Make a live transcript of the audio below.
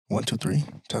1, 2, 3.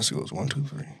 Testicles. 1, 2,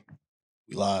 3.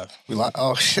 We live. We live.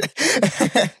 Oh shit!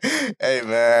 Hey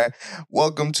man,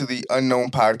 welcome to the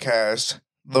Unknown Podcast,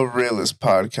 the realest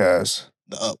podcast,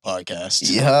 The Up Podcast.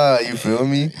 Yeah, you feel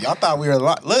me? Y'all thought we were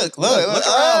live. Look around,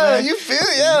 man. You feel?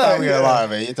 You Yeah, thought we were live,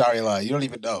 man. You thought we were live. You don't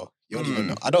even know. You don't even Mm.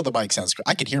 know. I know the mic sounds.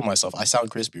 I can hear myself. I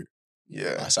sound crispier.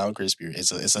 Yeah. I sound crispier.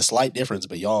 It's a slight difference,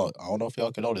 but y'all, I don't know if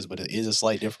y'all can notice, but it is a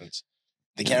slight difference.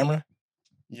 The camera,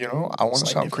 You know, I want to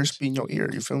Slight sound difference. crispy in your ear.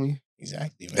 You feel me?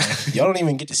 exactly, man. Y'all don't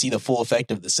even get to see the full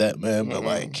effect of the set, man. But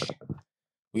like,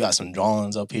 we got some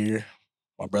drawings up here.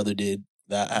 My brother did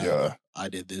that half. Yeah. I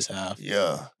did this half.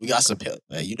 Yeah. We got some pillows.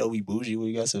 You know we bougie.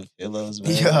 We got some pillows,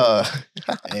 man. Yeah.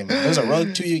 Hey, man, there's a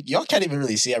rug too. Y'all can't even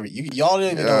really see y'all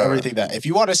didn't even know Yeah. everything that. If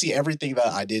you want to see everything that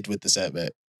I did with the set, man,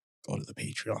 go to the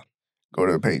Patreon. Go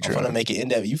to the I'm Patreon. gonna make it in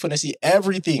depth. You finna see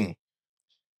everything.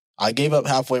 I gave up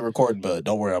halfway recording, but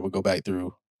don't worry, I'm gonna go back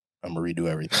through. I'm gonna redo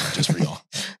everything just for y'all.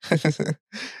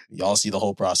 Y'all see the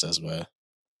whole process, man.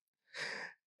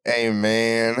 Hey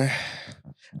man,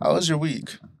 how was your week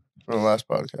from the last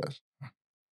podcast?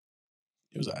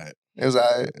 It was alright. It was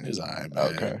alright. It was alright,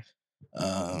 man. Okay.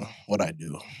 What I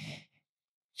do?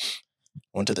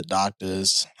 Went to the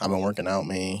doctors. I've been working out,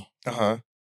 man.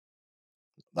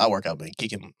 That workout been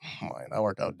kicking mine. That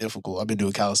workout difficult. I've been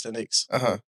doing calisthenics.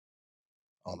 I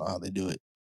don't know how they do it.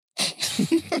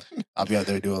 I'll be out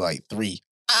there doing like 3.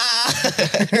 I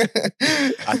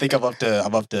think I'm up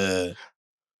to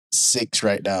 6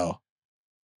 right now.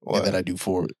 What? And then I do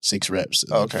 6 reps.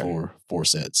 And Okay. then four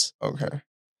sets. Okay.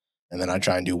 And then I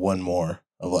try and do one more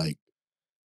of like.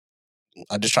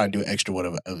 I just try and do an extra one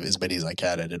of as many as I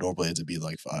can. And normally it'd be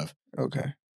like 5.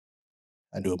 Okay.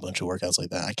 I do a bunch of workouts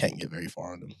like that. I can't get very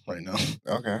far on them right now.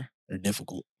 Okay. They're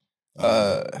difficult.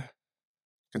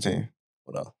 Continue.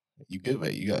 What else? You good,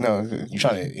 mate? You got No. You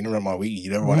trying to interrupt my week? You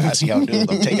never want to ask me how I'm doing.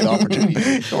 I'm taking the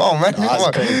opportunity. Come on, man. No, that's Come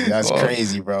on. crazy. That's Come on.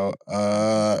 crazy, bro.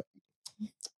 I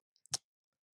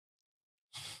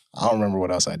don't remember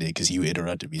what else I did because you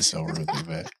interrupted me so rudely,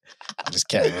 man. I just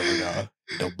can't remember now.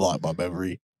 Don't block my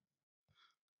memory.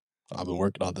 I've been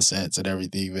working on the sets and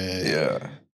everything, man. Yeah.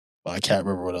 But I can't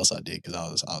remember what else I did because I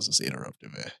was just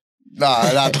interrupted, man.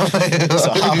 Nah, not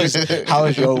So how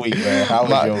was your week, man? How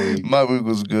was your week? My week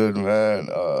was good, man.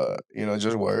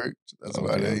 Just work. That's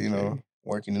about Okay, it. You know,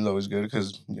 working is always good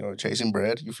because chasing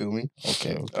bread. You feel me?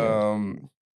 Okay.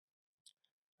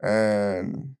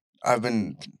 And I've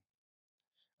been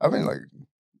like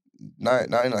not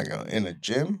like in a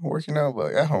gym working out,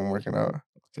 but at home working out.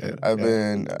 Okay. I've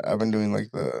been doing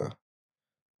like the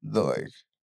like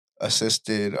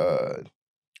assisted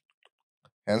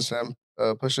handstand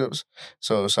push-ups.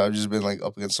 So I've just been like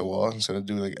up against the wall instead of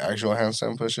doing like actual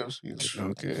handstand push-ups.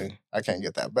 Okay. I can't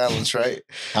get that balance right.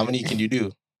 How many can you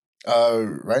do?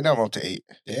 Right now I'm up to 8.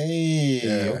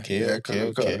 Hey. Okay.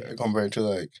 Compared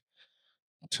to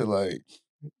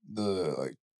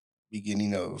the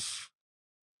beginning of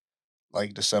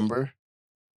like December,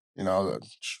 I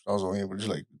was only able to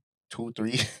do like 2,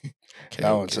 3.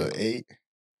 Now it's 8,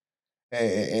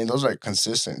 and those are like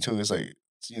consistent too. It's like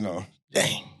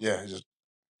Dang. yeah, just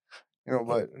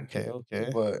but Okay.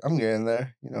 but I'm getting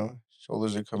there.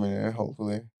 Shoulders are coming in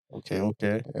hopefully. Okay.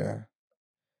 Yeah,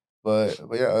 but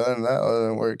yeah, other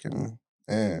than work and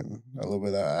a little bit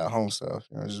of that at home stuff,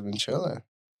 just been chilling.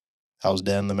 How's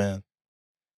Dan the man?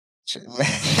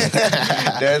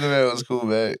 Dad, the man was cool,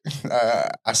 man.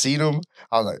 I seen him.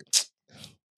 I was like,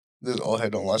 this old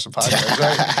head don't watch the podcast,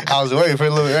 right? I was waiting for a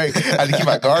little bit, right? I had to keep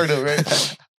my guard up,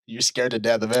 right? You're scared of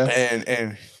Dad the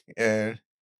man?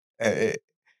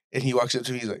 And he walks up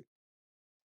to me, he's like,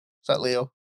 what's up, Leo?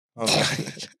 I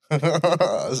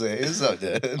was like, what's up,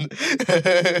 Dad?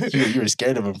 You were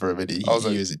scared of him for a minute. He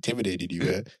was intimidated you,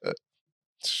 man.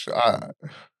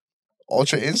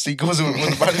 Ultra instinct was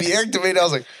about to be activated. I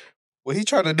was like, what he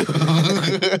trying to do?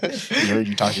 He heard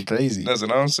you talking crazy. That's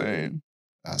what I'm saying.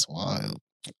 That's wild.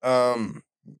 But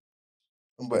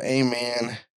hey,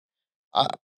 man, I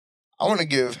want to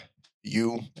give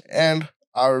you and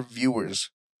our viewers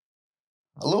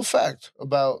a little fact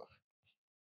about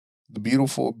the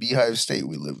beautiful beehive state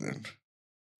we live in.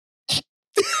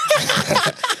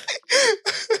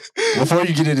 Before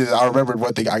you get into this, I remembered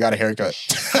one thing. I got a haircut.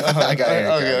 I got a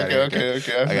haircut.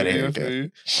 Okay. I got a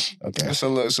haircut. Okay. So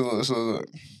look.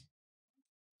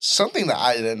 Something that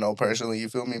I didn't know personally, you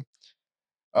feel me?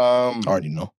 I already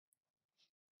know.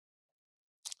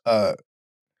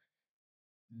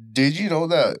 Did you know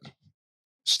that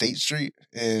State Street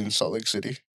in Salt Lake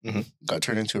City Mhm. got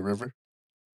turned into a river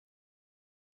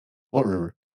What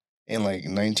river? in like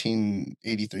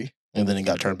 1983? And then it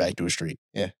got turned back to a street.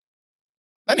 Yeah.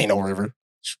 That ain't no river.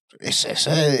 It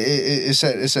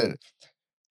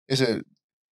said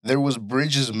there was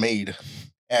bridges made,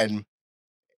 and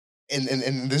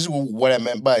this is what I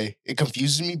meant by it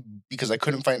confuses me because I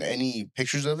couldn't find any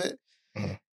pictures of it.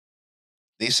 Mm-hmm.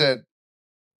 They said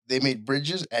they made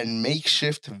bridges and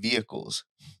makeshift vehicles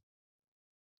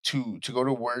to go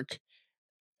to work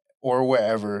or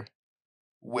wherever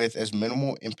with as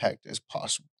minimal impact as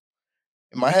possible.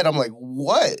 In my head, I'm like,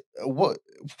 what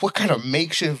kind of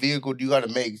makeshift vehicle do you got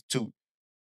to make to?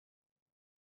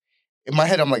 In my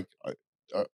head, I'm like,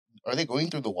 are they going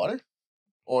through the water,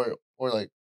 or like?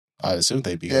 I assume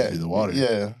they'd be going through the water.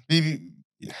 Yeah.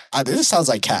 This sounds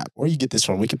like cap. Where you get this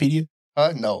from? Wikipedia?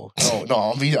 No.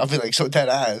 I'll be like so dead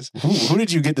ass. Who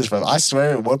did you get this from? I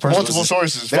swear, one person. Multiple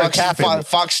sources.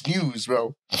 Fox News,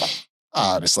 bro.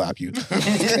 To slap you,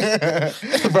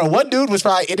 bro. One dude was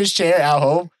probably in his chair at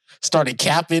home, started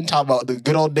capping, talking about the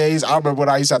good old days. I remember when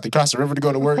I used to have to cross the river to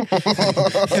go to work, and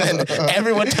then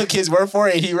everyone took his word for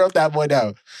it, and he wrote that boy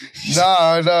down.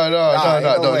 No.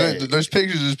 There's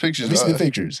pictures. Let me see the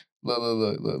pictures. Look.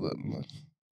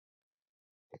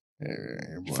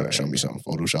 Here, boy. Show me something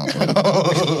Photoshop.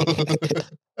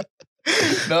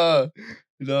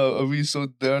 No, I mean so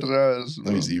dead ass.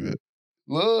 Let me see it.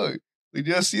 Look, did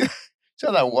you see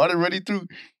that water running through?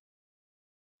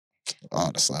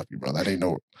 To slap you, bro. That ain't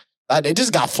no. They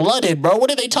just got flooded, bro. What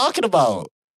are they talking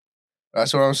about?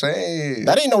 That's what I'm saying.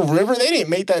 That ain't no river. They didn't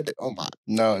make that. Oh my.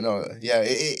 No. Yeah,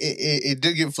 it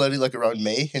did get flooded like around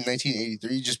May in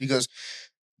 1983, just because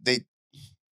they.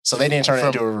 So they didn't turn it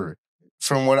into a river.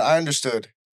 From what I understood,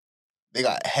 they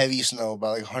got heavy snow,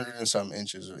 about like 100 and some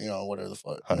inches, or whatever the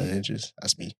fuck. 100 inches.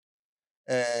 That's me.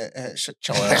 Shut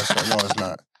your ass. No, it's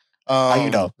not. How you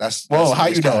know? That's how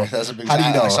you know? That's a big. How do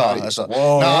you know? I saw.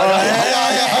 Whoa!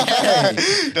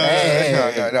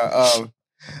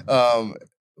 No.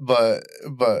 But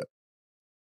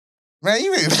man,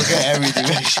 you make me forget everything.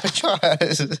 Man. Shut your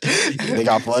ass. They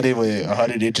got flooded with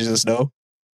 100 inches of snow.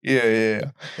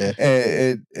 Yeah.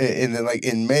 And then like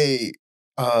in May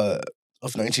of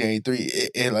 1983,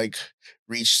 it like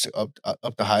reached up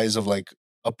the highs of like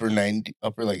upper like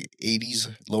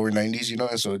 80s, lower 90s,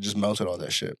 and so it just melted all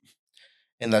that shit.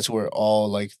 And that's where all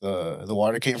like the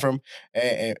water came from,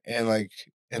 and like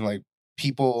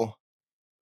people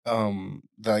that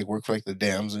like work for like the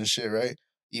dams and shit, right?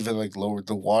 Even like lowered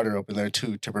the water up in there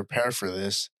too to prepare for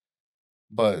this,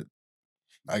 but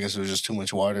I guess it was just too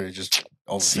much water. It just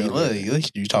overfilled. See, look,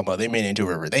 you talking about they made it into a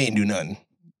river. They ain't do nothing.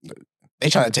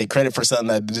 They trying to take credit for something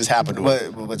that just happened to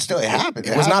them. But still, it happened.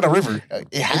 It was not a river.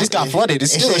 It just got flooded.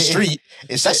 It's still a street.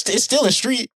 It's still a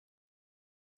street.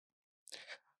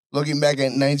 Looking back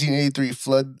at 1983,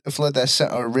 flood that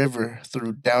sent a river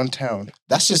through downtown.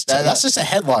 That's just a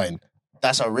headline.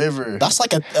 That's a river. That's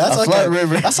like a flood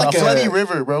river. That's like a floody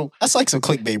river, bro. That's like some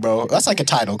clickbait, bro. That's like a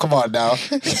title. Come on now.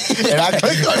 And I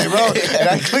clicked on it,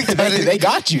 bro. They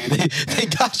got you. They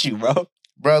got you, bro.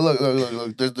 Bro,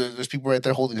 look. There's people right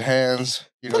there holding hands.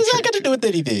 What does that got to do with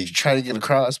anything? Trying to get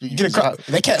across.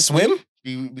 They can't swim?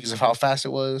 Because of how fast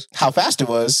it was. How fast it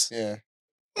was? Yeah.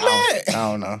 Man. I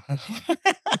don't know.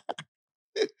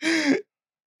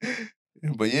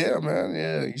 But yeah, man.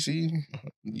 Yeah,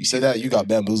 you see that? You got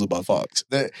bamboozled by Fox.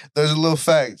 There's a little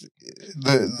fact.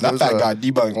 That fact got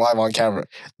debunked live on camera.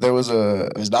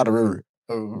 It's not a river.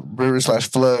 A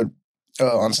river/flood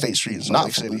on State Street in Salt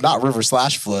Lake City. Not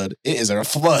river/flood. It is a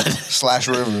flood.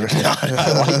 /river.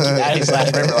 I ain't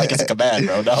 /river like it's a command,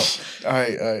 bro. No. All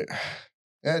right.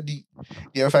 Yeah, do you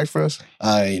have a fact for us?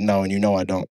 No, and I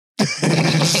don't.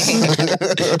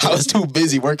 I was too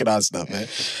busy working on stuff, man.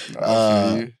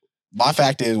 My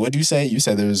fact is, what did you say? You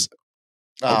said there was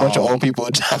a bunch of old people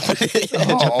in Japan.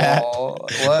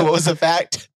 What was the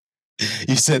fact?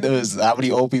 You said there was how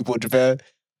many old people in Japan?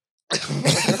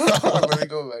 Let me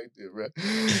go back there, bro.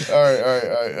 All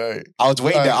right. I was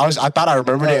waiting. I thought I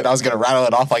remembered it, and I was gonna rattle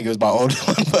it off like it was my old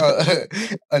one.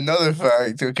 Another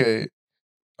fact. Okay.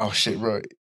 Oh shit, bro.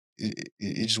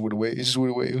 It just went away.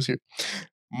 It was here.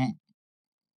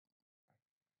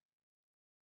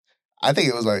 I think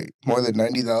it was like more than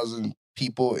 90,000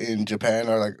 people in Japan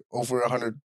are like over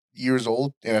 100 years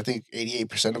old, and I think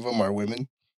 88% of them are women.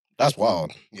 That's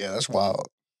wild. Yeah, that's wild.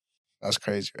 That's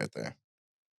crazy right there.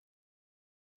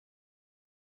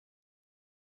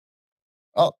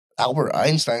 Oh, Albert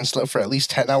Einstein slept for at least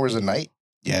 10 hours a night?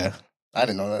 Yeah. I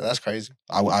didn't know that. That's crazy.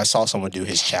 I saw someone do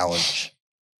his challenge.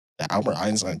 Albert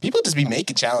Einstein. People just be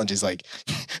making challenges like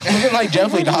living like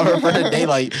Jeffrey Dahmer for a day.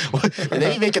 Like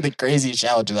they be making the craziest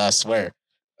challenges. I swear.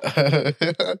 I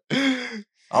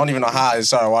don't even know how I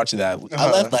started watching that.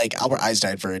 I left like Albert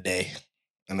Einstein for a day,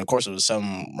 and of course it was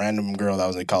some random girl that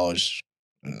was in college.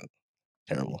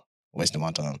 Terrible. Wasting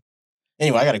my time.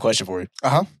 Anyway, I got a question for you.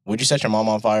 Would you set your mom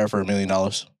on fire for $1 million?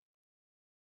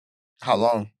 How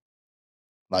long?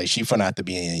 Like, she finna have to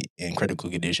be in critical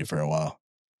condition for a while.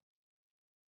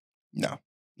 No,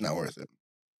 not worth it.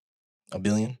 $1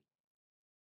 billion?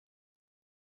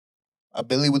 A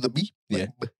Billy with a B? Yeah.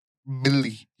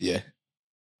 Billy. Yeah.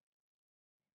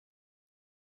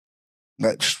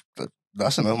 That's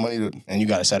enough money to... And you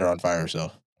gotta set her on fire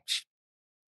herself.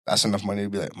 That's enough money to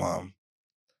be like, Mom,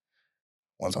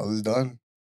 once all this is done,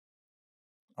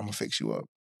 I'm gonna fix you up.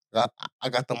 I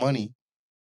got the money.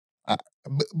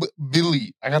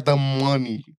 Billy, I got the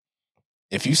money.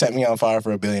 If you set me on fire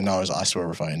for $1 billion, I swear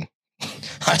we're fighting.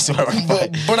 I swear we're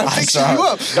fighting. But I'm fixing you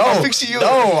up. No, I'm fixing you up.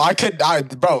 No, I could...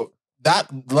 bro,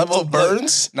 that level of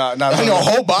burns on your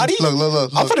whole body?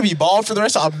 Look. I'm gonna be bald for the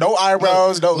rest of... No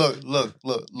eyebrows, Look.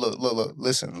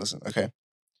 Listen, okay?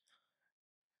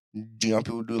 Do you know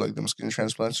people do like them skin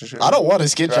transplants and shit? I don't want a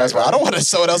skin transplant. I don't want to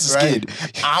someone else's skin.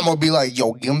 I'm gonna be like,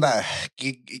 yo, give him that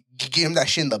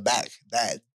shit in the back.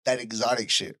 That exotic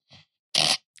shit.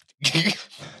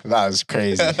 That is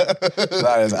crazy.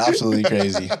 That is absolutely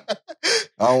crazy. I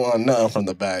don't want nothing from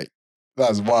the back.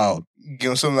 That's wild.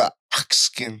 Give him some of that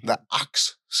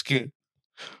ox skin.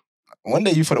 One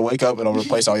day you finna wake up and I'll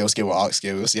replace all your skin with ox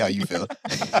skin. We'll see how you feel.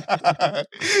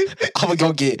 I'm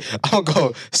gonna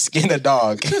go skin a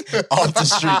dog off the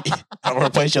street. I'm gonna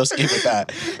replace your skin with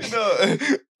that. No,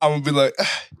 I'm gonna be like,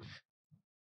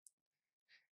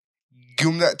 give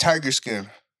him that tiger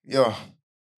skin. Yo.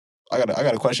 I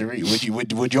got a question for you.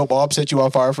 Would your mom set you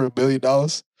on fire for $1 billion?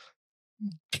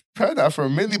 Probably not for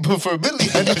 $1 million, but for $1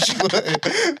 billion, I know she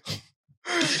would.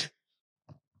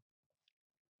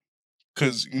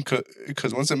 Cause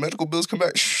once the medical bills come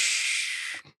back,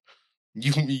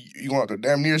 you want to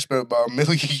damn near spend about $1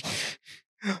 million.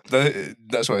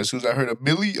 That's why as soon as I heard a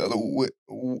Billy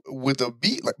with a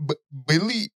beat like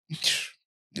Billy,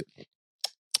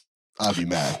 I'll be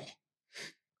mad.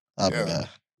 I'll be mad.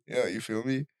 Yeah, you feel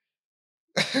me?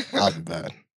 I'll be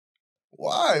mad.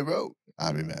 Why, bro?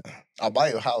 I'll be mad. I'll buy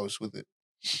a house with it.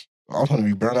 I'm gonna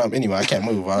be burnt up anyway. I can't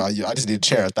move. I just need a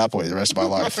chair at that point the rest of my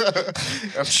life.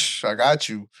 I got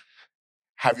you.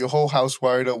 Have your whole house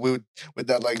wired up with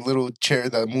that like little chair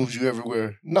that moves you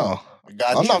everywhere. No,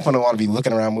 I'm not gonna want to be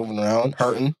looking around, moving around,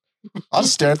 hurting. I'll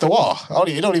just stare at the wall.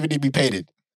 It don't even need to be painted.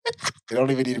 It don't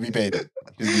even need to be painted.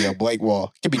 Just be a blank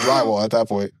wall. It could be drywall at that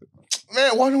point.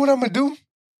 Man, wanna know what I'm gonna do?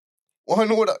 Wanna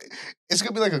know what? It's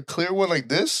gonna be like a clear one like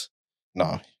this.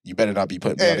 No, you better not be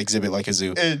putting me on exhibit like a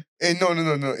zoo. And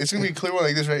no. It's gonna be a clear one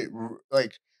like this, right?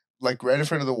 Like right in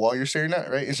front of the wall you're staring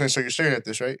at, right? So you're staring at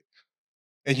this, right?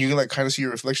 And you can like kind of see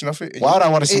your reflection of it. Why would I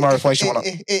want to see my reflection?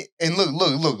 And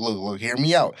look, hear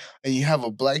me out. And you have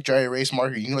a black dry erase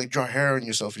marker. You can like draw hair on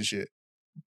yourself and shit.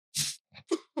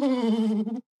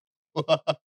 Oh my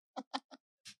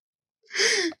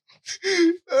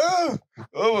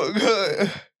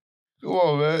god! Come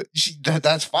on, man.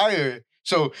 That's fire.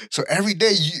 So every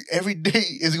day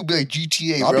it's gonna be like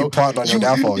GTA, bro. I'll be plotting on your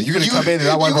downfall. You're gonna come in and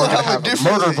that one boy gonna have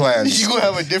murder plans. You gonna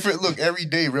have a different look every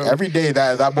day, bro. Every day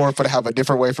that boy gonna have a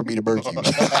different way for me to murder you.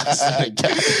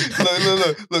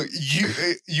 Look.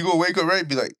 You gonna wake up right and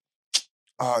be like,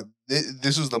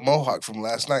 this was the mohawk from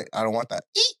last night. I don't want that.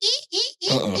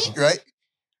 Right?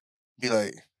 Be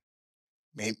like,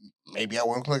 maybe I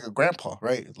want to look like a grandpa,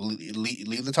 right?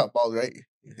 Leave the top bald, right?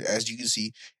 As you can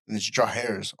see, and then just draw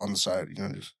hairs on the side,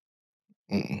 just.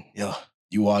 Yeah.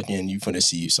 You walk in, you finna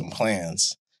see some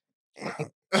plans. You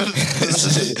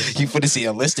finna see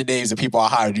a list of names of people I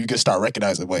hired. You can start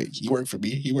recognizing, wait, he worked for me.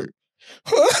 He worked.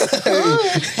 I'm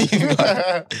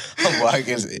like,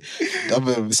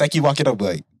 the second you walk in, I'm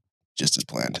like, just as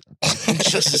planned.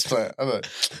 Just as planned. I'm like,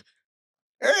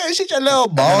 hey, shit your little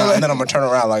ball. And then I'm gonna turn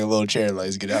around like a little chair, like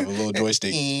it's gonna have a little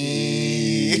joystick.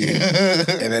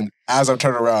 And then as I'm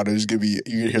turning around, you're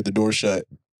gonna hear the door shut.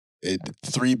 And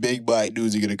 3 big black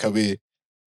dudes are gonna come in.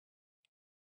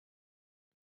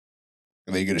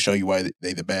 And they're gonna show you why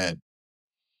they the bad.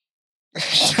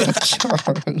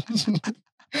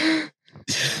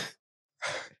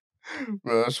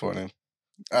 Bro, that's funny.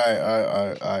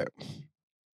 I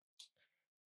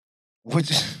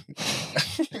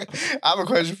have a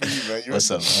question for you, man. What's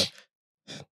up, man?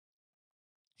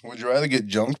 Would you rather get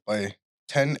jumped by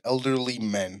 10 elderly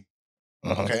men,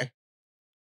 okay,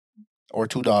 or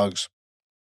 2 dogs?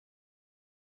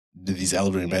 Do these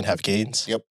elderly men have canes?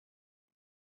 Yep.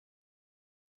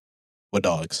 What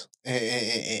dogs?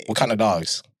 What kind of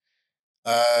dogs?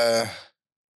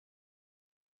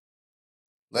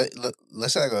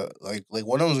 Let's say like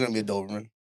one of them's gonna be a Doberman,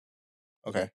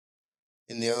 okay,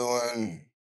 and the other one,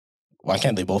 Why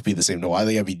can't they both be the same? No, why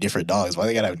they gotta be different dogs? Why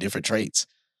they gotta have different traits?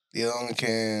 The other one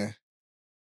can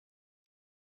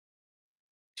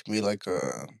be like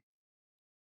a...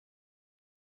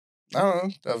 I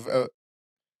don't know.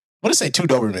 What to say 2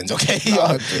 Dobermans, okay?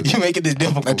 You making this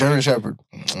difficult. A German Shepherd.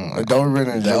 A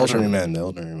Doberman and a the German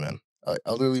elderly men.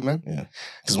 Elderly men? Yeah.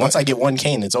 Because once I get one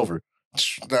cane, it's over.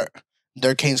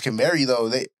 Their canes can vary,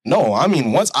 though. No, I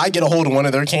mean, once I get a hold of one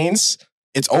of their canes,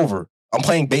 it's over. I'm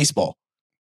playing baseball.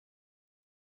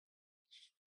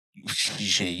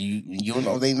 You don't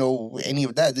know they know any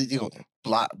of that. They go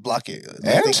block it.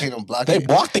 They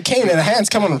block the cane and the hands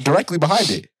coming directly behind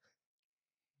it.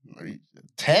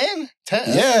 10?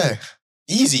 Yeah.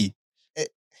 Easy.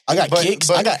 I got kicks.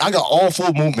 I got all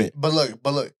full movement. But look.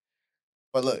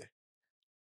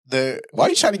 Why are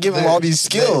you trying to give them all these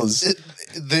skills?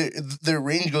 Their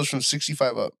range goes from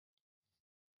 65 up.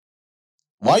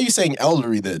 Why are you saying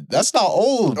elderly then? That's not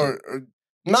old. Or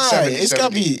nah, 70, it's got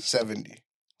to be 70.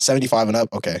 75 and up?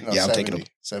 Okay. No, yeah, 70, I'm taking them.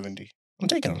 70. I'm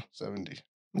taking them. 70.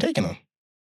 I'm taking them.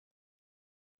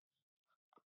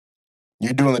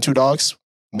 You're doing the 2 dogs?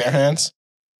 Bare hands?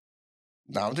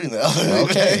 No, I'm doing the elderly.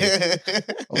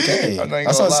 Okay.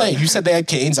 That's what I'm saying. You said they had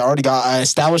canes. I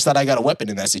established that I got a weapon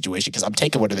in that situation because I'm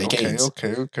taking one of their canes.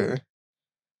 Okay.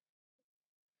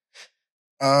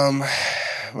 Well,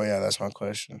 yeah, that's my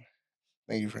question.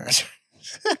 Thank you for answering.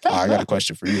 I got a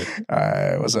question for you. All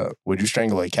right, what's up? Would you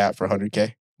strangle a cat for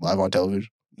 $100K live on television?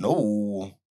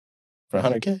 No. For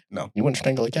 $100K? No. You wouldn't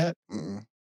strangle a cat? Mm-mm.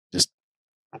 Just.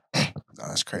 No,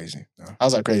 that's crazy. No.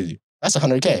 How's that crazy? That's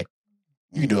 $100K.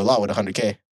 You can do a lot with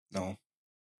 $100K. No.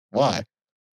 Why?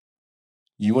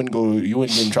 You wouldn't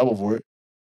get in trouble for it.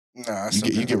 Nah,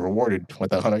 you get rewarded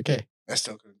with that $100K. I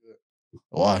still couldn't do it.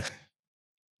 Why?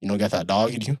 You don't got that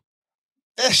dog in you?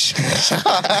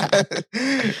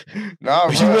 Nah,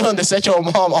 bro. You willing to set your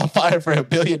mom on fire for $1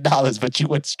 billion, but you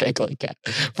wouldn't strangle a cat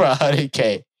for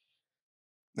 $100K?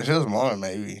 If it was more,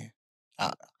 maybe.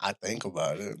 I think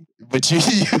about it. But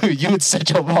you would set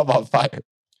your mom on fire.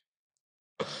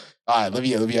 All right, let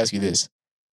me ask you this: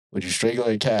 would you strangle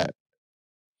a cat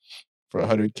for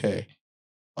 $100K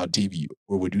on TV,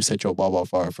 or would you set your mom on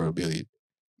fire for $1 billion?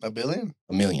 $1 billion?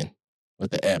 $1 million with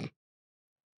the M.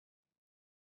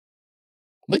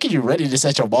 Look at you, ready to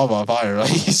set your mom on fire,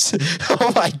 right?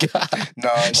 Oh my god!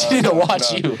 No, she didn't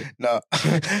watch you. No,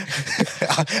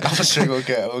 I'm a strangle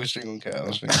cat. Oh my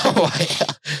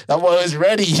god! That boy was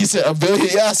ready. He said $1 billion.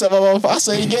 Yeah, I said my mom. I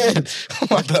say it again. Oh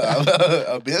my god!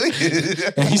 $1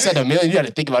 billion. And he said $1 million. You had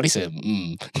to think about it. He said,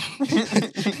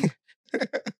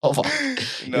 Oh my!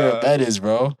 Nah. You're a menace,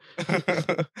 bro.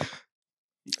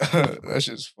 That's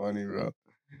just funny, bro.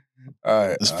 All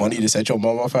right, it's funny to set your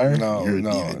mom on fire? No,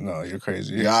 you're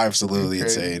crazy. You're absolutely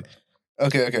insane.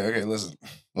 Okay, listen.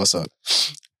 What's up?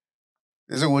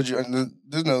 There's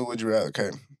another would you rather. Okay,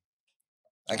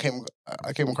 I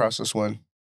came across this one,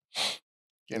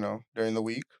 during the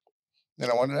week, and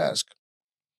I wanted to ask: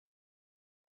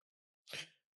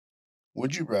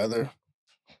 would you rather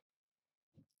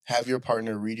have your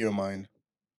partner read your mind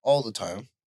all the time,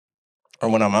 or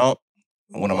when I'm out?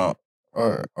 When I'm out.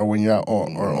 Or when you're out, or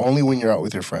only when you're out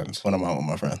with your friends? When I'm out with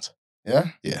my friends.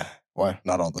 Yeah? Yeah. Why?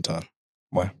 Not all the time.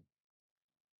 Why?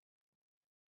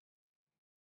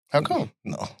 How come?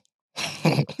 No.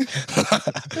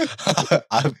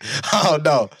 I don't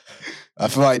know. I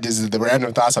feel like this is the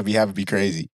random thoughts I'll be having be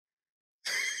crazy.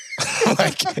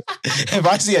 Like, if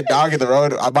I see a dog in the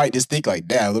road, I might just think like,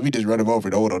 damn, let me just run him over.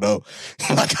 No one will know.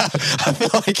 Like, I feel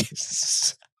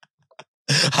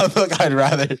like I'd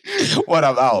rather when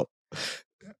I'm out.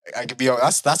 I could be on.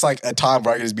 That's like a time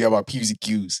where I can just be on my P's and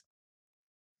Q's.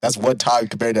 That's one time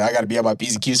compared to I got to be on my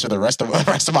P's and Q's for the rest of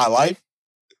my life.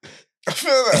 I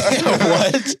feel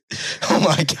that. What? Oh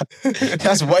my god!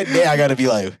 That's one day I got to be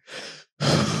like,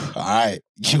 all right,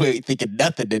 you ain't thinking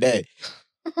nothing today.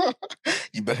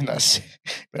 You better not say.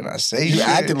 You shit.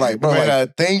 Acting like, bro. You better like,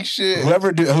 not think shit.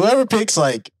 Whoever picks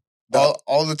like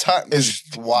all the time is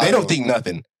wild. They don't think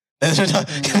nothing.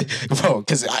 Bro,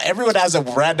 because everyone has a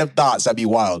random thoughts that be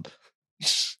wild.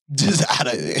 Just out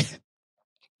of it.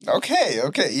 Okay.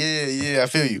 Yeah, I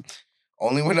feel you.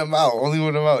 Only when I'm out,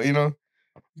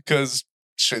 Because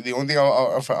the only thing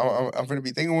I'm going to be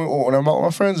thinking when I'm out with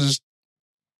my friends is,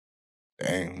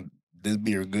 dang, this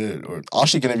beer good. Or all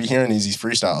she going to be hearing is these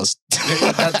freestyles.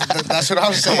 That's what I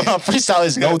was saying. Freestyle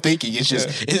is no thinking. It's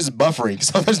just it's buffering.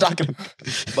 So there's not going to.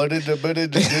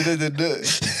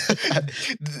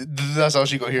 That's all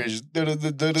she gonna hear. She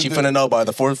finna know by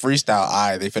the 4th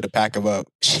freestyle. They finna pack him up.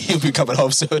 She'll be coming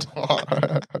home soon.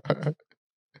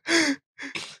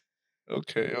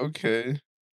 Okay.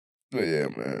 But yeah,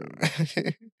 man.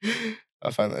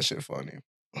 I find that shit funny.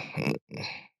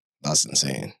 That's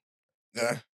insane.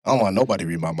 Yeah. I don't want nobody to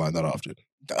read my mind that often.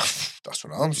 That's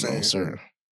what I'm saying. No, sir.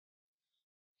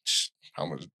 How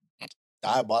much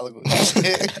diabolical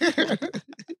shit.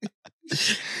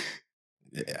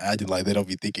 Yeah, acting like they don't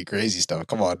be thinking crazy stuff.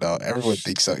 Come on, dog. Everyone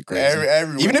thinks something crazy.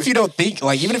 Everyone. Even if you don't think,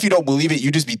 like, even if you don't believe it,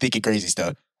 you just be thinking crazy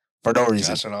stuff for no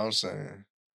reason. That's what I'm saying.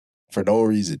 For no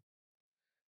reason.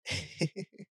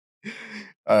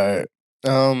 All right.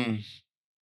 You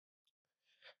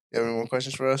have any more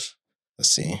questions for us? Let's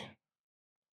see.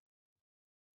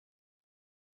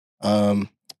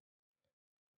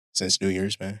 Since New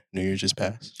Year's, man. New Year's just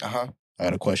passed. I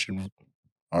got a question.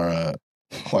 Or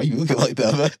why are you looking like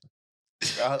that, man?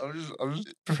 I'm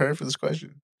just preparing for this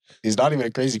question. It's not even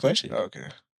a crazy question. Okay.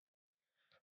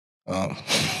 Our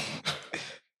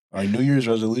New Year's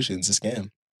resolution is a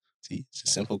scam. See, it's a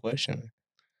simple question.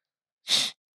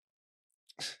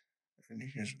 New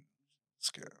Year's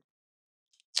scam.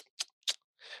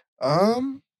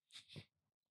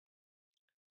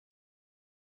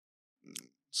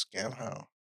 Scam how?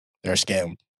 They're a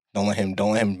scam. Don't let him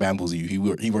bamboozle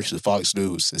you. He works with Fox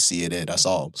News at CNN. That's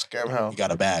all. Scam how? He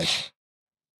got a badge.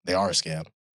 They are a scam.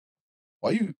 Why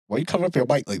you coming up your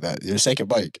bike like that? Your second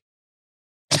bike.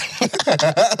 Yeah.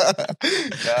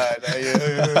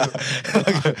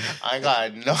 I ain't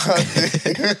got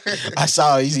nothing. I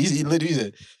saw he literally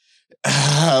said,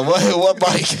 what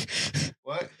bike?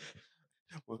 What?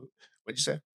 What'd you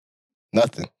say?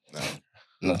 Nothing. No.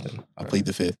 Nothing. I plead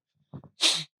the fifth.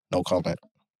 No comment.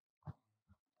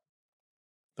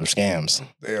 They're scams.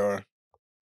 They are.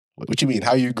 What you mean?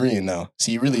 How are you agreeing now?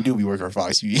 See, you really do be working for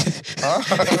Fox. You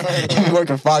be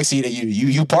working for Fox.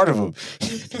 You part of them.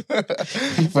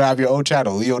 You have your own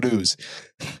channel, Leo News.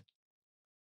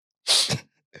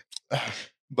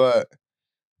 But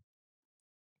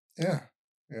yeah,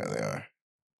 they are.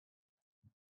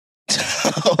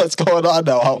 What's going on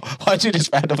now? Why'd you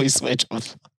just randomly switch?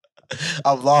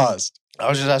 I'm lost. I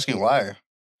was just asking why.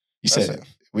 You said,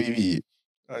 what do you mean?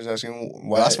 I was asking why.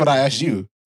 Well, that's what I asked you.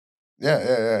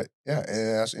 Yeah.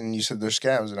 And you said they're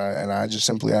scams, and I just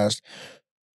simply asked,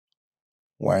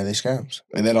 why are they scams?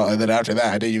 And then after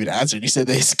that, I didn't even answer. You said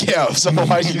they scam. So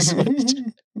why'd you switch?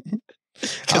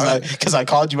 Because I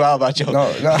called you out about your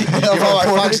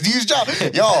Fox News job.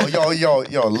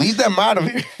 Yo, leave them out of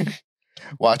here.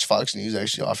 Watch Fox News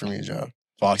actually offer me a job.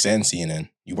 Fox and CNN.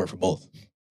 You work for both.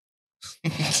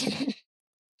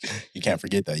 You can't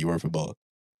forget that you work for both.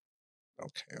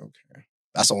 Okay.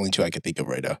 That's the only two I can think of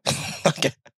right now.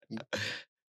 Okay.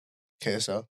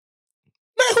 KSL.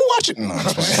 Man, who watching? No,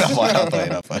 I'm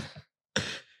playing.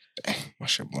 Dang, my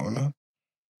shit blowing up.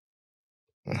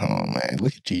 Oh man,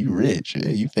 look at you! You rich,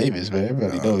 man. You famous, man.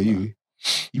 Everybody know you.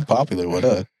 You popular. What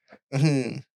up? Or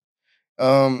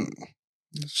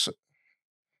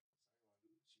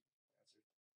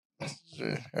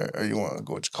you want to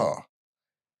go with your call?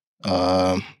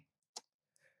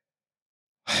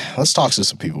 Let's talk to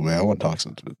some people, man. I want to talk to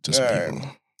some people.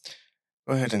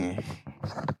 Go ahead and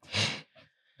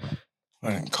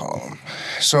call them.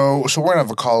 So we're gonna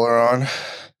have a caller on.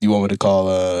 You want me to call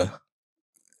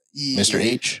Mr.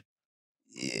 H?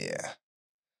 Yeah.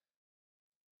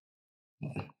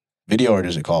 Video or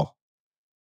does it call?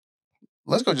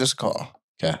 Let's go just a call.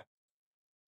 Okay.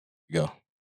 Go.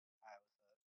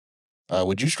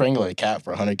 Would you strangle a cat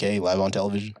for $100K live on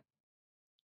television?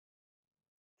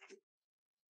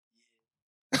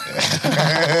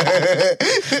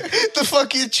 The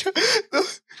fucking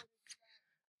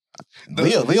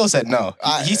Leo said no.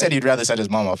 He said he'd rather set his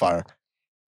mom on fire.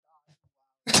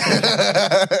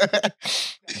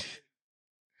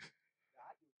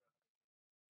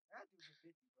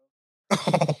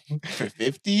 For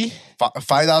 $50?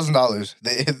 $5,000.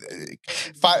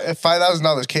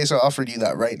 $5,000. Queso offered you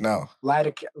that right now. Light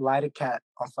a cat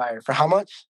on fire. For how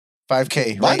much?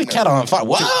 $5K. Light a cat on fire.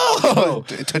 Whoa!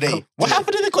 Today. What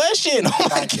happened to the question? Oh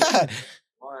my God.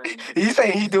 You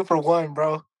saying he do for one,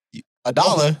 bro?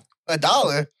 $1.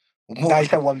 $1? No, he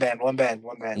said one band. One penny?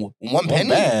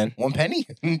 One penny?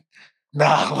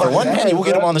 Nah. For one penny, we'll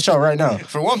get him on the show right now.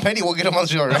 For 1 penny, we'll get him on the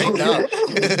show right now.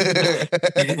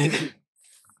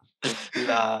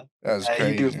 Nah. That's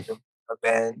crazy. You do a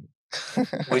band.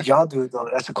 What y'all do, though?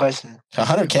 That's the question.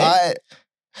 $100K?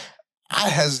 I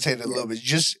hesitated a little bit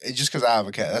just because I have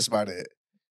a cat. That's about it.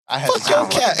 I hesitated. Fuck your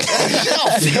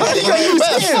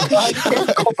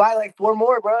cat. Go buy like 4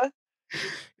 more, bro.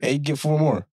 Hey, you get 4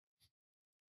 more.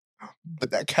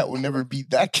 But that cat will never beat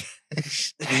that cat.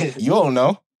 You don't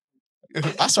know.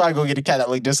 I swear I go get a cat that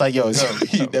look just like yours.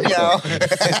 Yeah.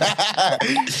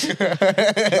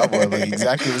 That boy look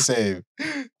exactly the same.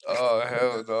 Oh,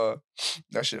 hell no.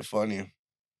 That shit funny.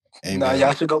 Hey, nah,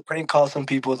 y'all should go prank call some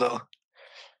people, though.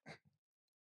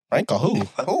 Prank call who?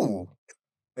 Who?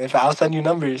 If I'll send you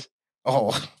numbers.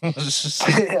 Oh.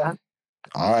 Yeah.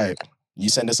 All right. You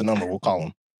send us a number. We'll call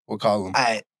him. We'll call him. All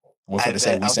right. What for to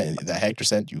say we sent that Hector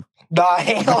sent you? Nah,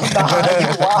 hell nah. You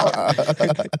wild.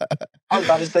 I was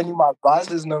about to send you my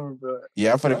boss's number, bro.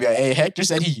 Yeah, I'm finna be like, hey, Hector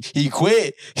said he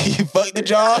quit. He fucked the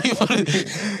job. He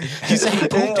said he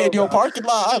pooped in your parking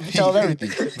lot. I'm tell him everything.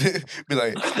 Be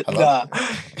like, hello? Nah.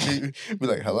 Be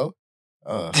like, hello?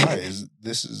 Hi, is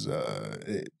this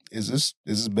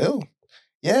Bill?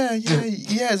 Yeah,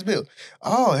 it's Bill.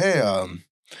 Oh, hey,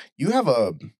 you have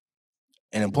an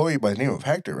employee by the name of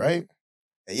Hector, right?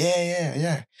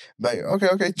 Yeah. But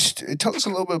okay. Just tell us a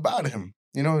little bit about him.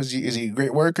 You know, is he a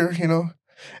great worker? You know,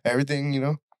 everything. You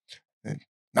know.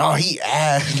 No, he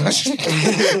asked.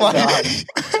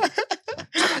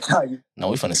 No,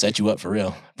 we finna set you up for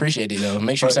real. Appreciate it though.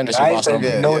 Make sure you send us your boss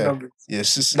number. Numbers. Yes.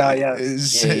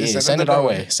 Send it our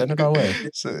way. Send it our way.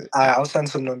 I'll send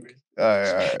some numbers. All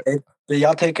right. Hey,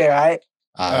 y'all take care, all right?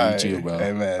 All right, you too, bro.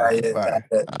 Hey, man. Right, Bye.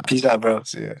 Peace out, bro.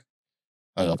 See ya.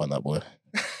 Hung up on that boy.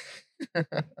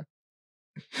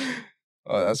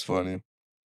 Oh, that's funny.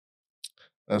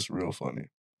 That's real funny.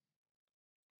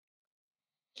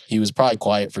 He was probably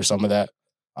quiet for some of that.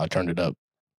 I turned it up.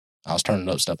 I was turning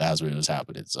up stuff as it was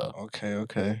happening. So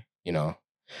okay. You know,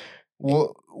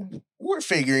 well, we're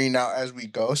figuring out as we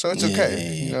go, so it's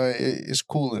okay. You know, it's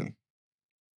cooling.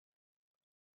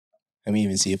 Let me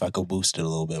even see if I could boost it a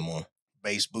little bit more.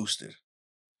 Bass boosted.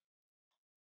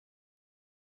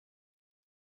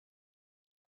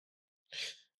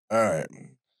 All right.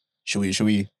 Should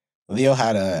we? Leo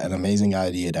had an amazing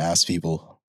idea to ask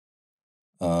people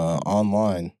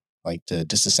online, like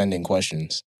to send in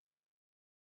questions.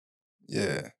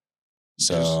 Yeah.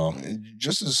 So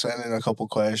just to send in a couple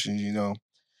questions, you know,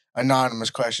 anonymous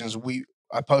questions.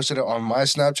 I posted it on my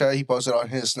Snapchat. He posted it on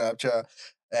his Snapchat,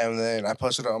 and then I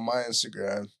posted it on my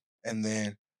Instagram, and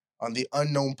then on the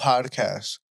Unknown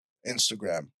Podcast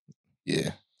Instagram.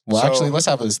 Yeah. Well, actually, let's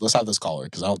have this caller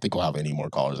because I don't think we'll have any more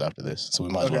callers after this. So we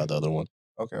might as well have the other one.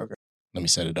 Okay. Let me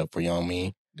set it up for you on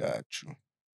me. Got you.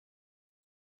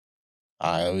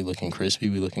 All right, we looking crispy.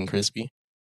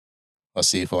 Let's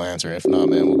see if he'll answer. If not,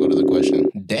 man, we'll go to the question.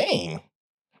 Dang.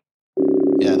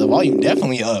 Yeah, the volume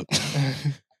definitely up.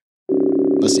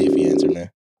 Let's see if he answered,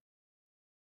 man.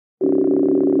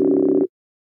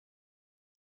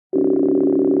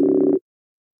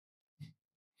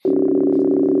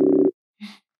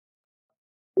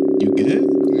 You good?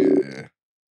 Yeah.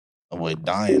 I boy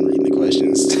dying reading the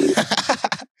questions.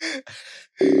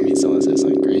 I mean, someone said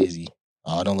something crazy.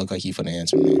 Oh, it don't look like he finna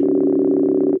answer me.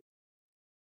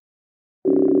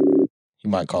 He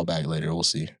might call back later. We'll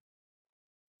see.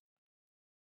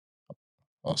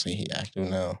 Oh, see, he active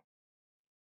now.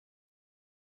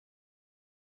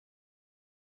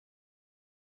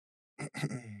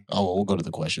 Oh, well, we'll go to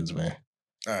the questions, man.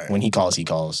 All right. When he calls, he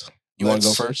calls. You want to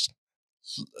go first?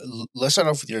 Let's start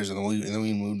off with yours, and then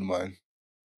we move to mine.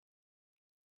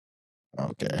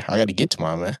 Okay, I got to get to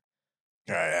mine, man.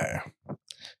 All right.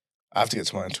 I have to get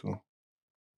to mine too.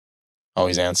 Oh,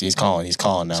 he's answering. He's calling.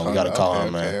 Now. We got to call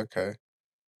him, man. Okay.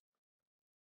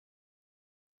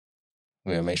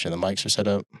 We gotta make sure the mics are set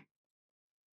up.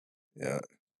 Yeah.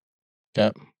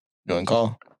 Cap, go and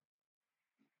call.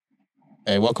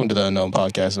 Hey, welcome to the Unknown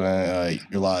Podcast, man.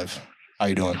 You're live. How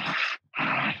you doing?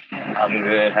 I'm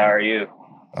good. How are you?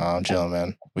 I'm chilling,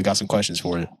 man. We got some questions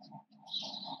for you.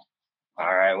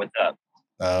 All right. What's up?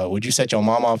 Would you set your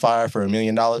mom on fire for $1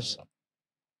 million? How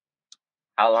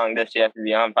long does she have to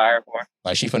be on fire for?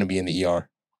 Like, she's gonna be in the ER.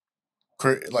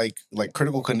 Like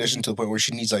critical condition to the point where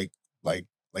she needs like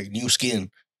new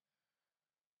skin.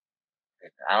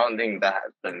 I don't think that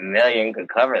the million could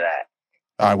cover that.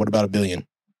 All right, what about $1 billion?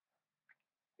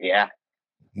 Yeah.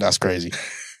 That's crazy.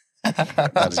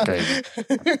 That is crazy.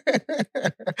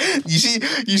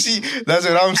 You see, that's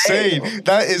what I'm saying.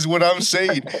 That is what I'm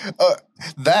saying.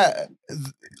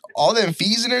 All them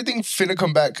fees and everything finna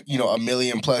come back, you know, $1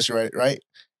 million plus, right?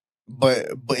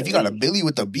 But if you got a Billy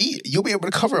with a beat, you'll be able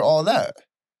to cover all that.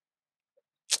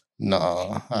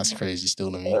 No, that's crazy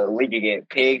still to me. We could get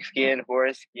pig skin,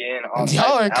 horse skin, all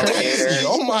y'all are crazy. Crazy.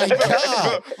 Oh my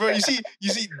god, bro! You see,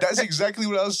 that's exactly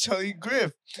what I was telling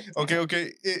Griff.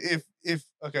 Okay. If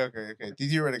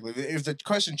theoretically, if the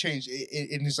question changed,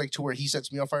 and it's like to where he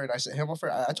sets me on fire and I set him on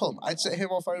fire, I told him I'd set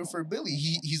him on fire for Billy.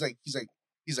 He's like,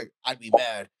 I'd be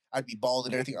mad, I'd be bald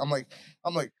and everything. I'm like,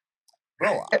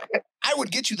 Bro, I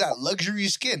would get you that luxury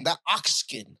skin, that ox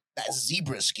skin, that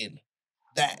zebra skin,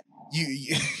 that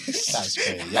you That's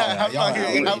crazy. I'm out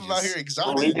here We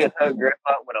exotic. could hook Griff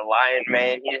up with a lion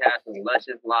man. He'd have some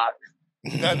luscious locks.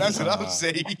 That's what I'm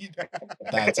saying.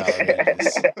 That's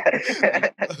outrageous.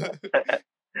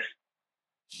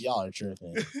 Y'all are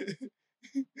tripping.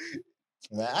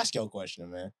 Man, ask your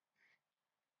question, man.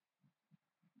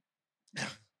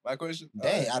 My question?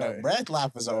 Dang, out of breath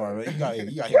laughing so hard, man. You got here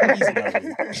easy out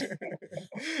here.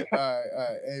 All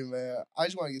right. Hey, man, I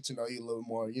just want to get to know you a little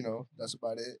more. You know, that's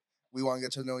about it. We want to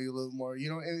get to know you a little more. You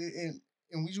know,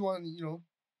 and we just want to,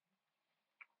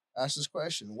 ask this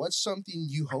question: what's something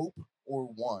you hope or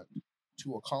want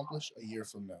to accomplish a year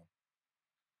from now?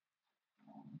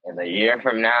 In a year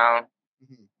from now,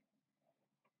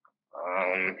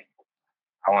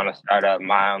 I want to start up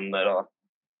my own little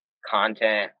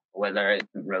content, whether it's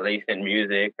releasing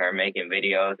music or making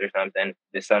videos or something.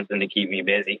 Just something to keep me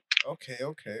busy. Okay.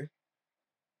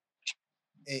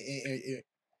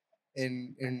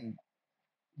 And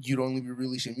you'd only be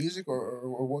releasing music,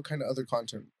 or what kind of other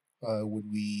content would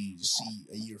we see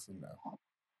a year from now?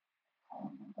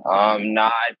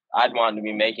 No, I'd want to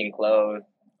be making clothes.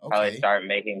 Okay. Probably start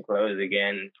making clothes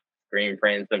again, screen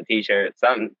print, some t-shirts,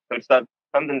 some stuff,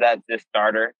 something that's just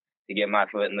starter to get my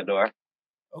foot in the door.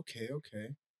 Okay.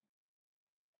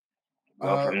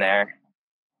 Go from there.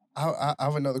 I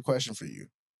have another question for you.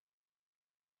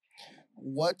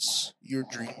 What's your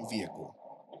dream vehicle?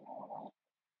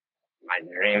 My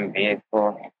dream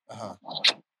vehicle.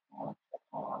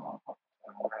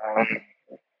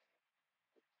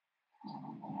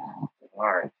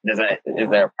 Is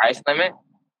there a price limit?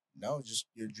 No, just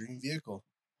your dream vehicle.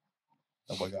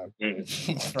 Oh my God.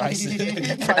 Price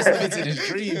limits in his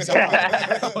dreams.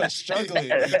 I was struggling.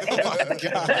 Oh my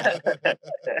God.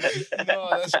 No,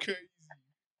 that's crazy.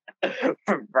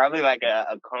 Probably like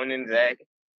a Conan Zeg,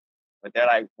 but they're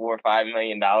like $4 or $5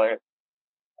 million.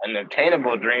 An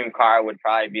obtainable dream car would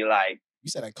probably be like. You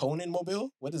said a Conan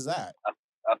mobile? What is that?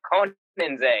 A Conan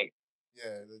Zeg.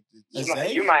 Yeah.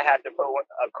 You might have to put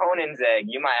a Conan Zeg.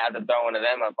 You might have to throw one of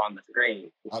them up on the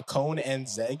screen. A Cone and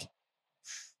Zeg?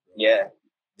 Yeah.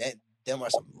 Them are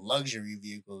some luxury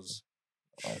vehicles.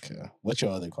 Okay. What's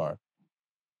your other car?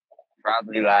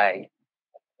 Probably like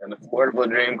an affordable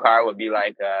dream car would be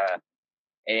like a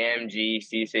AMG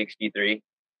C63.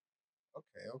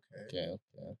 Okay.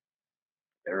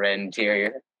 The red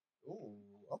interior. Ooh,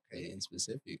 okay. In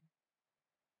specific.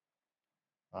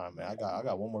 All right, man. I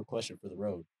got one more question for the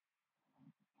road.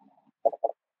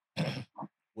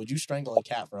 Would you strangle a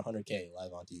cat for $100K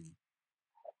live on TV?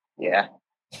 Yeah.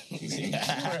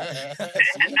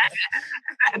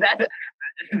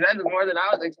 That's more than I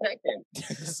was expecting.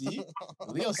 See?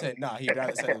 Leo said, nah, he'd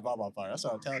rather set his mom on fire. That's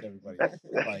what I'm telling everybody.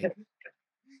 Like,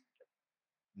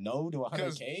 no to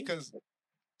 $100K? Because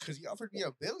he offered me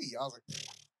a Billy. I was like,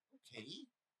 okay.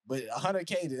 But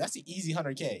 $100K, that's an easy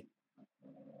 $100K.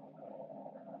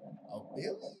 A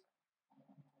Billy?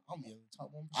 I'm in the top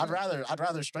 1%. I'd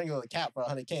rather strangle a cat for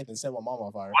 $100K than set my mom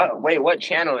on fire. Wait, what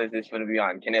channel is this going to be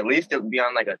on? Can at least it be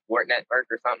on like a sport network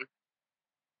or something?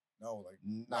 No,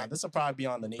 nah. This will probably be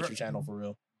on the Nature Channel for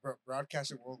real.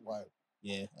 Broadcasted worldwide.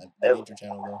 Yeah, the Nature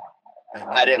Channel though.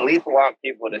 I'd at least want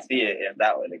people to see it if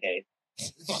that were the case.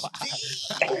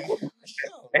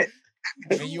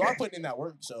 I mean, you are putting in that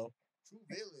work, so true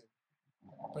villain.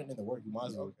 Putting in the work, you might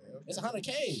as well. Okay. It's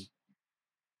 $100K.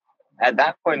 At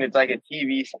that point, it's like a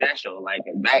TV special. Like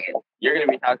back, you're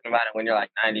gonna be talking about it when you're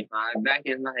like 95. Back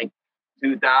in like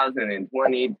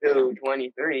 2022,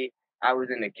 23, I was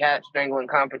in the cat strangling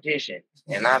competition,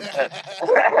 and I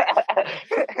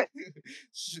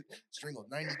strangled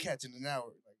 90 cats in an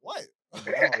hour. Like what?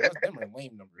 Them are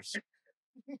lame numbers.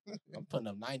 I'm putting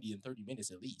up 90 in 30 minutes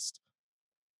at least.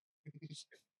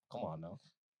 Come on now.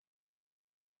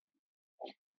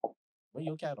 Where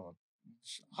your cat on?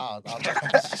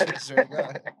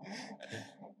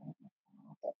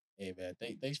 Hey man,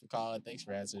 thanks for calling. Thanks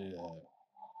for answering.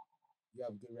 You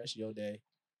have a good rest of your day.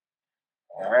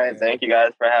 All right, thank you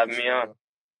guys for having me on.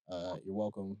 You're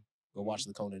welcome. Go watch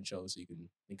the Conan show so you can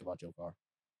think about your car.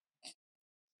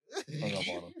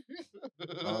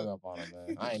 Hung up on him,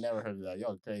 man. I ain't never heard of that.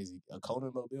 Y'all crazy. A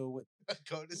Conan mobile? What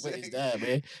is that,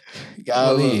 man?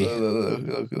 Golly.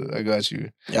 Look, I got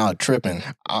you. Y'all tripping.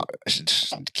 I should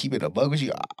just keep it a bug with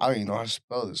you. I don't even know how to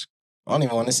spell this. I don't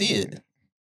even want to see it.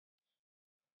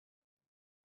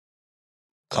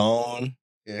 Cone.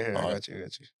 Yeah, here, I got you.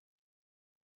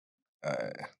 All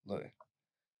right, look.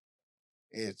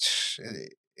 It's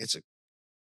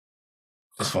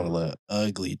gonna look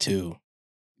ugly too.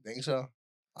 You think so?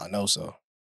 I know so.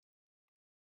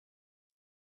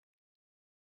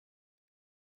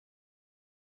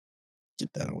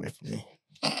 Get that away from me.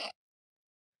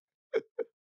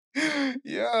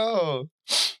 Yo.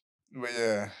 But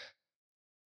yeah.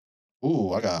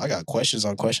 Ooh, I got questions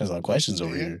on questions on questions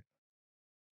over here.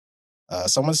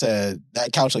 Someone said,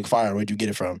 that couch look fire. Where'd you get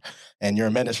it from? And you're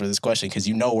a menace for this question because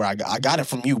you know where I got it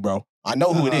from you, bro. I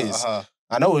know who it is.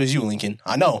 I know it was you, Lincoln.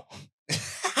 I know.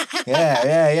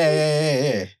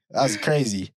 Yeah. That was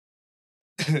crazy.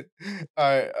 All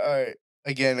right.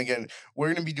 Again. We're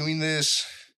going to be doing this,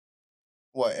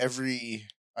 every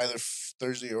either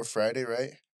Thursday or Friday,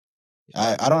 right?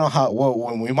 I don't know how. Well,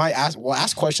 when we might ask, we'll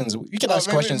ask questions. We can ask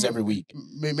questions every week.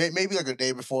 Maybe like a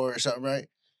day before or something, right?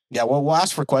 Yeah, we'll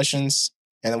ask for questions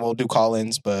and then we'll do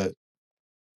call-ins. But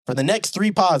for the next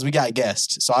 3 pods, we got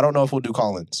guests, so I don't know if we'll do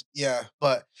call-ins. Yeah,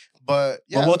 but yeah,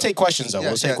 but we'll take questions though. Yeah,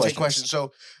 we'll take questions.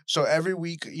 So every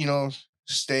week,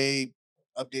 stay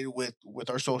updated with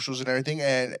our socials and everything,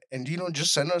 and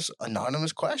just send us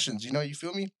anonymous questions. You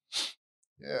feel me?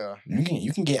 Yeah,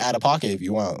 you can get out of pocket if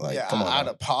you want. Like, yeah, come on, out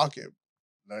of pocket,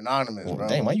 anonymous, bro.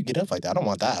 Dang, why you get up like that? I don't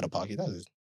want that out of pocket.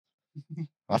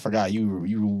 I forgot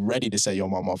you ready to set your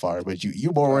mom on fire, but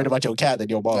you more worried about your cat than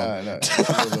your mom. No. All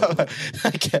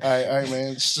right,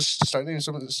 man. Just start saying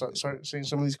some of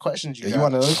these questions. You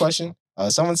want another question?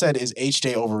 Someone said, "Is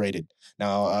HJ overrated?"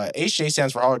 Now, HJ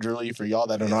stands for hard jewelry for y'all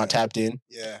that are not tapped in.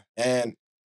 Yeah, and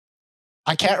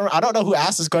I don't know who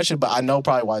asked this question, but I know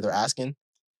probably why they're asking.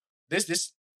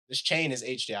 This chain is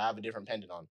HJ. I have a different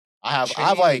pendant on. I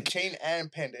have like chain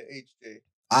and pendant HJ.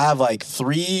 I have like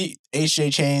 3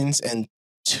 HJ chains and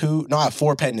I have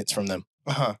 4 pendants from them.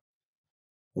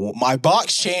 Well, my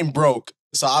box chain broke,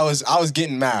 so I was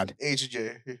getting mad.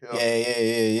 HJ.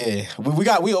 Yeah. We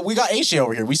got HJ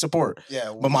over here. We support.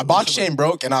 Yeah. But my box chain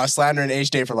broke, and I was slandering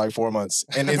HJ for like 4 months,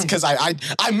 and it's because I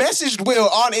messaged Will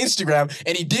on Instagram,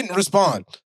 and he didn't respond.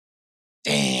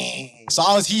 Dang. So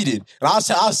I was heated, and I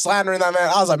was slandering that man.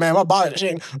 I was like, man, my box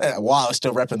chain. Wow, I was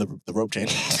still repping the rope chain.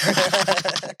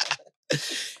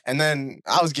 And then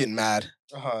I was getting mad.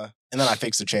 And then I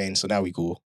fixed the chain, so now we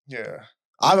cool. Yeah.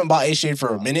 I haven't bought HJ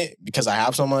for a minute because I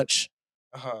have so much.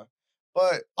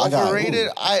 But overrated,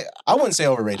 I wouldn't say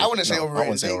overrated. I wouldn't say overrated. I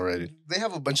wouldn't say overrated. They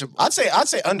have a bunch of. I'd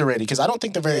say underrated because I don't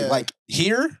think they're very like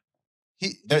here.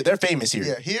 They're famous here.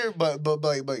 Yeah, here, but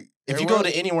if you go to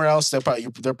anywhere else, they're probably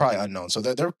unknown. So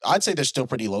they're I'd say they're still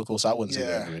pretty local. So I wouldn't say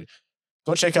they're underrated.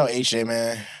 Go check out HJ,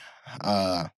 man.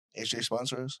 HJ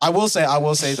sponsors. I will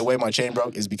say the way my chain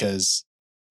broke is because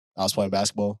I was playing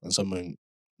basketball and someone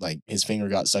like his finger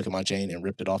got stuck in my chain and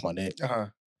ripped it off my neck.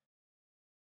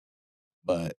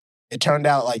 But it turned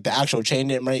out like the actual chain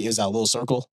didn't break. It was that little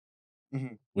circle,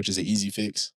 which is an easy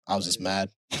fix. I was just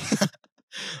mad.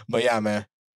 But yeah, man.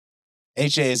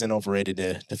 HJ isn't overrated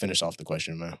to finish off the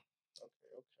question, man.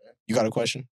 Okay. You got a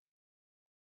question?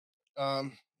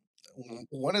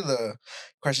 One of the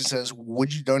questions says,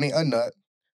 would you donate a nut,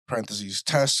 parentheses,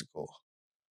 testicle,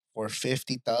 for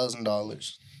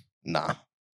 $50,000? Nah.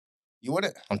 You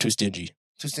wouldn't? I'm too stingy.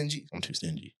 Too stingy? I'm too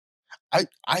stingy.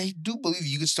 I do believe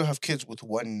you could still have kids with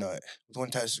one nut, with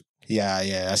one testicle.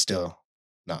 Yeah, I still,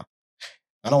 no.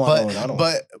 I don't want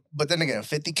But then again,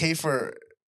 $50K for...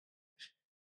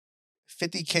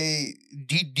 $50K,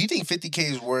 do you think $50K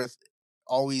is worth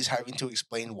always having to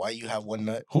explain why you have one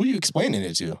nut? Who are you explaining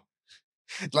it to?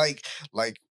 Like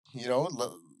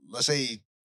let's say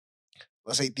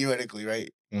theoretically, right?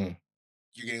 You're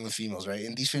getting with females, right?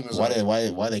 And these females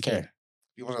why they care?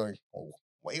 People are like, oh,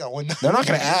 why you got one nut? They're not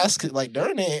gonna ask, like,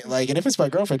 during it, like, and if it's my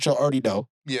girlfriend, she'll already know.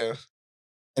 Yeah.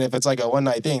 And if it's like a one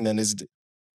night thing, then it's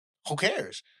who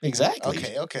cares?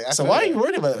 Exactly. Okay. So why are you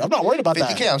worried about it? I'm not worried about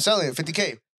 50K, that. I'm selling it,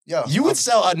 $50K. Yeah. You would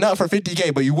sell a nut for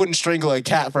 $50K, but you wouldn't strangle a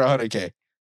cat for $100K.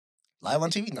 Live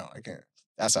on TV? No, I can't.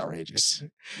 That's outrageous.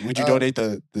 Would you donate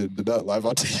the nut live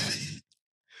on TV?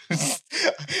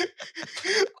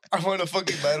 I'm on a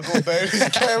fucking medical bed.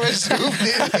 Camera zoomed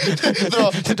in.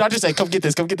 The doctor said, come get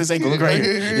this ankle. Look right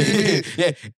here.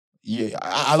 Yeah.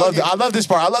 I love this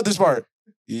part.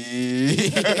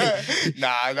 Nah,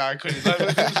 I couldn't.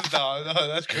 No,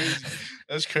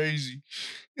 that's crazy.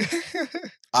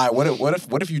 All right,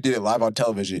 what if you did it live on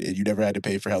television and you never had to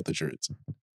pay for health insurance?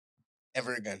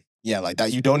 Ever again. Yeah, like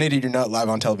that. You donated your nut live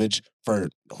on television for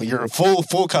your full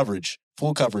coverage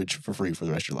for free for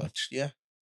the rest of your life. Yeah.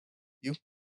 You?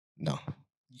 No.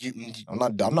 I'm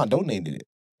not donating it.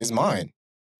 It's mine.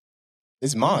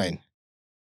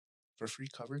 For free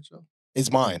coverage though?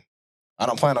 It's mine. I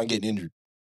don't plan on getting injured.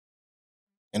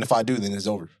 And if I do, then it's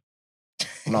over.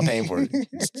 I'm not paying for it.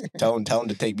 Tell them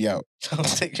to take me out. Tell them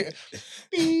to take it.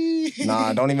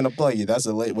 Nah, don't even unplug it. That's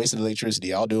a waste of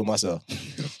electricity. I'll do it myself.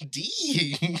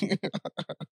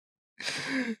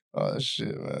 Oh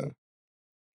shit, man.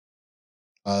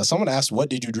 Someone asked, "What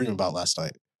did you dream about last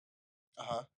night?"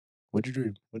 What'd you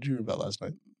dream? What did you dream about last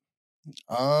night?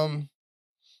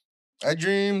 I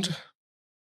dreamed.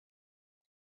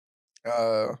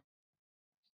 I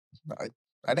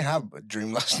didn't have a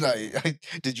dream last night.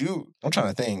 Did you? I'm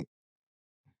trying to think.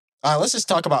 Let's just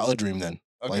talk about a dream then.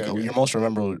 Okay, like your most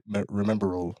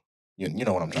rememberable. You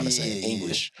know what I'm trying to say.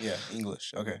 English. Yeah,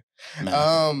 English. Okay.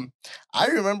 Math. I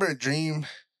remember a dream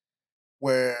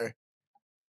where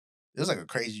it was like a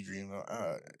crazy dream.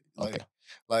 Like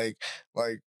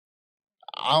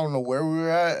I don't know where we were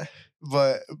at,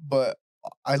 but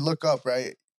I look up,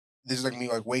 right? This is like me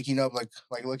like waking up, like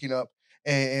looking up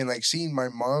and like seeing my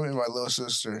mom and my little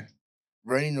sister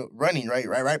running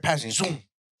right past me, zoom,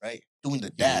 right, doing the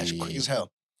dash quick as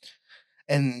hell.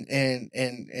 And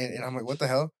I'm like, what the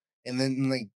hell? And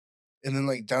then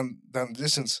down the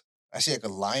distance, I see like a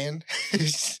lion,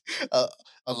 a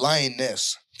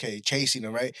lioness, okay, chasing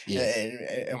him, right? Yeah.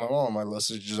 And my mom and my little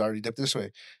sister just already dipped this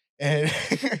way. And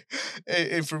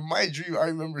and for my dream, I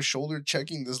remember shoulder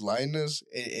checking this lioness,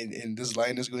 and this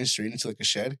lioness going straight into like a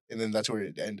shed, and then that's where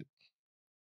it ended.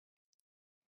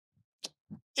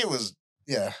 It was,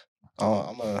 yeah.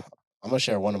 I'm gonna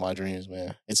share one of my dreams,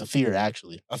 man. It's a fear,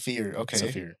 actually. A fear, okay. It's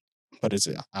a fear, but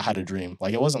I had a dream.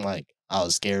 Like, it wasn't like I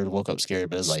was scared, woke up scared,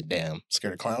 but it was like, damn,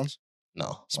 scared of clowns.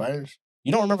 No, spiders.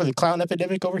 You don't remember the clown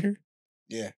epidemic over here?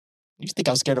 Yeah. You think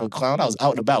I was scared of a clown? I was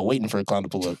out and about waiting for a clown to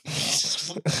pull up.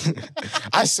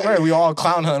 I swear, we were all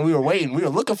clown hunting. We were waiting. We were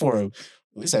looking for him.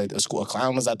 We said a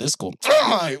clown was at this school.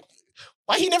 Why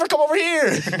he never come over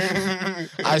here?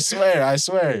 I swear.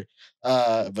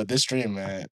 But this dream,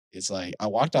 man, it's like I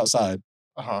walked outside.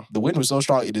 The wind was so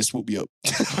strong it just swooped me up.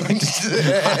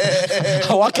 I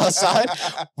walk outside.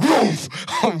 Woof,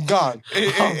 I'm gone.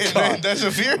 That's a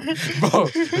fear, bro.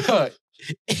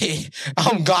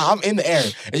 I'm gone. I'm in the air,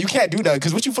 and you can't do that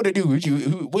because what you finna do?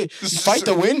 You fight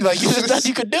the wind? Like, there's nothing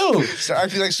you could do. So I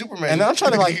feel like Superman. And then I'm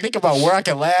trying to like think about where I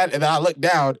can land, and then I look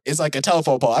down. It's like a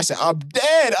telephone pole. I said, "I'm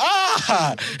dead."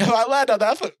 If I land on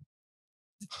that.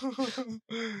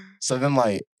 So then,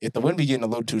 like, if the wind be getting a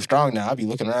little too strong now, I'll be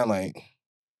looking around like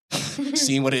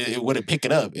seeing what it pick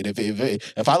it up. And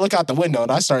if I look out the window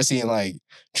and I start seeing like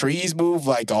trees move,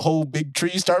 like a whole big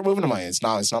tree start moving, I'm like, it's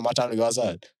not my time to go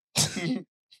outside.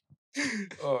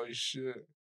 Oh shit!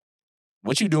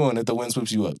 What you doing if the wind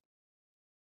swoops you up?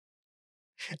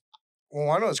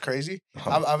 Well, I know it's crazy.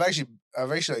 I've actually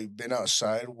like, been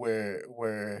outside where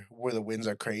the winds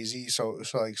are crazy. So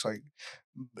it's like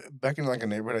back in like a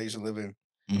neighborhood I used to live in,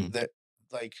 that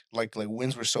like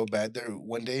winds were so bad there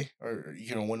one day, or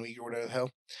 1 week or whatever the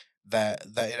hell, that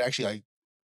it actually like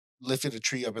lifted a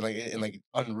tree up and like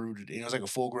unrooted. And it was like a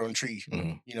full grown tree,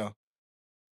 you know.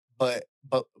 But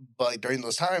like, during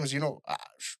those times, I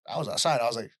was outside. I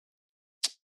was like,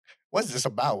 "What's this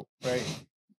about?" Right?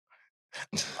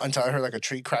 Until I heard like a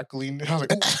tree crackling, and I was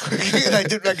like, "Oh!" And I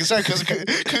did back inside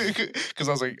because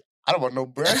I was like, "I don't want no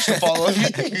branch to fall on me."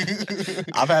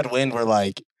 I've had wind where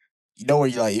like, where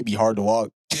you like it'd be hard to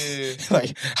walk. Yeah.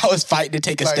 Like I was fighting to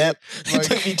take a step. It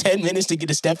took me 10 minutes to get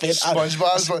a step in.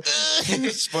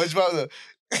 SpongeBob.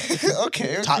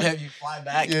 Okay. Top heavy, fly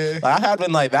back. Yeah. Like, I've had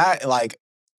wind like that. Like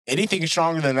anything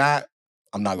stronger than that,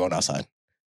 I'm not going outside.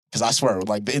 Because I swear,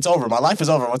 like, it's over. My life is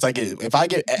over once I get.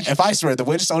 If I swear the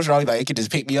wind's so strong, like it could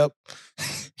just pick me up,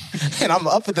 and I'm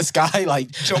up in the sky,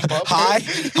 like jump up high.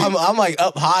 I'm like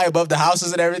up high above the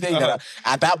houses and everything. And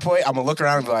at that point, I'm gonna look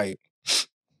around and be like, "It's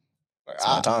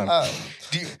my time."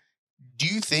 Do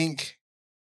you think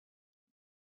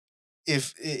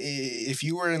if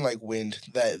you were in like wind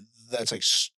that's like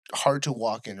hard to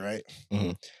walk in, right?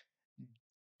 Mm-hmm.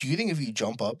 Do you think if you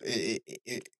jump up,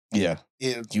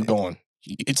 you going?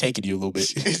 It's taking you a little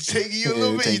bit. It's taking you a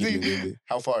little bit.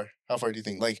 How far? How far do you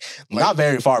think? Like not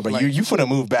very far, but like, you finna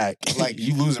move back. Like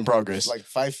you losing progress. Like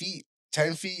 5 feet,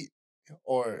 10 feet,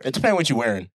 or it depends what you're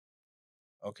wearing.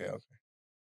 Okay.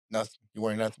 Nothing. You're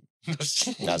wearing nothing.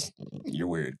 You're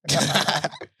weird.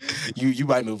 you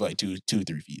might move like 2, 3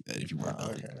 feet if you wear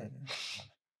nothing.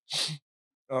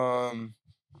 Okay.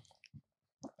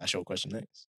 I show a question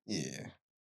next. Yeah.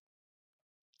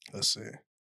 Let's see.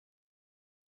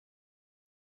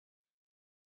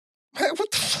 Man,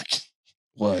 what the fuck?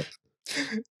 What?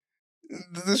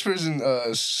 This person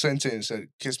sent in and said,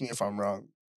 "Kiss me if I'm wrong."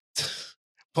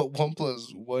 But 1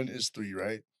 + 1 is 3,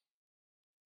 right?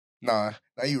 Nah,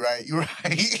 you right. You're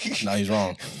right. Nah, he's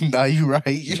wrong. Nah, you right.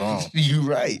 He's wrong. You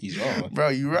right. He's wrong. Bro,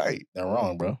 you right. They're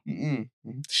wrong, bro.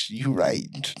 You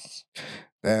right.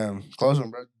 Damn. Close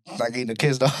one, bro. Not getting a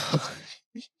kiss, though.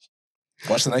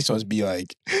 Watch the next ones be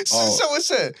like, oh. So it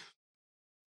said,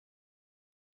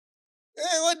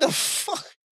 hey, what the fuck?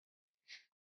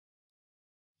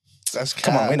 That's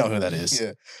Come on, we know who that is.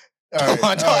 Yeah. Come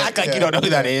on, don't act like you don't know who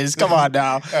that is. Come on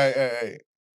now. All right.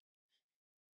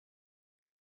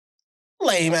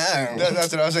 Lame man.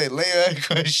 That's what I was saying. Lame man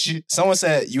question. Someone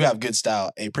said you have good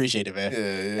style. I appreciate it, man.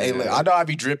 Yeah. Hey, look, I know I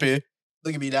be dripping.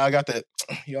 Look at me now. I got the.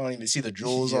 You don't even see the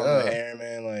jewels on the hair,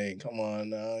 man. Like, come on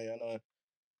now. You know.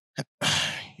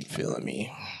 You feeling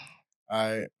me? All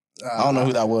right. I don't know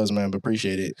who that was, man, but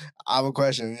appreciate it. I have a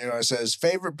question. It says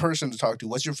favorite person to talk to.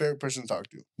 What's your favorite person to talk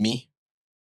to? Me.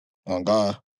 Oh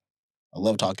God, I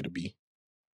love talking to B.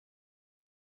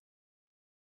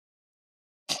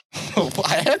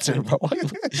 I answered, bro.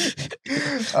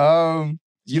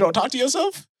 You don't talk to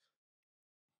yourself?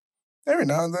 Every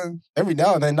now and then. Every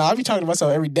now and then. Nah, I be talking to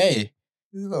myself every day.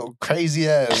 You little crazy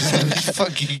ass.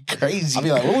 Fucking crazy. I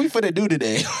be like, what we finna do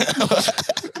today?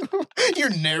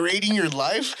 You're narrating your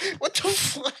life? What the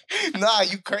fuck? Nah,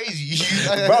 you crazy.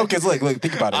 Bro, because look,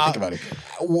 think about it.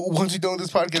 Once you're done with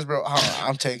this podcast, bro,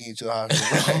 I'm taking you to the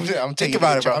hospital, bro. I'm taking think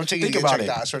about it, bro. I'm taking think you to about check it.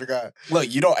 that, I swear to God.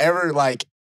 Look, you don't ever, like,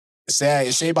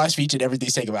 say my speech and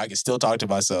everything's taken, but I can still talk to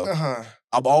myself.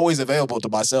 I'm always available to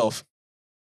myself.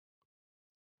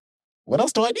 What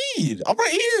else do I need? I'm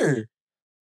right here.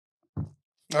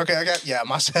 Okay, I got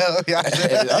myself. Yeah,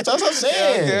 that's what I'm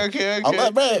saying. Yeah, okay. I'm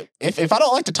like, bro, if I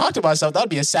don't like to talk to myself, that'd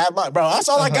be a sad life, bro. That's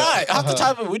all I got. Half the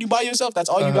time when you by yourself, that's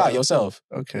all you got, yourself.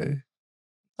 Okay,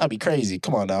 that'd be crazy.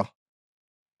 Come on now.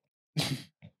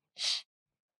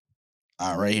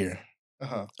 All right, right here.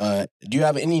 Do you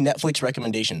have any Netflix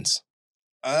recommendations?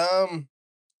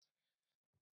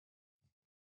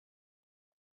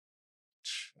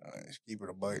 Keep it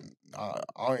a bite. I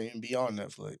don't even be on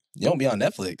Netflix. You don't be on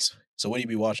Netflix. So what do you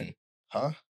be watching?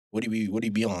 Huh? What do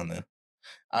you be on then?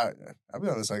 I be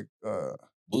on this like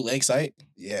bootleg site?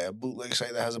 Yeah, bootleg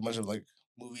site that has a bunch of like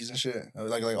movies and shit.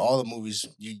 Like all the movies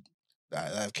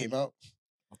that have came out.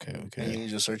 Okay. And you can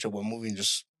just search up one movie and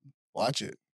just watch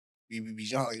it. You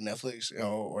know, like Netflix,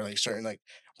 or like certain like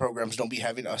programs don't be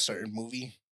having a certain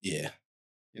movie. Yeah.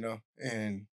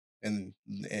 And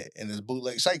this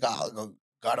bootleg site got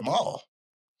them all.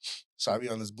 So I be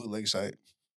on this bootleg site.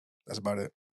 That's about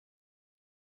it.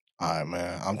 All right,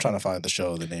 man. I'm trying to find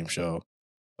the name show.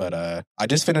 But I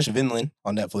just finished Vinland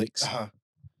on Netflix.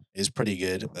 It's pretty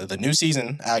good. The new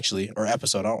season, actually, or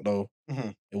episode, I don't know.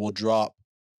 It will drop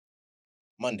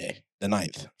Monday, the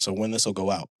 9th. So when this will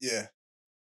go out. Yeah.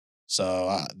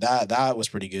 So that was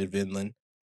pretty good, Vinland.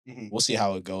 We'll see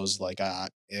how it goes. Like I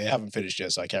haven't finished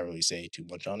yet, so I can't really say too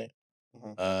much on it.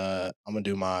 I'm gonna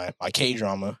do my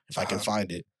K-drama if I can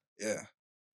find it. Yeah.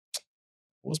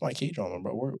 What was my K-drama,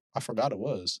 bro? I forgot it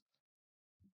was.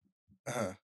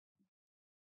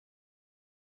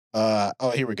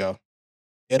 Oh, here we go.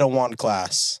 Itaewon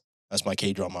Class. That's my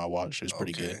K-drama I watched. It was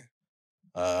pretty good.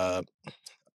 A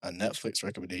Netflix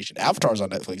recommendation. Avatar's on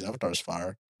Netflix. Avatar's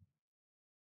fire.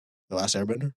 The Last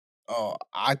Airbender. Oh,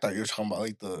 I thought you were talking about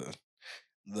like the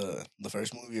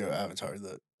first movie of Avatar,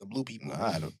 the blue people. Nah,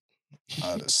 I had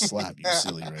to slap you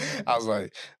silly right now.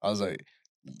 I was like,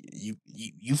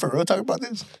 you for real talking about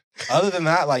this? Other than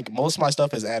that, like most of my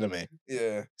stuff is anime.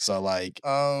 Yeah. So like,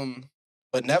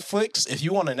 but Netflix, if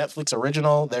you want a Netflix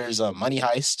original, there's a Money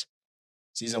Heist.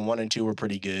 Season 1 and 2 were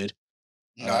pretty good.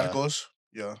 Narcos,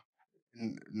 yeah.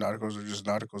 Narcos are just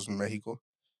Narcos in Mexico.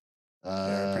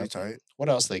 Yeah, pretty tight. What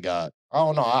else they got? I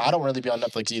don't know. I don't really be on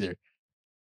Netflix either.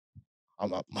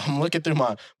 I'm looking through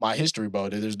my history, bro.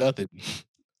 There's nothing.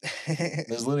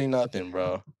 There's literally nothing,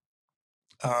 bro.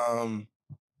 I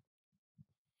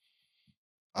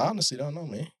honestly don't know,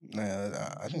 man.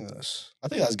 Nah, I think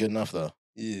that's good enough though.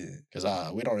 Yeah, because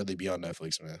we don't really be on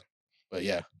Netflix, man. But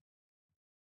yeah,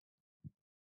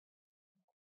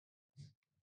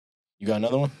 you got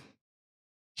another one?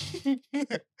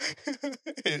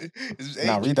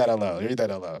 Now read that out loud. Read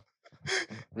it out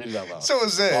loud. Someone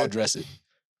said, I'll address it.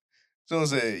 Someone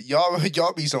said,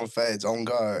 y'all be some feds on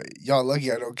God. Y'all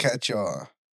lucky I don't catch y'all.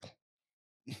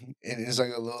 And it's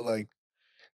like a little like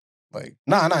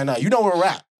nah. You know where we're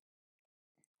at.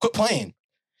 Quit playing.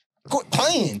 What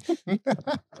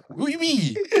do you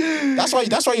mean? That's why you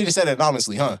just said it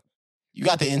anonymously, huh? You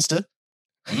got the Insta.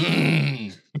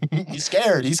 He's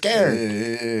scared.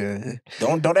 Yeah.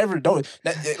 Don't look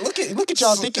at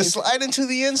y'all thinking. Slide into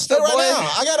the Insta, right boy. now.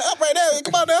 I got it up right now.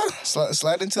 Come on now.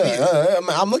 Slide into the.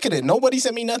 I'm looking at it. Nobody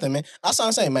sent me nothing, man. That's what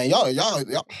I'm saying, man. Y'all.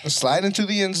 Slide into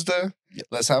the Insta.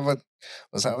 Let's have a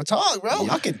talk, bro.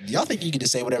 Y'all think you can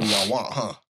just say whatever y'all want,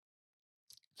 huh?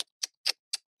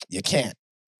 You can't.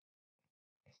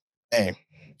 Hey.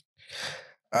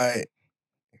 All right.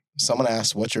 Someone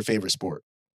asked, what's your favorite sport?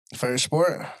 Favorite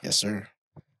sport? Yes, sir.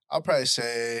 I'll probably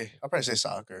say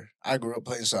soccer. I grew up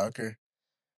playing soccer.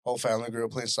 whole family grew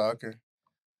up playing soccer.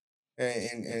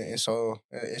 And so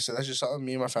that's just something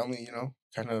me and my family,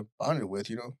 kind of bonded with,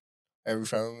 every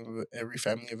family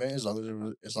event, as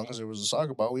long as there was a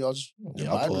soccer ball, we all just I'll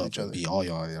vibe pull with up each other. and be all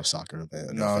y'all in your soccer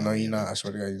event. No, you're not. I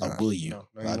swear to God, you're not. I'll bully you. No,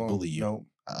 I'd bully you. No,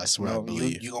 I swear I'd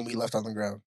bully you. You're gonna be left on the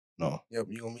ground. No. Yep,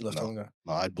 you're gonna be left on the ground.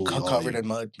 No, I'd bully all covered you. in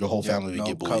mud. Your whole family would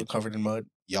get bullied. Covered in mud.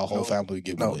 Y'all whole family would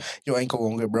get bullied. No, your ankle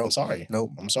won't get broke. I'm sorry.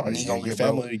 Nope. I'm sorry. Your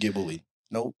family would get bullied.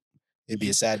 Nope. It'd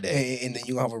be a sad day. And then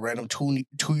you have a random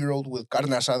 2-year-old with got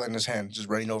an sideline in his hand just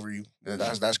running over you.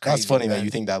 That's crazy. That's funny that you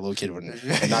think that little kid would.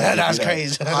 That's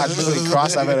crazy. I'd literally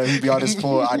cross that man and he'd be on his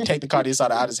floor. I'd take the cardiac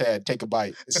side out of his head, take a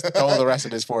bite, throw the rest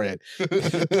of his forehead.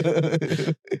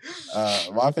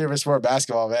 My favorite sport,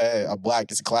 basketball, man. I'm black.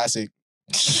 It's a classic.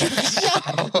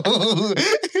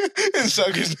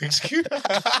 Sucker's excuse.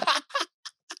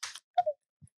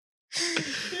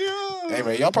 Hey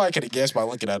man, y'all probably could have guessed by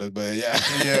looking at it, but yeah,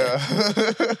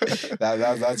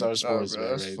 that's our sports, man.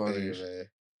 That's funny, man.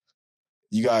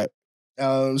 You got.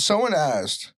 Someone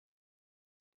asked,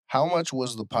 how much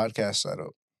was the podcast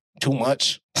setup? Too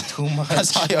much. Too much.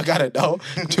 That's all y'all gotta know.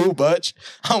 Too much.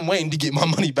 I'm waiting to get my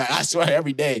money back. I swear,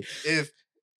 every day.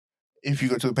 If you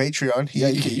go to the Patreon,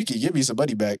 you can give me some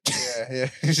money back. Yeah.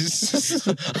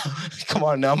 Come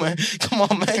on now, man. Come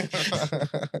on, man.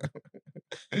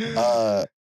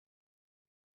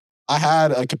 I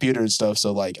had a computer and stuff,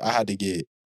 so like I had to get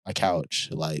a couch,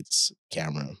 lights,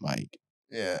 camera, mic.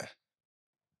 Yeah.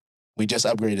 We just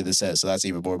upgraded the set, so that's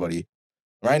even more money.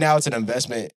 Right now, it's an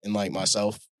investment in like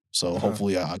myself, so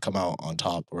hopefully I come out on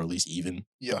top or at least even.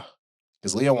 Yeah.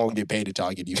 Because Leo won't get paid until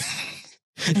I get even.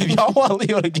 If y'all want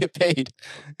Leo to get paid,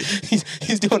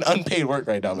 he's doing unpaid work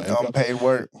right now, man. Unpaid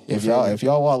work. If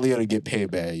y'all want Leo to get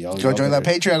paid, man, y'all go join that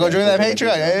Patreon. Go join that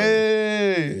Patreon.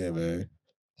 Hey. Yeah, man.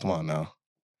 Come on now.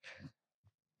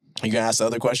 You gonna ask the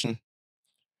other question?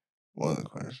 What other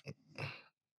question?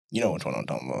 You know which one I'm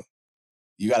talking about.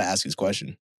 You gotta ask his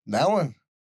question. That one?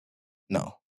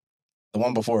 No. The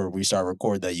one before we start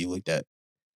record that you looked at.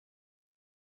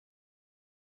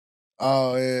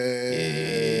 Oh,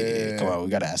 yeah. Come on, we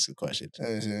gotta ask the question.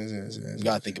 Yes. We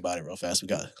gotta think about it real fast.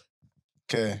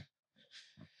 Okay.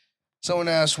 Someone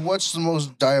asked, what's the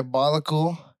most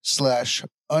diabolical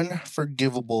 /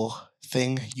 unforgivable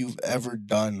thing you've ever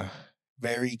done?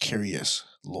 Very curious.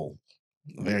 Lol.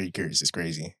 Very curious. It's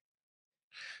crazy.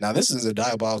 Now, this is a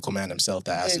diabolical man himself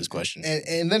that asked this question.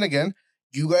 And then again,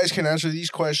 you guys can answer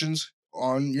these questions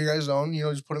on your guys' own.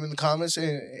 Just put them in the comments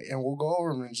and we'll go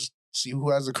over them and just see who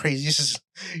has the craziest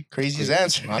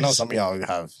answer. I know some of y'all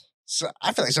have. So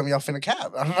I feel like some of y'all finna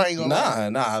cap. I'm not even gonna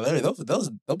Nah.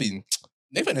 They'll be.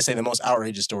 They're finna say the most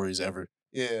outrageous stories ever.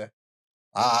 Yeah.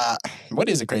 What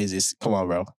is the craziest? Come on,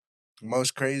 bro.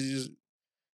 Most craziest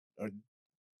or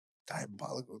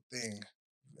diabolical thing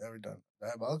you've ever done?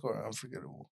 Diabolical or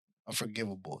unforgivable?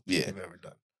 Unforgivable thing you've ever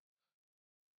done.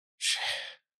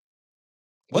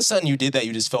 What's something you did that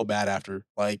you just felt bad after?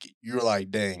 Like, you were like,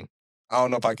 dang, I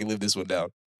don't know if I can live this one down.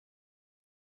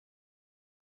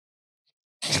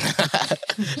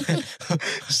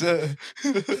 So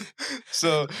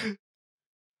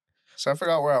I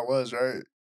forgot where I was, right?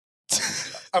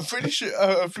 I'm pretty sure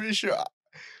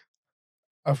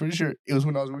it was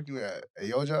when I was working at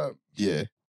your job. Yeah.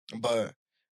 But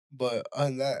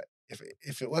on that,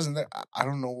 if it wasn't that, I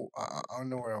don't know. I don't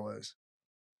know where I was.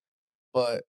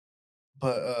 But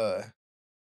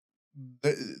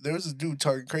there was a dude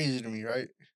talking crazy to me, right?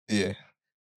 Yeah.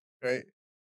 Right.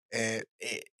 And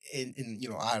I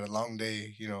had a long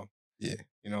day. Yeah.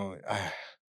 It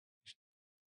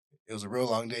was a real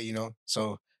long day.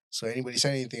 So anybody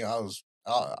said anything, I was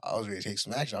ready to take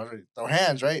some action. I was ready to throw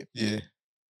hands, right? Yeah.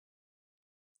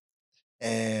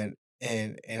 And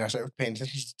I started paying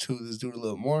attention to this dude a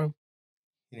little more,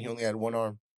 and he only had one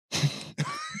arm.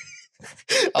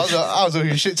 I was over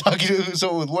here shit talking to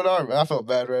someone with one arm. I felt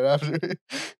bad right after.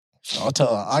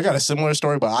 I got a similar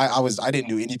story, but I didn't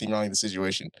do anything wrong in the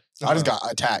situation. I just got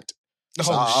attacked.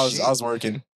 So I was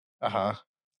working. A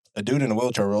dude in a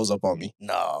wheelchair rolls up on me.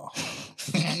 No.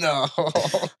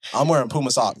 I'm wearing Puma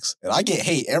socks, and I get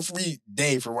hate every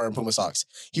day for wearing Puma socks.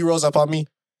 He rolls up on me.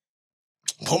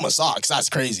 Puma socks, that's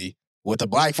crazy. With the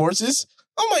black forces,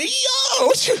 I'm like, yo,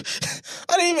 what you?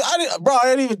 I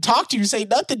didn't even talk to you, say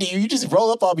nothing to you. You just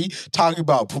roll up on me talking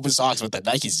about Puma socks with the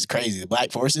Nikes is crazy. The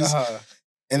black forces.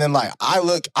 And then like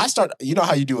I start. You know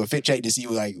how you do a fit check to see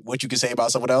like what you can say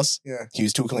about someone else? Yeah. He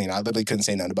was too clean. I literally couldn't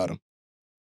say nothing about him.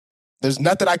 There's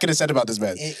nothing I could have said about this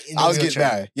man. I was getting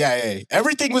mad. Yeah.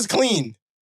 Everything was clean.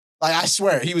 Like I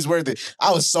swear, he was worth it.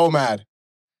 I was so mad.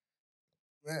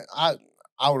 Man, I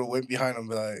would have went behind him,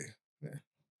 but like,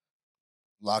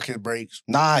 lock his brakes.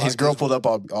 Nah, his girl pulled up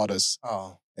on us.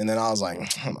 Oh. And then I was like,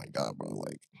 oh my God, bro.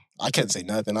 Like, I couldn't say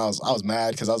nothing. I was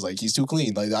mad because I was like, he's too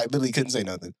clean. Like, I literally couldn't say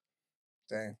nothing.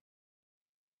 Dang.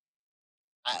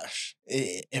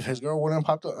 If his girl wouldn't have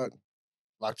popped up,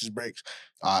 locked his brakes.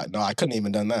 No, I couldn't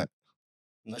even done that.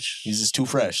 He's just too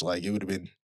fresh. Like, it would have been.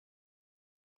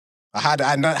 I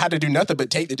had to do nothing but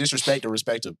take the disrespect and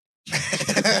respect him.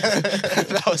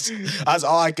 That's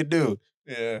all I could do.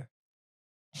 Yeah.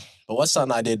 But what's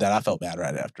something I did that I felt bad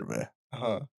right after, man?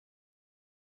 I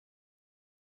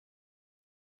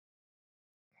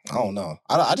don't know.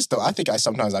 I just don't. I think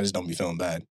sometimes I just don't be feeling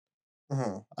bad.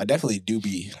 I definitely do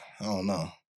be. I don't know.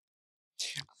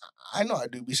 I know I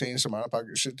do be saying some out of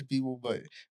pocket shit to people, but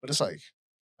it's like,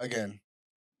 again,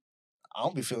 I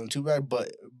don't be feeling too bad.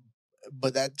 But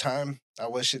that time I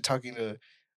was shit talking to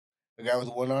a guy with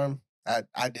one arm,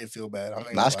 I did feel bad.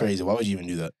 That's crazy. Why would you even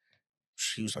do that?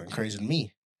 She was talking crazy to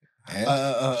me. And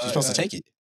you're supposed to take it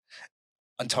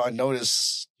until I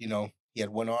noticed, he had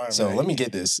one arm. So let me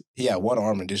get this. He had one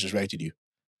arm and disrespected you.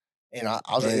 And I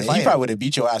was ready to fight. He probably would have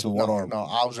beat your ass with one arm. No,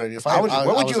 I was ready to fight.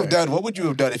 What would you have done? What would you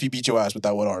have done if he beat your ass with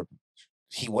that one arm?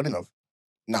 He wouldn't have.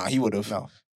 Nah, he would have. No.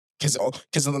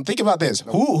 Because think about this.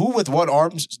 No. Who with one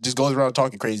arm just goes around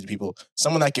talking crazy to people?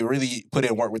 Someone that can really put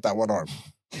in work with that one arm.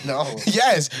 No.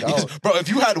 Yes. No. Bro, if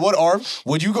you had one arm,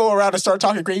 would you go around and start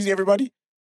talking crazy to everybody?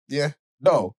 Yeah.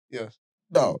 No. Yeah.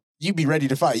 No. You'd be ready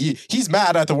to fight. He's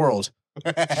mad at the world.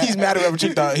 He's mad whoever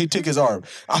took his arm.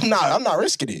 I'm not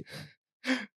risking it.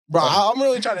 Bro, I'm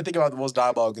really trying to think about the most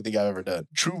diabolical thing I've ever done.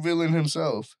 True villain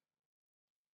himself.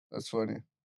 That's funny.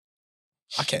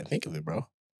 I can't think of it, bro.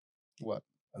 What?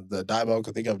 The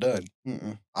diabolical thing I've done.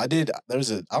 Mm-mm. I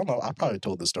don't know, I probably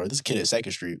told this story. This kid at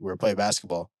 2nd Street, we were playing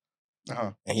basketball.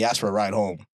 And he asked for a ride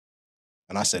home.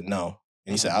 And I said no.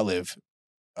 And he said, I live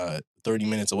 30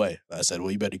 minutes away. I said,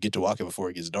 well, you better get to walking before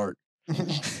it gets dark.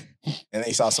 And then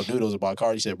he saw some noodles in my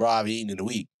car. He said, bro, I've eaten in a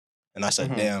week. And I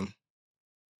said, damn,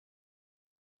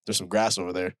 there's some grass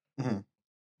over there. And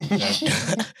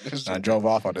I drove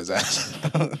off on his ass.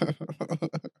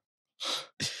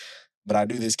 But I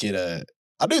knew this kid,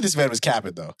 I knew this man was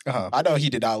capping, though. I know he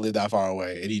did not live that far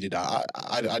away, and he did not.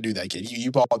 I knew that kid.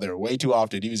 You balled there way too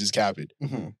often. He was just capping.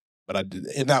 But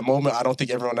in that moment, I don't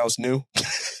think everyone else knew.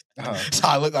 So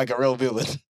I looked like a real villain.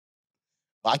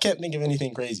 But I can't think of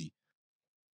anything crazy.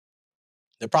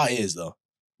 There probably is, though.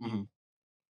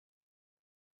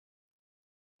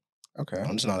 Okay.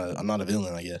 I'm not a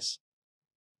villain, I guess.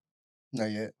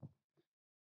 Not yet.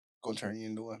 Gonna turn you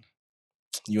into one.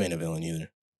 You ain't a villain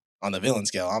either. On the villain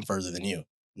scale, I'm further than you.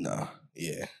 No.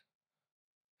 Yeah.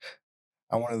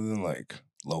 I'm one of them, like,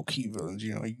 low-key villains.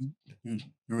 You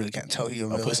really can't tell you're a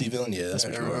villain. A pussy villain? Yeah, that's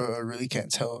what you are. I really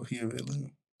can't tell if you're a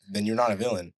villain. Then you're not a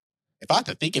villain. If I have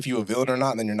to think if you're a villain or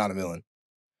not, then you're not a villain.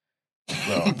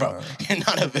 Bro, you're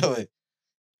not a villain.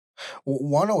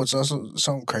 Want to know what's also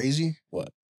something crazy? What?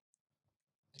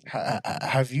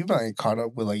 Have you been caught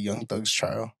up with, like, Young Thug's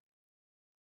trial?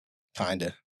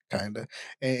 Kinda.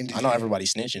 And I know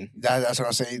everybody's snitching. That's what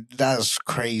I'm saying. That's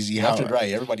crazy. Left and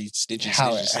right, everybody snitching.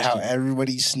 How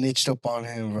everybody snitched up on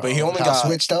him, bro. But he only got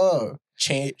switched up.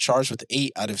 Charged with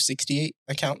 8 out of 68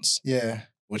 accounts. Yeah.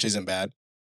 Which isn't bad.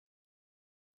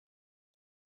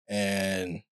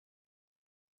 And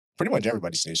pretty much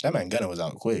everybody snitched. That man Gunna was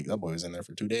out quick. That boy was in there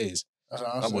for 2 days.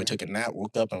 That boy took a nap,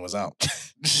 woke up, and was out.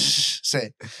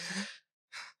 Say.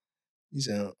 He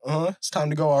said, it's time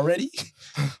to go already?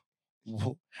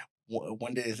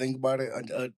 One day to think about it,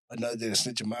 another day to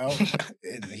snitch him out,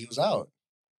 and he was out.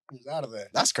 He was out of there.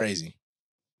 That's crazy.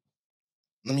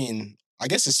 I mean, I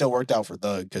guess it still worked out for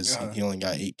Thug because he only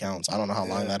got 8 counts. I don't know how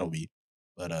long that'll be.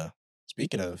 But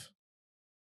speaking of,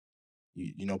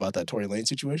 you know about that Tory Lanez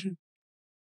situation?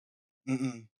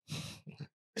 Mm-mm.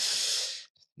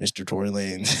 Mr. Tory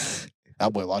Lanez.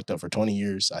 That boy locked up for 20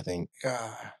 years, I think.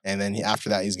 God. And then after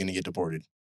that, he's going to get deported.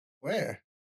 Where?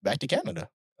 Back to Canada.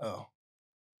 Oh.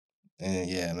 And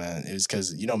yeah, man. It was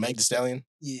because, Meg Thee Stallion?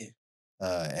 Yeah.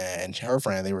 And her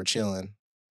friend, they were chilling.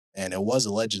 And it was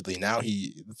allegedly,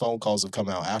 the phone calls have come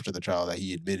out after the trial that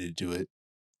he admitted to it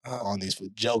on these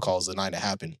jail calls the night it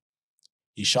happened.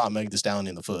 He shot Meg Thee Stallion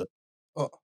in the foot. Oh.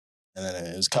 And then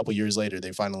it was a couple years later,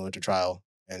 they finally went to trial.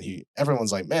 And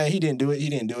everyone's like, man, he didn't do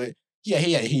it. Yeah,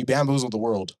 he bamboozled the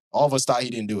world. All of us thought he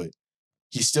didn't do it.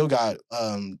 He still got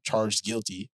charged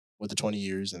guilty with the 20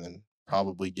 years and then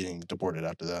probably getting deported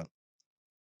after that.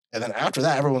 And then after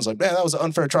that, everyone's like, man, that was an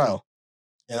unfair trial.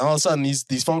 And all of a sudden,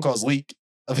 these phone calls leak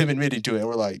of him admitting to it. And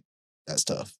we're like, that's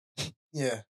tough.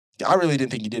 Yeah. I really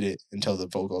didn't think he did it until the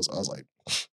phone calls. I was like,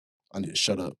 I need to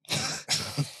shut up.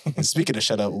 And speaking of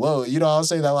shut up, whoa, I'll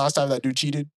say that last time that dude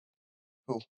cheated.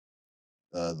 Who?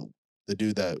 The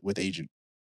dude that with Agent.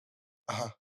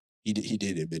 He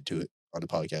did admit to it on the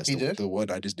podcast. He did? The one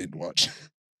I just didn't watch.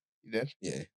 You did?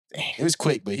 Yeah. Dang. It was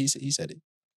quick, but he said it.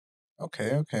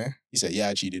 Okay. He said, yeah,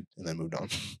 I cheated, and then moved on.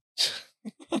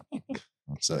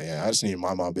 So, yeah, I just need to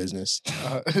mind my business.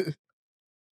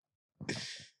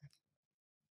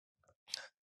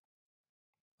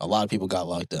 A lot of people got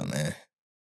locked up, man.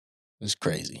 It's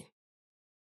crazy.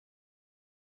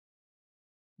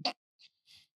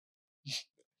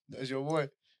 That's your boy.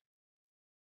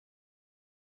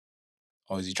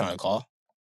 Oh, is he trying to call?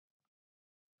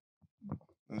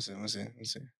 Let me see.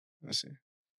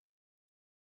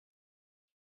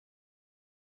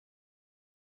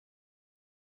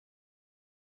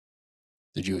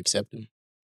 Did you accept him?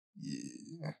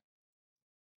 Yeah.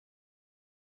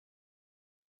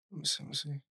 Let me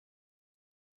see.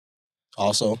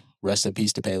 Also, rest in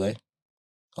peace to Pele.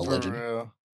 A legend. For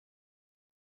real.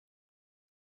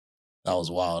 That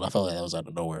was wild. I felt like that was out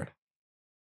of nowhere.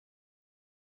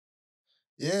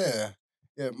 Yeah.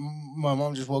 My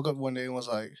mom just woke up one day and was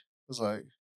like,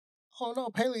 "Oh no,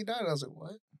 Pele died." I was like,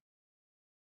 "What?"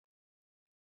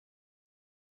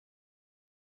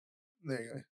 There you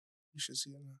go. You should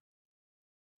see it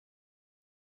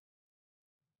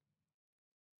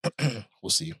now. We'll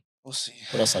see. What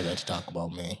else I got to talk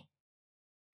about, man?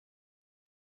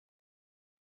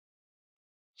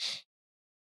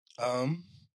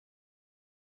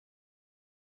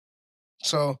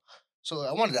 So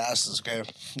I wanted to ask this, okay?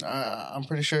 I'm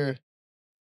pretty sure.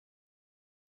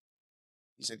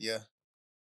 He said, "Yeah."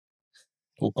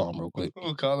 We'll call him real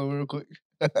quick.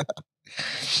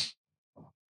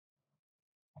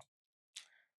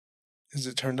 Is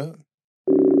it turned up?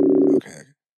 Okay.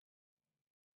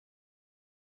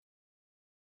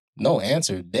 No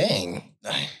answer. Dang.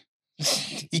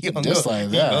 Just like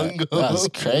that. That's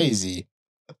crazy.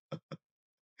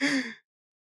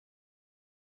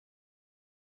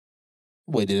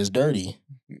 Boy did us dirty.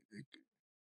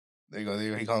 There you go.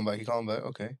 He calling back.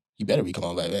 Okay. He better be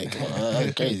calling back. Come on,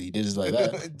 that's crazy. He did us like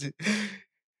that.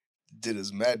 Did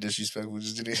us mad disrespectful.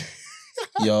 Just did it.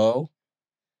 Yo.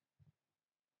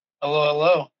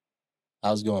 Hello.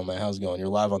 How's it going, man? How's it going? You're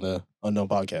live on the Unknown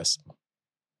Podcast.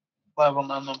 Live on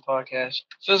the Unknown Podcast.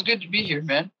 Feels good to be here,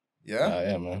 man. Yeah?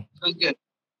 Yeah, man. Feels good.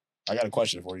 I got a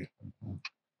question for you.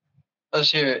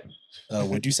 Let's hear it.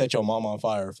 Would you set your mom on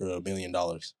fire for $1 million?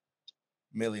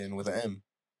 Million with an M.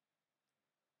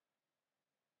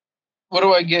 What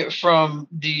do I get from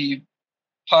the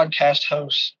podcast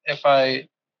host if I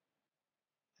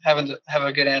have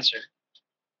a good answer?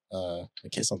 A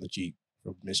kiss on the cheek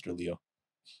from Mr. Leo.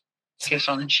 Kiss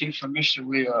on the cheek from Mr.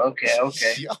 Leo. Okay.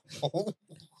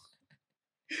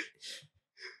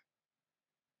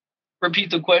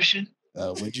 Repeat the question.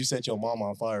 Would you set your mom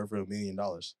on fire for $1 million?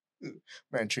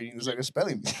 Man, treating this like a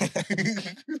spelling bee.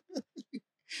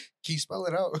 Can you spell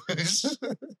it out?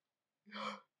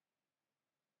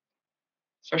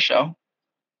 For sure.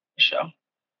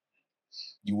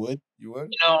 You would? You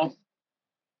know,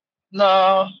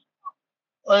 no.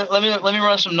 Let me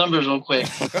run some numbers real quick.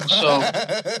 So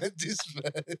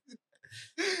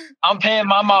I'm paying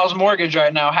my mom's mortgage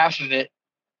right now, half of it.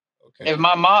 Okay. If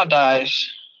my mom dies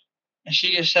and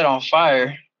she gets set on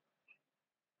fire,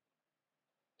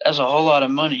 that's a whole lot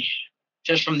of money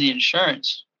just from the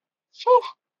insurance. Whew.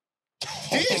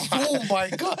 Oh my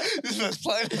God.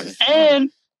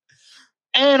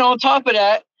 And on top of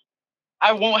that,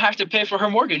 I won't have to pay for her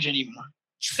mortgage anymore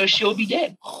because she'll be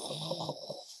dead.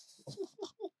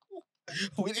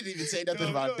 We didn't even say nothing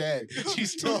about dead.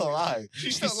 She's still alive.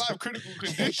 She's still alive. Critical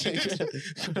condition.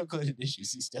 Critical condition.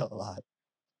 She's still alive.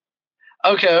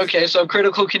 Okay. So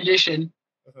critical condition.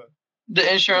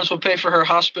 The insurance will pay for her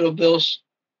hospital bills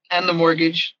and the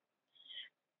mortgage.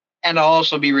 And I'll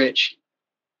also be rich.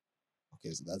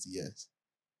 Okay, so that's a yes.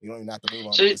 You don't even have to move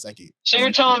on to the second. So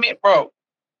you're telling me, bro,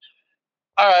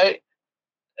 all right,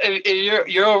 if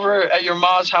you're over at your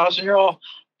mom's house and you're all,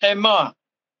 hey, Mom,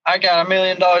 I got $1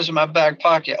 million in my back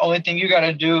pocket. Only thing you got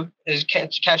to do is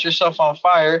catch yourself on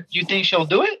fire. You think she'll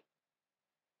do it?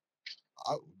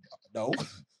 No.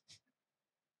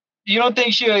 You don't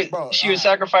think she would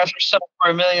sacrifice herself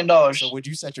for $1 million? So would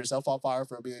you set yourself on fire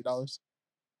for $1 million?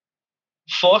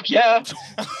 Fuck yeah.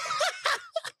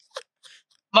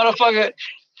 Motherfucker,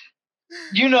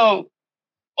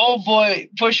 old boy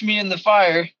pushed me in the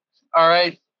fire, all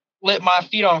right, lit my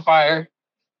feet on fire.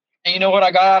 And you know what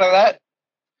I got out of that?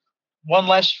 One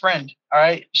less friend, all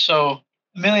right? So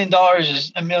 $1 million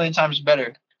is a million times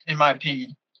better, in my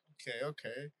opinion.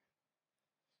 Okay.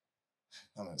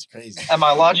 Oh, that's crazy. Am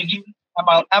I logicking? Am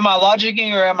I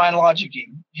logicking or am I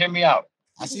logicking? Hear me out.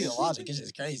 I see the logic. It's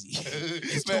just crazy.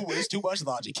 It's too much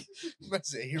logic.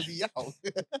 Let's say, hear me out.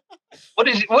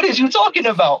 What is you talking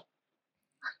about?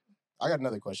 I got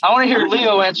another question. I want to hear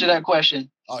Leo answer that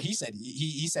question. Oh, he said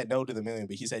he said no to the million,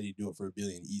 but he said he'd do it for $1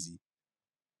 billion easy.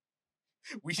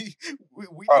 We didn't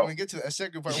even get to that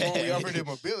second part where we offered him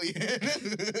 $1 billion.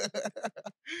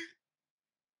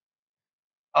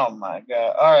 Oh my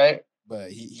god! All right,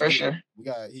 but he sure.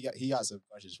 He got some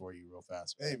questions for you real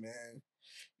fast. Hey man,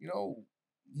 you know,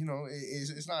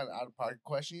 it's not an out of pocket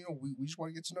question. You know, we just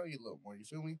want to get to know you a little more. You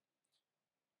feel me?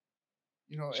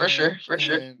 You know, for sure.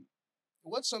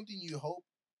 What's something you hope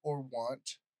or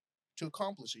want to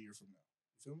accomplish a year from now?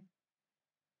 You feel me?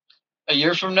 A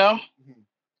year from now,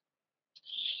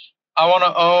 I want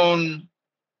to own.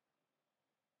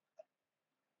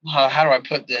 How do I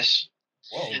put this?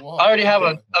 Whoa, I already have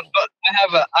I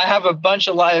have a bunch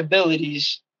of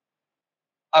liabilities.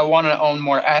 I want to own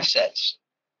more assets.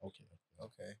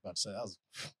 Okay. About to say that was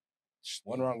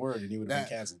one wrong word and you would have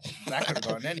been canceled. That could have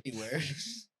gone anywhere.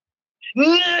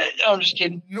 I'm just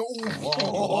kidding. No.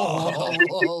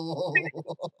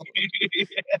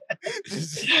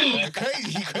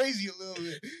 Crazy a little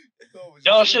bit.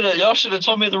 Y'all should have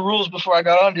told me the rules before I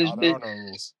got on this bit.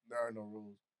 There are no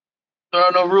rules. There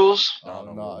are no rules? No.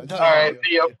 All right,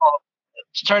 video call.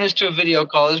 Let's turn this to a video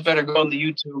call. This better go on the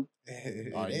YouTube.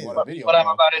 You want a video what call? I'm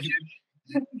about to do.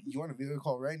 You want a video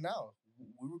call right now?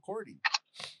 We're recording.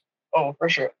 Oh, for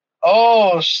sure.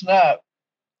 Oh, snap.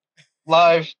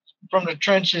 Live from the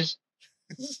trenches.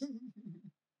 That's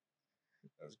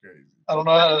crazy. I don't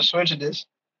know how to switch this.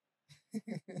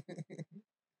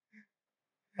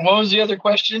 What was the other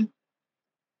question?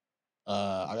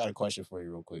 I got a question for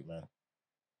you real quick, man.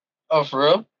 Oh, for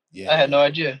real? Yeah. I had no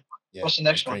idea. Yeah, what's the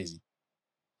next one? Crazy.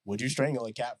 Would you strangle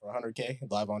a cat for $100K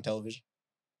live on television?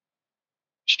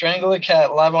 Strangle a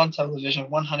cat live on television,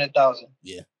 100,000.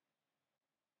 Yeah.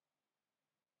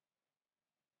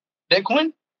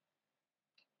 Bitcoin?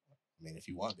 I mean, if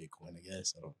you want Bitcoin, I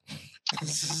guess.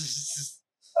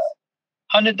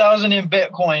 100,000 in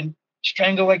Bitcoin.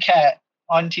 Strangle a cat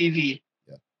on TV.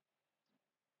 Yeah.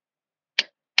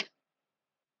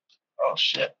 Oh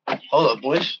shit! Hold up,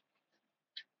 boys.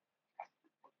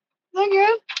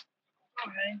 Okay.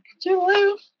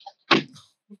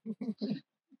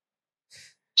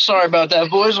 Sorry about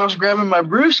that, boys. I was grabbing my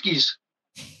brewskis.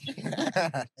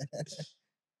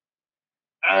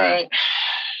 All right.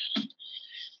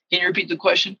 Can you repeat the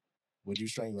question? Would you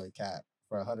strangle a cat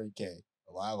for $100K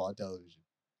live on television?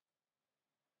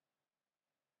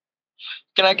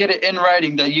 Can I get it in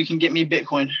writing that you can get me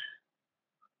Bitcoin?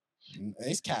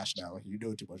 It's cash now. You're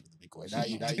doing too much with the Bitcoin. Now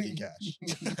you get cash.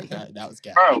 Now it's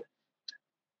cash. Bro.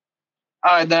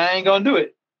 All right, then I ain't gonna do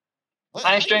it. What?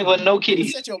 I ain't strangling no kitties.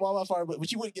 You set your mom on fire,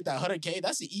 but you wouldn't get that $100K.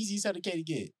 That's the easiest $100K to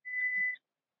get.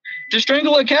 To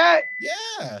strangle a cat?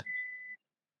 Yeah.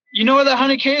 You know where that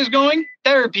 $100K is going?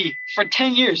 Therapy for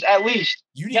 10 years at least.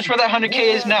 Guess where that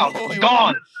 $100K is now?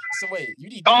 Gone. So wait, you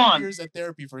need 10 years of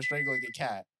therapy for strangling a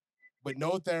cat, but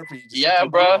no therapy. Just yeah,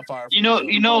 bro. You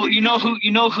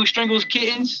know who strangles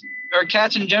kittens or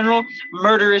cats in general?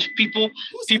 Murderous people.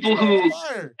 People who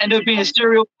end up being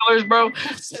serial killers, bro.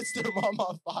 Who sets their mom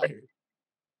on fire?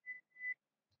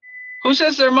 Who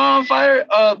sets their mom on fire?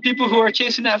 People who are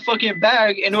chasing that fucking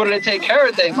bag in order to take care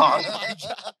of their mom.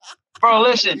 Bro,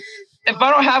 listen. If I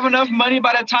don't have enough money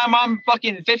by the time I'm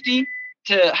fucking 50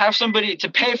 to have somebody to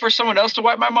pay for someone else to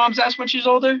wipe my mom's ass when she's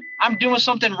older, I'm doing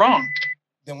something wrong.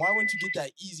 Then why wouldn't you get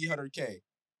that easy $100K?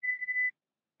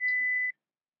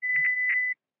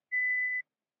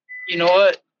 You know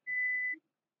what?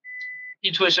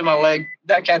 You twisted my leg.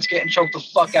 That cat's getting choked the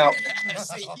fuck out. That's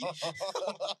the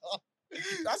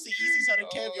easiest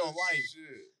 $100K of your life.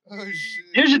 Oh shit.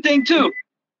 Here's the thing too.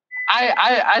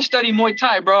 I study Muay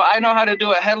Thai, bro. I know how to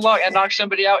do a headlock and knock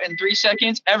somebody out in 3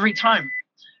 seconds every time.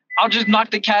 I'll just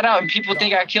knock the cat out and people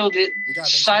think I killed it.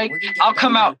 Psych. I'll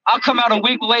come out a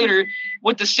week later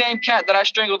with the same cat that I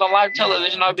strangled on live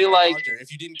television. I'll be like,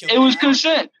 it was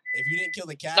consent. If you didn't kill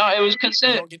the cat, no, it was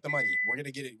consent. You don't get the money. We're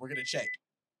gonna get it. We're gonna check.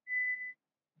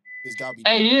 It's gotta be.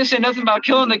 Hey, you didn't say nothing about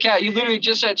killing the cat. You literally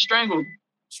just said strangled.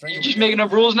 You just making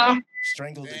up rules now?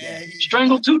 Strangled to death.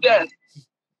 Strangled to death.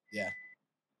 Yeah.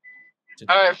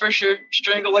 All right, for sure.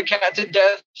 Strangle a cat to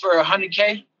death for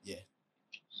 $100K. Yeah.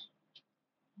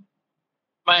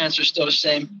 My answer's still the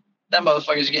same. That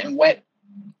motherfucker's getting wet.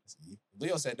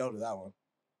 Leo said no to that one.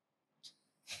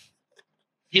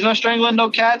 He's not strangling no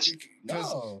cats?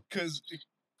 No. Because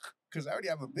I already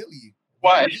have a Billy.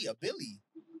 Why? A Billy.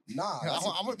 Nah.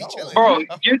 I'm going to be chilling. Bro,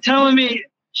 you're telling me...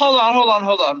 Hold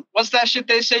on. What's that shit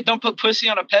they say? Don't put pussy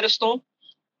on a pedestal?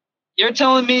 You're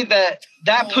telling me that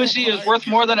pussy is worth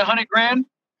more than $100,000?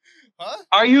 Huh?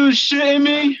 Are you shitting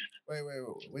me? Wait.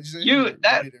 What'd you say?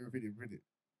 Repeat it.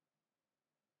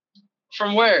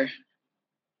 From where?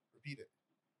 Repeat it.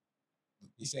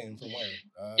 He's saying from where?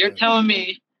 You're telling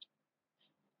me.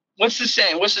 What's the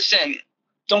saying?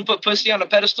 Don't put pussy on a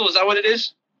pedestal. Is that what it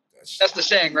is? That's the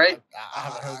saying, right? I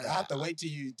haven't heard that. I have to wait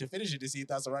to finish it to see if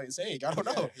that's the right saying. I don't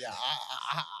know. Yeah,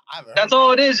 I haven't heard that's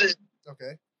all it is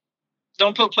okay.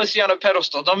 Don't put pussy on a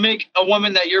pedestal. Don't make a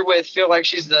woman that you're with feel like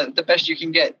she's the best you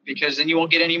can get, because then you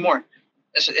won't get any more.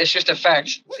 It's just a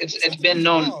fact. It's been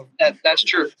known that's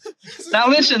true. Now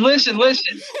listen.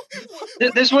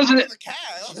 This wasn't.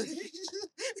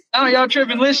 No, y'all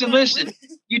tripping. Listen.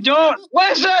 You don't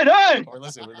listen. Hey! We're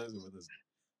listening.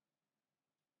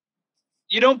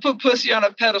 You don't put pussy on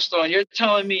a pedestal, and you're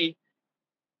telling me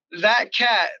that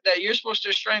cat that you're supposed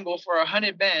to strangle for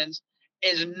 100 bands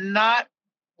is not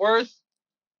worth,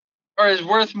 or is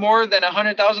worth more than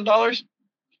 $100,000?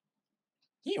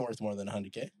 He ain't worth more than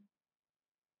 $100K.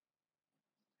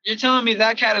 You're telling me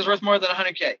that cat is worth more than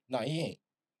 $100K? No, he ain't.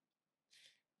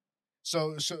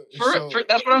 So that's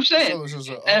what I'm saying.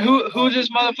 And who's this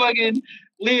motherfucking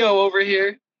Leo over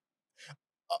here?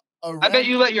 I bet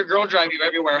you let your girl drive you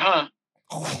everywhere, huh?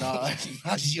 Nah,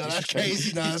 yo, that's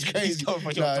crazy. Nah, that's crazy.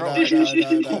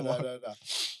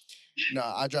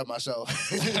 Nah, I drive myself.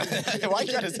 Why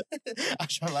you gotta? I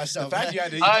drive myself. The fact you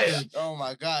had to, oh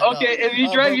my god. Okay, if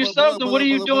you drive yourself, then what are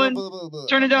you doing?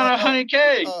 Turning down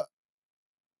 $100K.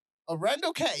 A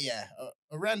rando cat, yeah.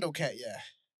 A rando cat,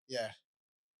 yeah.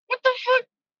 What the fuck?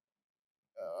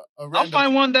 I'll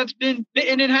find one that's been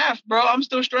bitten in half, bro. I'm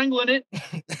still strangling it.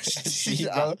 See,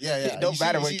 bro? Yeah. It don't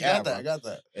matter what cat. I got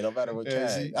that. It don't matter what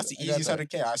cat. That's the easiest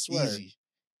 $100K, I swear. Easy.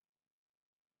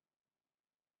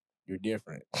 You're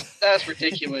different. That's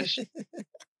ridiculous.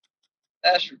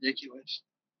 That's ridiculous.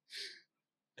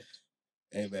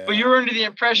 Hey, man. But you were under the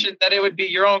impression that it would be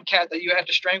your own cat that you have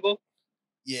to strangle?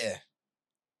 Yeah.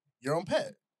 Your own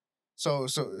pet. So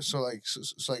like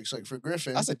for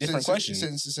Griffin, that's a different question.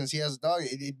 Since he has a dog,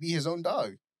 it'd be his own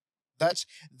dog. That's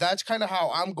kind of how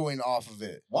I'm going off of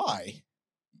it. Why?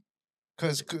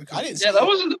 Because I didn't. Yeah, that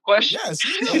wasn't the question. Yeah,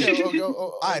 see,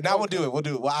 all right, now we'll do it.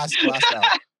 We'll ask now.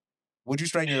 Would you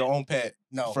strangle your own pet?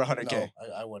 No, for $100K? No,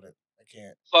 I wouldn't. I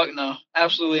can't. Fuck no,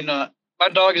 absolutely not. My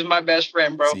dog is my best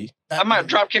friend, bro. See? I might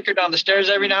drop kick her down the stairs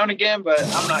every now and again, but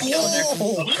I'm not killing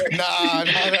her.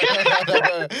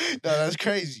 Nah, that's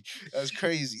crazy. That's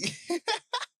crazy.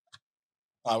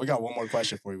 We got one more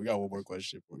question for you.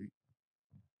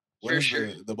 What is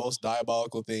the most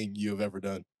diabolical thing you have ever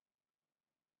done?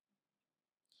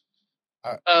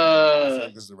 I feel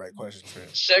like this is the right question for him.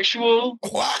 Sexual?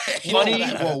 Why? Funny?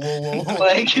 Whoa.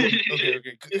 Like, okay.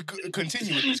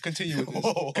 Continue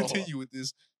with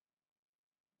this.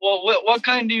 Well, what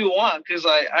kind do you want? Because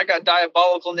I got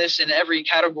diabolicalness in every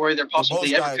category there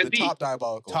possibly ever could be. Top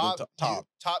diabolical.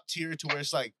 Top tier to where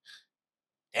it's like,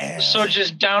 damn. So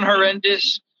just down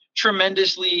horrendous,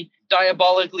 tremendously,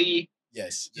 diabolically.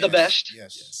 Yes. The best.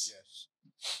 Yes.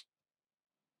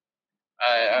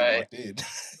 I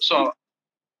So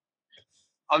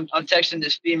I'm texting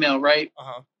this female, right?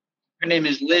 Her name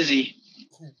is Lizzie,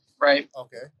 right?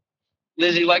 Okay.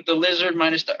 Lizzie like the lizard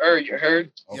minus the you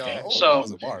heard? Okay. So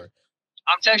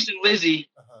I'm texting Lizzie,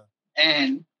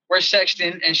 and we're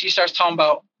sexting, and she starts talking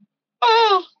about,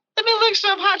 oh, let me lick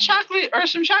some hot chocolate or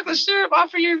some chocolate syrup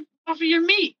off of your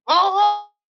meat.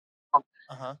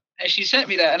 And she sent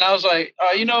me that, and I was like,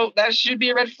 that should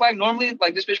be a red flag normally.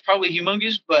 Like, this bitch probably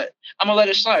humongous, but I'm gonna let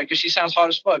it slide because she sounds hot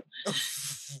as fuck.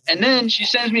 And then she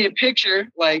sends me a picture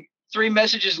like 3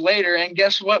 messages later, and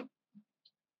guess what?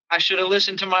 I should have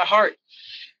listened to my heart,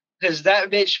 because that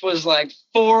bitch was like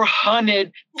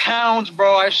 400 pounds,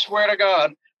 bro. I swear to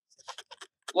God.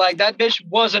 Like, that bitch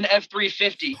was an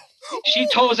F-350. She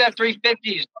tows F-350s,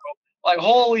 bro. Like,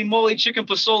 holy moly, chicken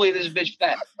pasoli, this bitch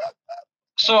fat.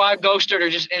 So I ghosted her,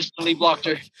 just instantly blocked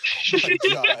her. Oh my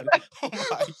God.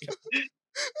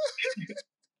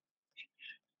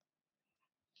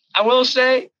 I will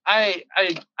say I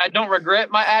don't regret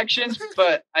my actions,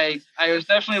 but I was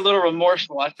definitely a little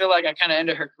remorseful. I feel like I kind of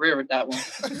ended her career with that one.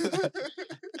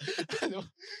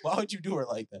 Why would you do her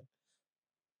like that?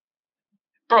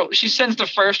 Bro, she sends the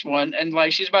first one, and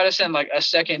like she's about to send like a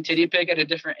second titty pic at a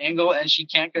different angle, and she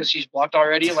can't because she's blocked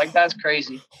already. Like, that's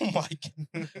crazy. Oh my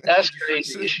God. That's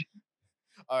crazy.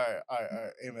 All right.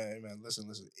 Amen. Listen.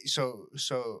 So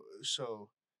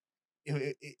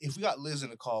if we got Liz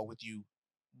in the call with you,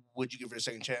 would you give her a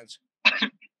second chance?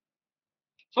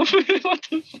 What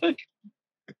the fuck?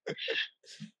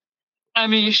 I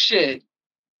mean, shit.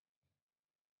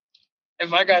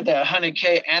 if I got that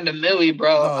 100K and a milli,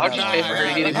 bro, I'll just pay for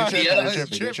her to get a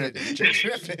BBL. You're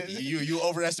tripping. You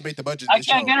overestimate the budget. I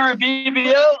can't get her a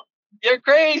BBL. You're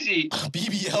crazy.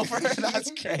 BBL for her?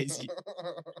 That's crazy.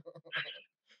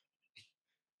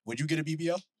 Would you get a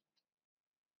BBL?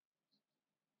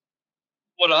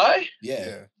 Would I?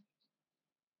 Yeah.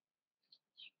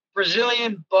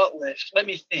 Brazilian butt lift. Let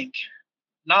me think.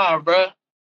 Nah, bro.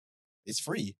 It's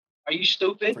free. Are you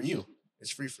stupid? For you.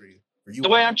 It's free for you. For you. The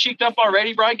way I'm cheeked up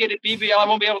already, bro, I get a BBL, I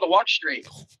won't be able to walk straight.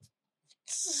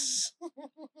 See,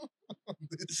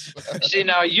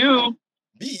 now you,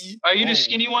 are you the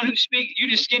skinny one who speak? You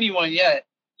the skinny one, yeah.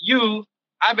 You,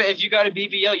 I bet if you got a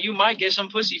BBL, you might get some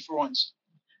pussy for once.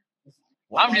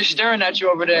 I'm just staring at you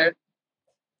over there.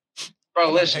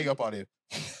 Bro, listen. Hang up on it.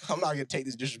 I'm not going to take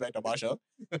this disrespect on my show.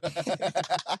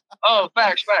 Oh,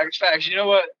 facts. You know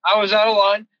what? I was out of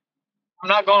line. I'm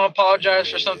not going to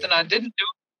apologize for something I didn't do,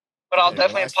 but I'll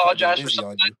definitely apologize for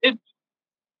something I did.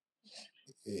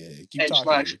 Yeah, keep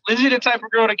talking. Lizzie the type of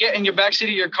girl to get in your backseat of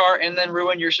your car and then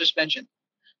ruin your suspension.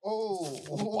 Oh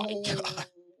my God.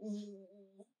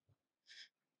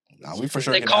 Nah, we for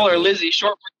sure. They call her Lizzie,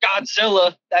 short for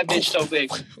Godzilla. That bitch so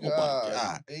big. Oh my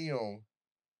God. Damn.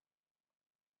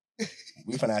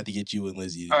 We finna have to get you and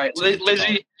Lizzie. All right,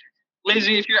 Lizzie,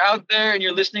 if you're out there and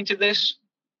you're listening to this,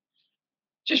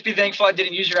 just be thankful I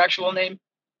didn't use your actual name.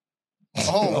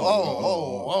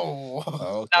 Oh.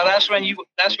 Okay. Now that's when you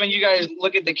guys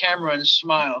look at the camera and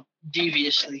smile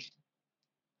deviously.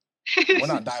 We're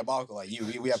not diabolical like you.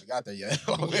 We haven't got there yet.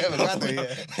 We haven't got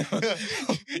there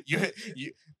yet.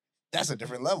 you, that's a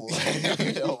different level.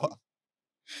 Hey,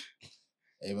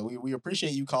 but we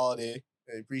appreciate you calling in.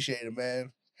 We appreciate it,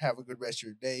 man. Have a good rest of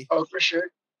your day. Oh, for sure.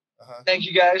 Thank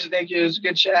you, guys. Thank you. It was a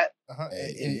good chat.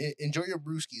 Enjoy your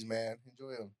brewskis, man.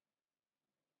 Enjoy them.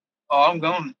 Oh, I'm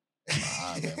going.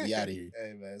 All right, man. We out of here.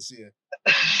 Hey, man. See ya.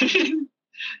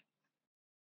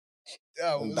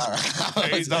 That was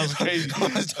crazy.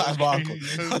 That was diabolical.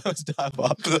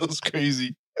 That was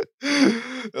crazy.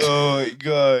 Oh, my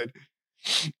God.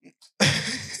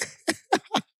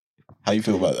 How you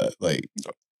feel about that? Like,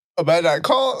 about that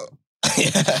call?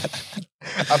 Yeah.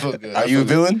 I feel good. Are you a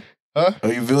villain? Huh?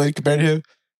 Are you a villain compared to him?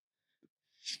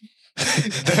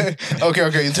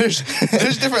 Okay. There's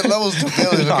different levels to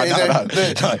villain.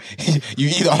 Okay? No. You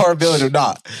either are a villain or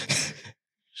not.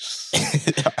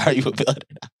 Are you a villain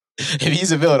or not? If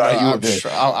he's a villain, are you a villain?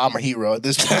 Sure, I'm a hero at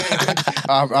this point.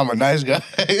 I'm a nice guy.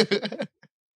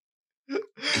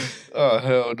 Oh,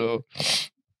 hell no.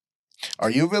 Are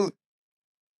you a villain?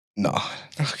 No.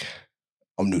 Okay.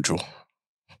 I'm neutral.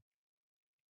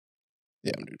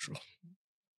 Yeah, I'm neutral.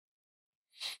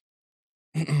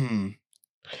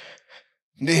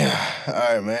 Yeah. All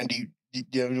right, man. Do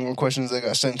you have any more questions that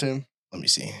got sent to him? Let me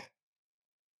see.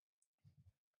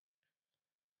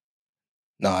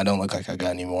 No, I don't look like I got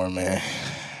any more, man.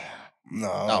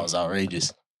 No. That was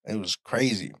outrageous. It was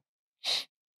crazy.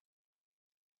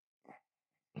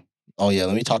 Oh, yeah.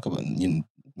 Let me talk about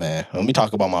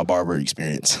my barber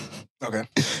experience. Okay.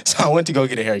 So I went to go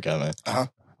get a haircut, man. Uh-huh.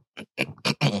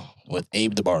 With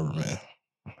Abe the Barber, man.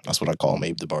 That's what I call him,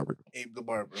 Abe the Barber. Abe the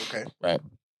Barber, okay. Right.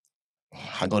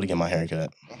 I go to get my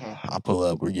haircut. I pull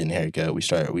up, we're getting a haircut. We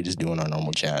just doing our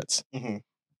normal chats.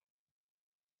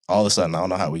 All of a sudden, I don't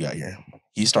know how we got here.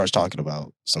 He starts talking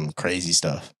about some crazy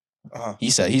stuff.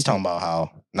 He's talking about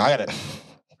how, now I'm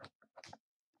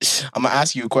going to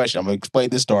ask you a question. I'm going to explain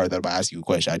this story, then I'm going to ask you a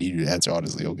question. I need you to answer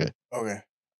honestly, okay? Okay.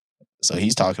 So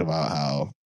he's talking about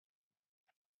how,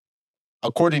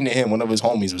 according to him, one of his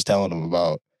homies was telling him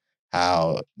about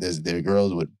how their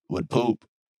girls would poop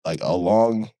like a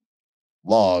long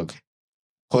log,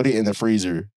 put it in the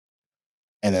freezer,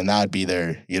 and then that'd be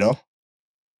their,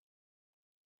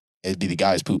 it'd be the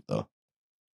guy's poop though.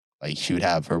 Like she would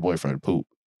have her boyfriend poop,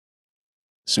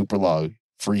 super log,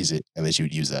 freeze it, and then she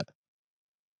would use that.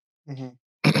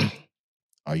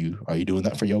 Are you doing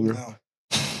that for your girl? No.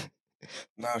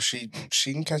 No, she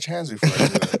can catch hands before I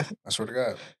do that. I swear to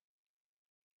God.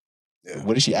 Yeah.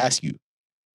 What did she ask you?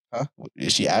 Huh?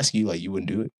 Did she ask you like you wouldn't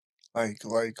do it? Like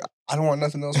I don't want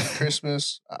nothing else for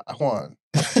Christmas. I want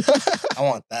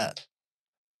that.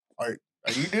 Are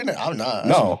you doing it? I'm not.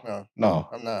 No.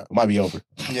 I'm not. It might be over.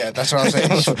 Yeah, that's what I'm saying.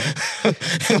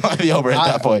 It might be over at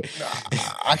that point.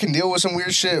 I can deal with some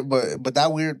weird shit, but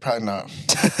that weird probably not.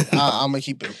 I'm gonna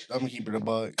keep it. I'm gonna keep it a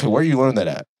bug. Where you learn that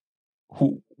at?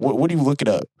 What do you look it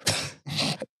up?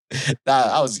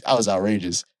 I was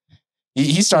outrageous.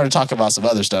 He started talking about some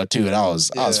other stuff too, and I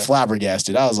was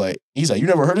flabbergasted. I was like, he's like, you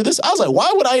never heard of this? I was like,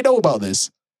 why would I know about this?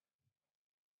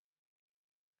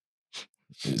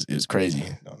 It was crazy.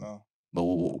 I don't know. But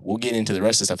we'll get into the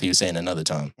rest of the stuff he was saying another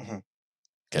time.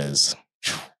 because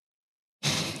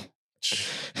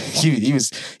he was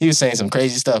saying some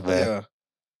crazy stuff, man. Yeah.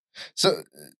 So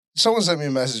someone sent me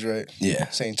a message, right? Yeah.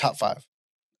 Saying top 5.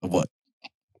 What?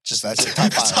 Just that's it.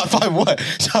 Top 5. Top 5 what?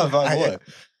 Top 5 what?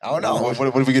 I don't know. What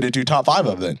are we gonna do top 5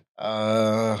 of then?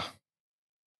 I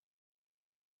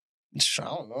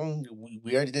don't know.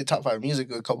 We already did top 5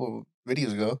 music a couple of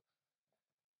videos ago.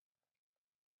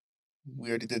 We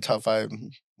already did top 5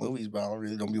 movies, but I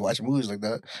don't be watching movies like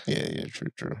that. Yeah,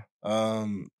 true.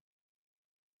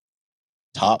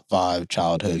 Top 5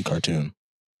 childhood cartoon.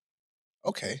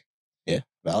 Okay. Yeah,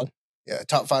 valid. Yeah,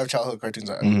 top 5 childhood cartoons.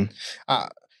 I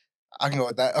can go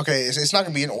with that. Okay, it's not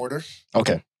gonna be in order.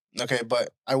 Okay,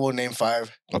 but I will name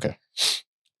 5. Okay.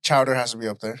 Chowder has to be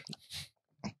up there.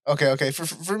 Okay.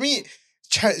 For me,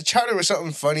 Chowder was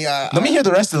something funny. Let me hear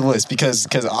the rest of the list because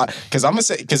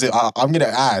I'm gonna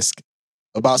ask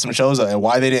about some shows and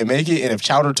why they didn't make it, and if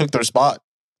Chowder took their spot,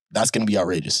 that's gonna be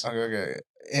outrageous. Okay.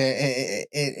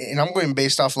 And I'm going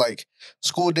based off like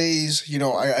school days. You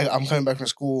know, I'm coming back from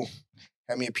school,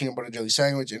 had me a peanut butter jelly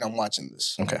sandwich, and I'm watching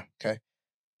this. Okay.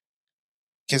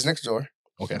 Kids Next Door.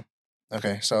 Okay.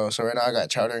 So right now I got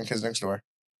Chowder and Kids Next Door.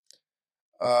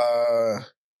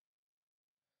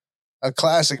 A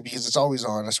classic because it's always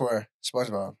on. I swear,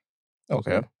 SpongeBob.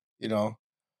 Okay. You know,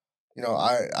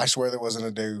 I swear there wasn't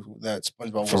a day that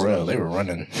SpongeBob for wasn't real. on. They were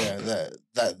running. Yeah,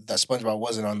 that SpongeBob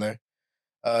wasn't on there.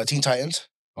 Teen Titans.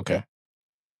 Okay,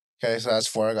 so that's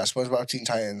 4. I got SpongeBob, Teen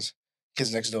Titans,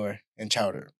 Kids Next Door, and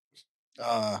Chowder.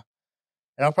 And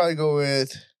I'll probably go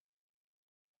with.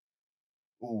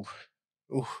 Ooh.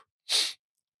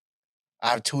 I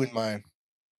have 2 in mind.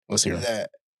 Let's hear that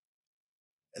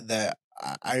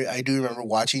I do remember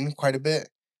watching quite a bit,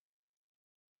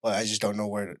 but I just don't know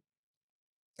where to.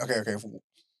 Okay.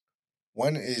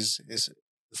 One is the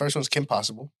first one's Kim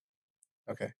Possible.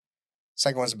 Okay.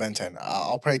 Second one's Ben 10.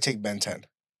 I'll probably take Ben 10.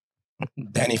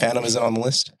 Danny Phantom isn't on the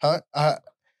list. Huh?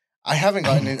 I haven't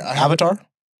gotten in. Avatar.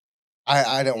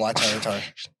 I didn't watch Avatar.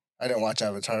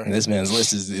 And this man's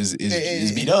list is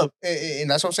beat up, and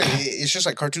that's what I'm saying. It's just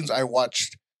like cartoons I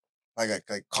watched like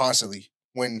constantly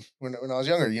when I was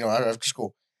younger. You know, after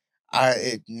school.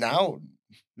 Now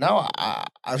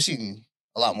I've seen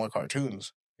a lot more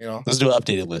cartoons. You know, let's do an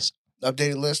updated list.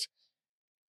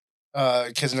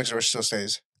 Kids Next Door still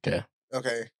stays. Okay.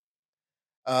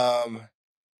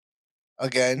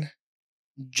 Again,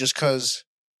 just because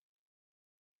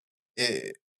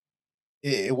it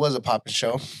was a poppin'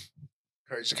 show.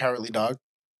 Courage the Cowardly Dog.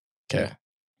 Okay.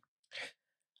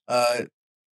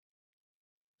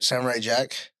 Samurai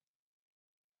Jack.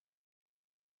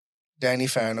 Danny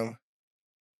Phantom.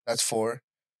 That's 4.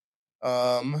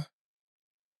 5th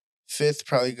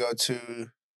probably go to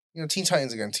Teen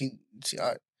Titans again.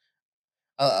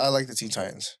 I like the Teen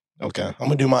Titans. Okay, I'm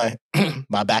gonna do my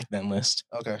my back then list.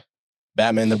 Okay.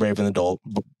 Batman the Brave and the Bold.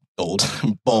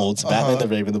 Batman the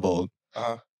Brave and the Bold.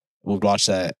 We'd watch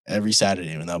that every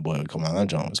Saturday when that boy would come out. That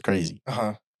joint was crazy.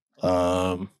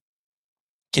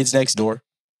 Kids Next Door.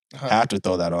 Have to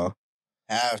throw that on.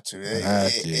 Have to.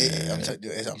 I'm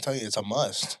telling you, it's a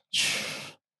must.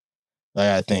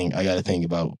 I gotta think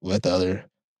about what the other.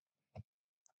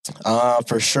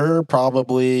 For sure,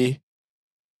 probably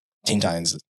Teen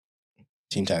Titans.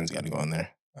 Teen Titans got to go in there.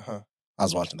 I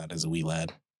was watching that as a wee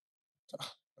lad.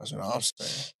 That's what I'm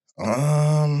saying.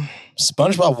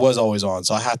 SpongeBob was always on,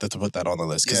 so I had to put that on the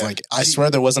list because, I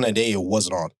swear there wasn't a day it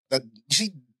wasn't on. That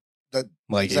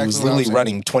exactly it was literally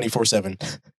running 24/7.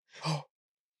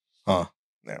 Huh?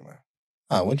 Never mind.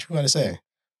 What you gotta say?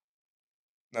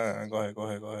 No, go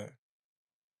ahead.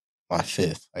 My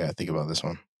 5th. I gotta think about this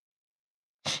one.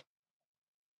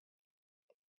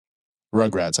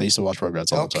 Rugrats. I used to watch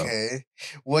Rugrats all the time. Okay.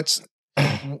 What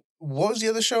was the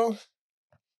other show?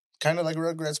 Kind of like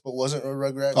Rugrats, but wasn't a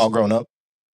Rugrats. All Grown Up.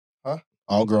 Huh?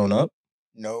 All Grown Up.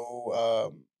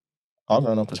 No. All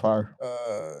Grown Up is fire.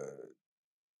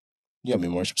 You gotta be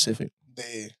more specific.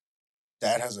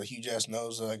 Dad has a huge ass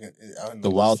nose. The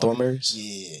Wild Thornberrys.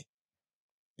 Yeah.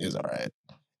 It was all right.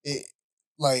 It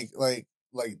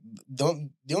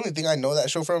the only thing I know that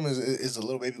show from is the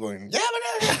little baby going, yeah,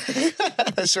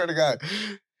 but I swear to God.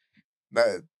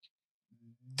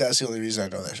 That's the only reason I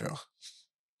know that show.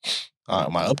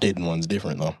 My updated one's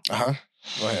different though. Go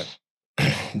ahead.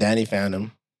 Danny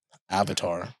Phantom,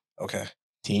 Avatar. Okay.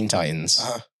 Teen Titans.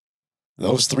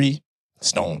 Those 3,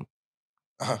 stone.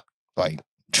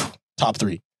 Top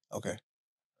 3. Okay.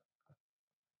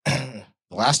 The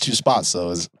last 2 spots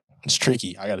though it's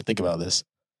tricky. I got to think about this.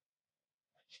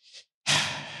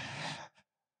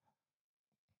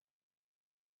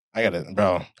 I got it,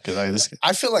 bro. Because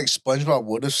I feel like SpongeBob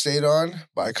would have stayed on,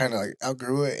 but I kind of like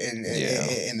outgrew it, and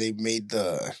they made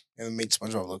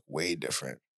SpongeBob look way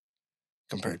different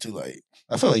compared to like.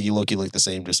 I feel like you look the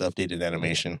same, just updated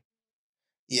animation.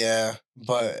 Yeah,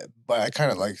 but I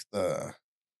kind of like the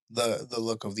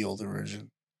look of the older version.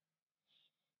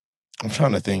 I'm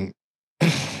trying to think.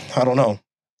 I don't know.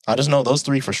 I just know those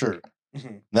three for sure.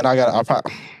 Mm-hmm. Then I'll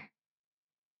probably.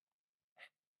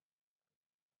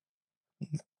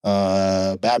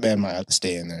 Batman might have to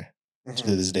stay in there. Mm-hmm.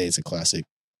 To this day, it's a classic.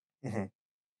 Mm-hmm.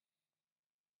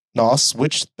 No, I'll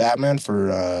switch Batman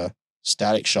for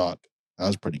Static Shock. That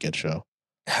was a pretty good show.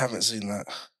 I haven't seen that.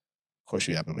 Of course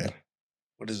you haven't, man.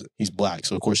 What is it? He's black,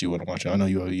 so of course you wouldn't watch it. I know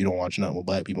you don't watch nothing with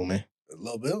black people, man. A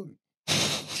little bit.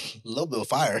 A little bit of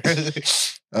fire.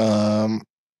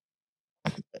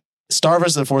 Star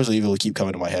vs. the Force of Evil keep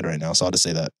coming to my head right now, so I'll just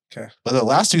say that. Okay. But the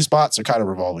last two spots are kind of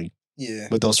revolving. Yeah.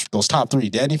 But those top three,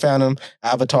 Danny Phantom,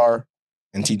 Avatar,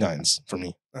 and Teen Titans for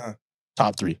me. Uh-huh.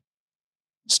 Top three.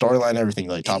 Storyline, everything,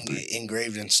 like top three.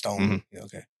 Engraved in stone. Mm-hmm. Yeah,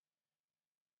 okay.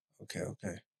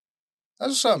 Okay.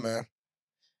 That's what's up, man.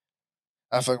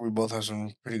 I feel like we both have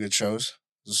some pretty good shows.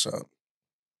 What's up?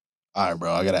 All right,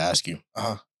 bro. I got to ask you.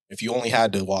 Uh-huh. If you only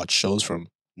had to watch shows from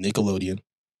Nickelodeon,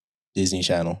 Disney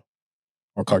Channel,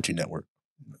 or Cartoon Network.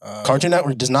 Cartoon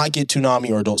Network does not get Toonami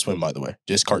or Adult Swim, by the way.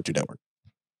 Just Cartoon Network.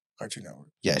 Cartoon Network.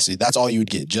 Yeah, see, that's all you would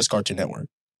get. Just Cartoon Network.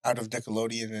 Out of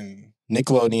Nickelodeon and...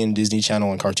 Nickelodeon, Disney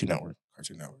Channel, and Cartoon Network.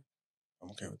 Cartoon Network.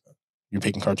 I'm okay with that. You're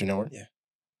picking Cartoon Network? Yeah.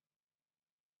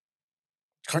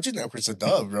 Cartoon Network's a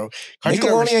dub, bro.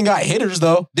 Nickelodeon got hitters,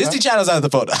 though. Disney Channel's out of the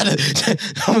phone.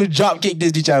 I'm going to drop kick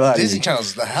Disney Channel out of Disney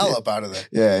Channel's the hell up out of there.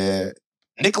 Yeah.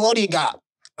 Nickelodeon got...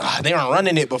 they weren't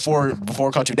running it before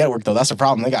Cartoon Network, though. That's the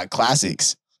problem. They got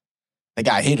classics. They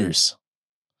got hitters.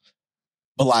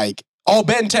 But like... Oh,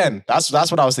 Ben 10. That's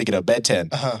what I was thinking of. Ben 10.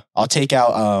 Uh-huh. I'll take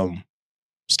out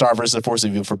Star vs. the Force of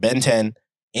Evil for Ben 10,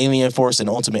 Alien Force, and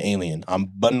Ultimate Alien. I'm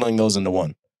bundling those into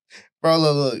one. Bro,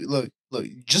 look.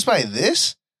 Just by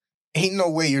this, ain't no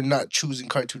way you're not choosing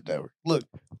Cartoon Network.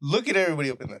 Look at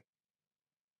everybody up in there.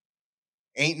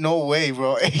 Ain't no way,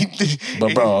 bro.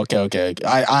 But bro, okay.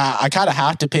 I kind of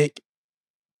have to pick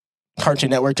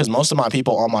Cartoon Network because most of my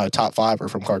people on my top 5 are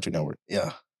from Cartoon Network.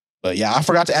 Yeah. But yeah, I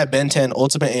forgot to add Ben 10,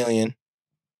 Ultimate Alien,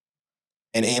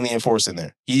 and Alien Force in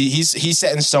there. He's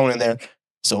set in stone in there.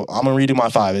 So I'm gonna redo my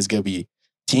 5. It's gonna be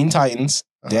Teen Titans,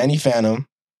 Danny Phantom,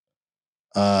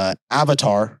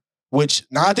 Avatar. Which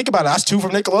now I think about it, that's 2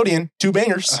 from Nickelodeon, 2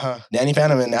 bangers. Danny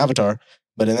Phantom and Avatar.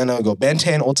 But then I'll go Ben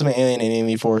 10, Ultimate Alien, and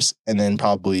Alien Force, and then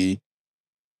probably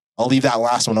I'll leave that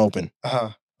last one open.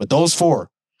 But those 4,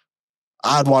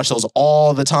 I'd watch those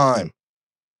all the time.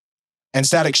 And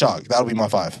Static Shock. That'll be my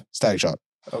 5. Static Shock.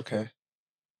 Okay.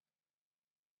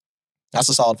 That's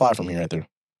a solid 5 from here right there.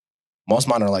 Most of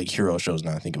mine are like hero shows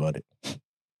now I think about it.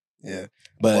 Yeah.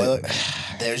 But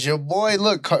there's your boy.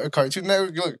 Look, Cartoon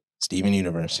Network. Look. Steven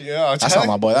Universe. Yeah. That's not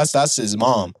my boy. That's his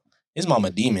mom. His mom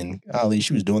a demon. Golly,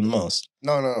 she was doing the most.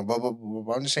 No.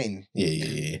 But I'm just saying.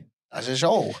 Yeah. That's a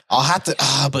show. I'll have to.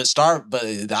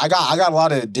 But I got a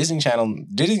lot of Disney Channel.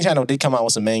 Disney Channel did come out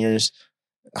with some bangers.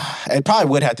 It probably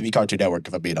would have to be Cartoon Network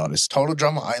if I'm being honest. Total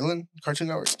Drama Island, Cartoon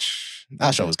Network.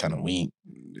 That show was kind of weak.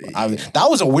 That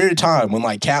was a weird time when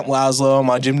like Camp Lazlo,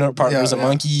 My Gym Partner's a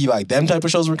Monkey, like them type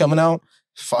of shows were coming out.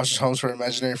 Foster Homes for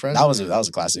Imaginary Friends. That was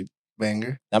a classic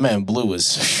banger. That man Blue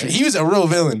he was a real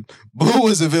villain. Blue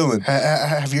was a villain.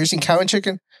 Have you ever seen Cow and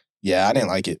Chicken? Yeah, I didn't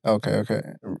like it. Okay.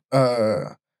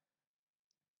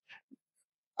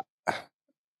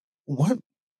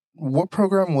 What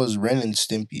program was Ren and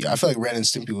Stimpy? I feel like Ren and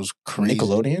Stimpy was crazy.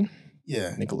 Nickelodeon?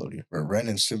 Yeah. Nickelodeon. Where Ren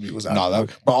and Stimpy was out. No,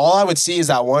 but all I would see is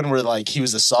that one where like he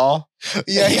was a saw.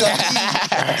 Yeah.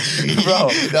 Bro,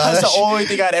 that's the only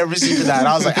thing I'd ever seen for that. And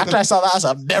I was like, after I saw that, I was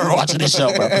like, I'm never watching this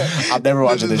show, bro. I'm never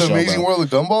watching this show, The Amazing World of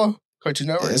Gumball? Cartoon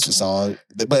Network? Yeah, it's a solid.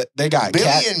 But they got Billy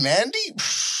and Mandy?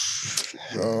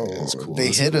 Bro, cool. They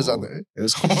hit us on there. It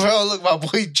was cool. Bro, look, my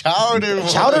boy Chowder.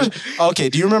 Okay,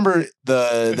 do you remember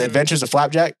the Adventures of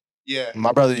Flapjack? Yeah.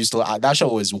 My brother used to... That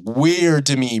show was weird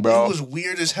to me, bro. It was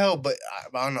weird as hell, but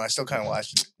I don't know. I still kind of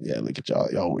watched it. Yeah, look at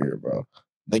y'all. Y'all weird, bro.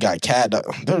 They got Cat...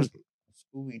 There's...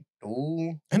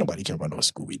 Scooby-Doo? Ain't nobody care about no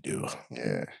Scooby-Doo.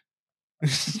 Yeah.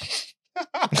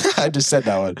 I just said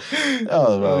that one.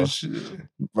 Oh, bro. Oh, shit.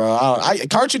 Bro,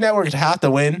 Cartoon Network would have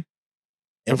to win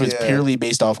if it's purely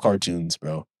based off cartoons,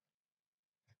 bro.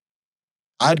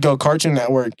 I'd go Cartoon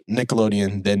Network,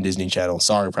 Nickelodeon, then Disney Channel.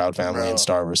 Sorry, Proud Family, and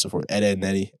Star vs. Ed, Edd and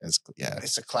Eddy.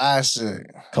 It's a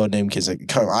classic. Codename Kids.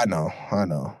 I know.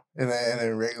 And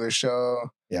then regular show.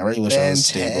 Yeah, regular show is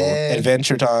stable.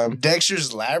 Adventure Time.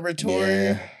 Dexter's Laboratory.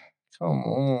 Yeah. Come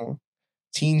on.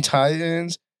 Teen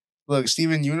Titans. Look,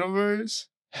 Steven Universe.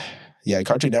 Yeah,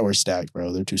 Cartoon Network stacked,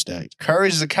 bro. They're too stacked.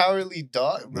 Courage the Cowardly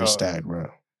Dog, bro. They're stacked, bro.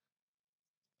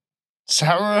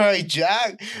 Samurai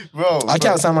Jack, bro. I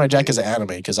count Samurai Jack as an anime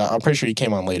because I'm pretty sure he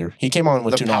came on later. He came on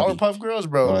with the Toonami. Powerpuff Girls,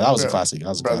 bro. Oh, that was a classic. That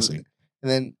was a classic. And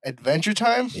then Adventure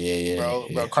Time, yeah,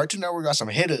 bro. Cartoon Network got some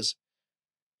hitters.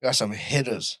 That's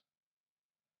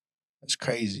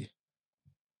crazy,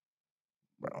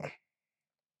 bro.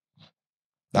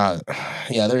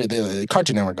 Yeah, they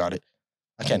Cartoon Network got it.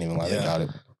 I can't even lie, they got it.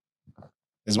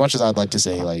 As much as I'd like to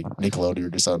say like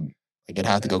Nickelodeon or something, like it'd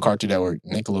have to go Cartoon Network,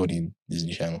 Nickelodeon,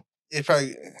 Disney Channel. It'd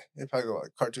probably go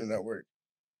like Cartoon Network,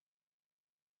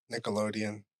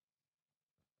 Nickelodeon,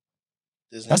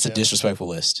 Disney That's Channel. A disrespectful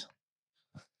list.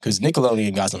 Because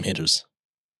Nickelodeon got some hitters.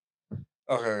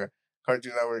 Okay.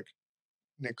 Cartoon Network,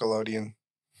 Nickelodeon,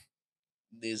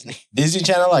 Disney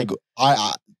Channel, like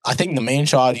I think the main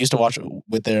show I used to watch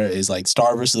with there is like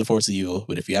Star vs. the Force of Evil.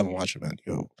 But if you haven't watched it, man,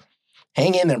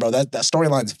 hang in there, bro. That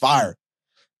storyline's fire.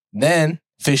 Then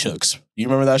Fish Hooks. You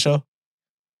remember that show?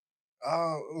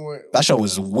 That show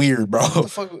was weird, bro. What the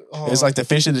fuck? It's like the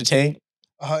fish in the tank.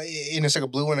 And it's like a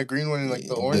blue one, a green one, and like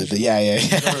the orange. Yeah.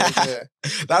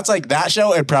 That's like that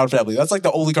show and Proud Family. That's like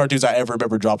the only cartoons I ever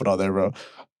remember dropping on there, bro.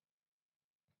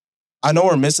 I know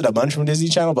we're missing a bunch from Disney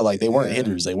Channel, but like they weren't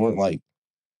hitters. They weren't like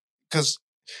because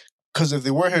if they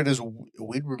were hitters,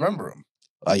 we'd remember them.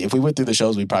 Like if we went through the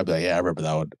shows, we'd probably be like, yeah, I remember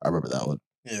that one.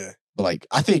 Yeah. But like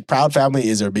I think Proud Family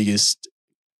is their biggest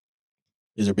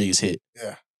hit.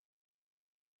 Yeah.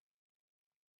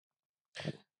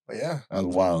 But yeah. That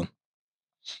was wild.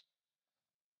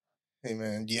 Hey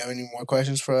man, do you have any more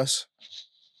questions for us?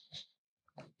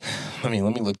 Let me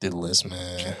look through the list,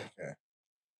 man. Okay.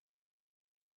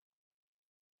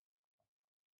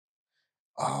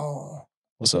 Oh.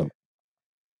 What's up?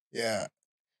 Yeah.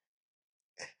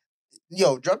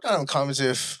 Yo, drop down in the comments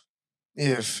if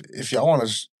y'all want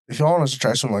us to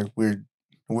try some like weird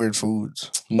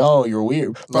foods. No, you're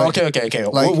weird. Like, okay.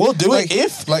 Like, we'll do it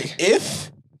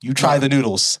if you try the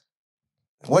noodles.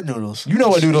 What noodles? You know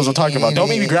what noodles I'm talking about. Don't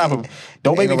make me grab them.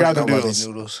 Don't make me grab the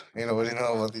noodles. Ain't nobody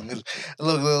know about these noodles.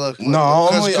 Look. No,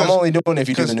 I'm only doing it if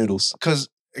you do the noodles. Because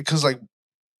like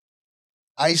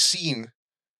I seen,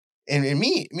 and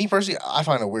me personally, I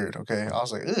find it weird. Okay, I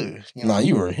was like, ugh.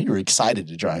 You were excited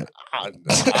to try it.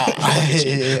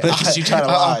 Look at you trying to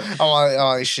lie. I'm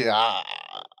like, shit. I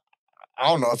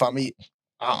don't know if I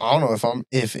don't know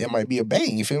if it might be a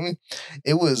bang. You feel me?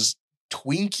 It was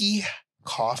Twinkie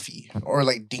coffee or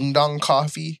like Ding Dong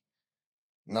coffee,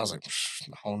 and I was like,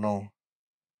 I don't know,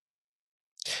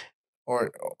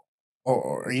 or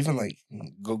even like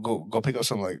go pick up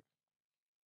some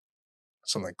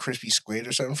crispy squid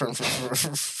or something from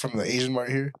the Asian mart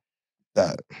here.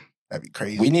 That'd be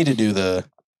crazy. We need to do the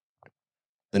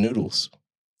noodles.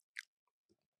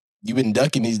 You've been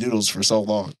ducking these noodles for so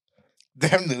long.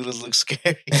 Damn, noodles look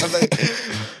scary. I'm like,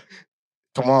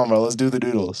 come on, bro. Let's do the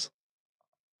noodles.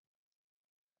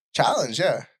 Challenge,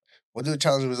 yeah. We'll do a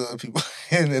challenge with other people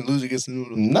and then lose against the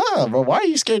noodles. Nah, bro. Why are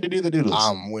you scared to do the noodles?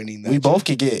 I'm winning that. We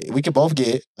could both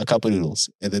get a cup of noodles.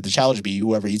 And then the challenge be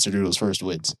whoever eats the noodles first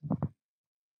wins.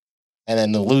 And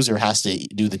then the loser has to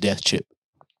do the death chip.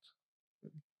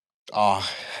 Oh,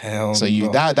 hell so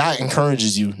no. that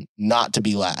encourages you not to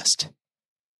be last.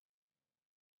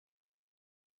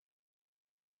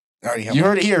 You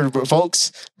heard it here,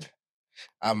 folks.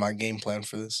 I have my game plan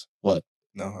for this. What?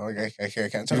 No, I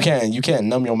can't tell you can't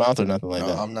numb your mouth or nothing like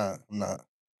that. I'm not.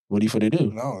 What are you finna do?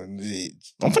 No.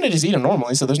 I'm finna just eat them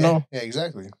normally, so there's no... Yeah,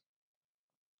 exactly.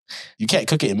 You can't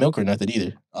cook it in milk or nothing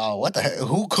either. Oh, what the heck?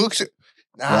 Who cooks it?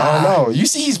 Nah. I don't know. You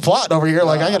see he's plotting over here,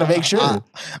 like I gotta make sure. I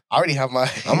already have my...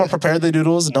 I'm gonna prepare the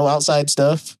noodles, no outside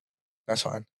stuff. That's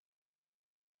fine.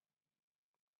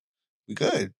 We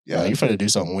good. Yeah. No, you're finna do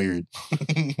something weird.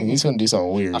 He's finna do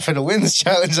something weird. I'm finna win this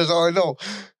challenge, that's all I know.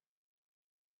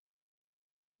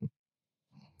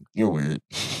 You're weird.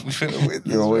 We finna win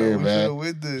this. You're weird, man. We finna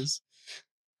win this.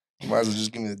 You might as well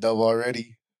just give me the double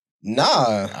already.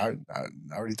 Nah. I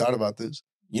already thought about this.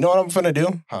 You know what I'm finna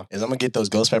do? Huh? Is I'm gonna get those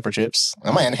ghost pepper chips.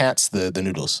 I'm gonna enhance the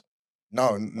noodles.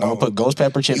 No. I'm gonna put ghost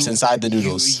pepper chips inside the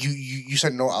noodles. You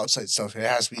said no outside stuff. It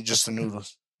has to be just the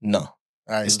noodles. No.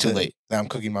 Right, it's too late. Now I'm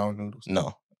cooking my own noodles.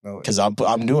 No. Because we're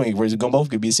gonna both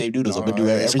be the same noodles. I'm gonna do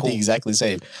everything exactly the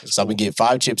same. So I'm gonna get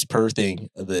 5 chips per thing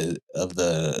of the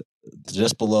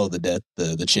just below the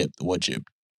wood chip.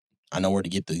 I know where to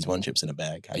get these one chips in a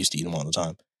bag. I used to eat them all the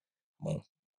time.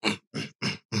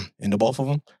 Into both of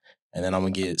them, and then I'm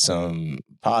gonna get some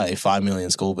probably 5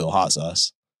 million Scoville hot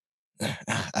sauce.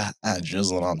 I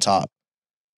drizzle it on top,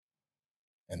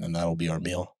 and then that'll be our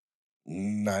meal.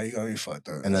 Nah, you're gonna be fucked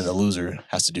up. And then the loser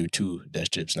has to do 2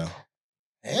 death chips now.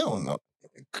 Hell no.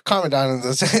 Comment down in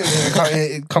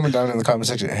the comment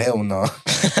section. Hell no.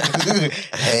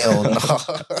 Hell no.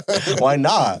 Why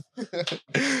not?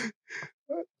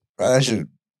 That should.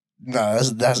 Nah,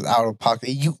 that's out of pocket.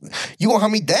 You gonna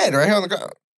have me dead right here on the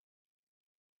ground.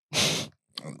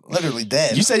 Literally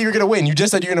dead. You said you were gonna win. You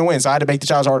just said you're gonna win, so I had to make the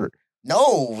challenge harder.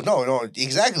 No.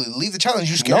 Exactly. Leave the challenge.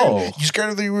 You scared? No. You scared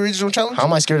of the original challenge? How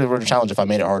am I scared of the original challenge if I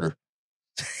made it harder?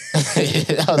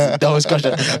 That was the dumbest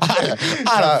question. I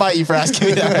had to fight you for asking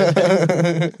me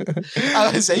that.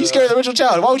 I would say, you scared of the original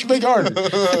challenge. Why would you make it harder?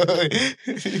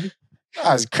 That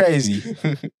was crazy.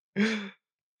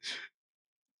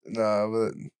 Nah,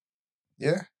 but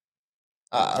yeah.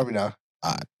 I mean,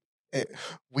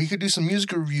 we could do some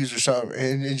music reviews or something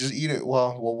and just eat it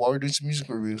while we're doing some music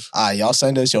reviews. Y'all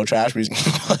send us your trash music.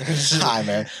 Hi,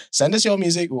 man. Send us your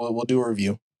music. We'll do a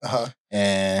review.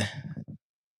 And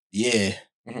yeah.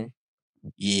 Mm-hmm.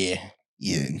 Yeah.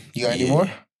 You got any more?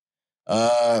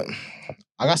 I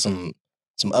got some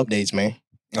updates, man.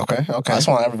 Okay. I just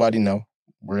want everybody to know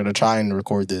we're gonna try and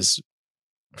record this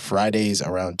Fridays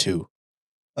around 2.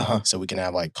 So we can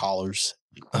have like callers,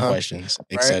 questions,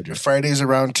 etc. Fridays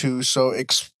around 2. So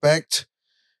expect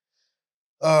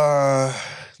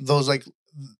those like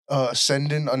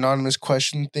send in anonymous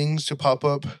question things to pop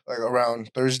up like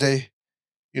around Thursday.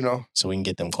 You know, so we can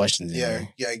get them questions in.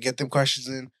 Yeah, get them questions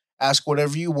in. Ask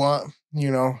whatever you want.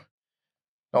 You know,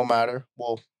 don't matter.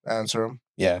 We'll answer them.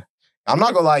 Yeah, I'm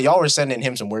not gonna lie. Y'all were sending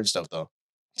him some weird stuff though.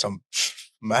 Some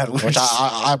mad words. Which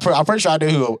I'm pretty sure I knew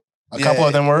who a couple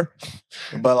of them were.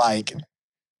 But like,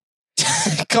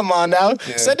 come on now,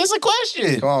 send us a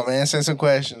question. Come on, man, send some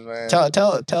questions, man.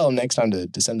 Tell them next time to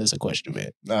send us a question,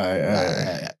 man. All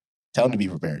right. Tell them to be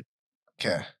prepared.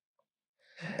 Okay.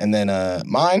 And then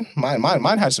mine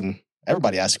had some.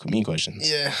 Everybody asked me questions.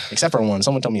 Yeah. Except for one.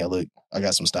 Someone told me I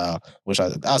got some style,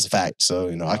 that was a fact. So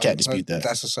I can't dispute that.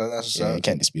 That's a I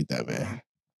can't dispute that, man.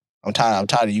 I'm tired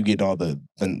of you getting all the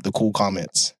cool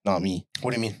comments, not me. What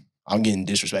do you mean? I'm getting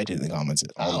disrespected in the comments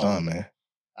all the time, man.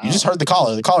 You just heard the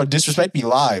caller. The caller disrespect me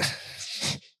live.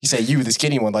 He said, "You, the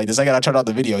skinny one." Like the second I turned on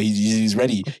the video, he's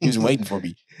ready. He was waiting for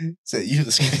me. Said, "You,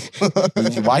 the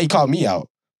skinny." Why he called me out?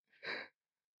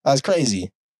 That's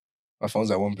crazy. My phone's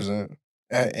at 1%.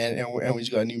 And we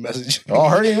just got a new message. Oh,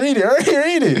 hurry and read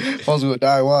it. Phone's gonna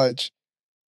die, watch.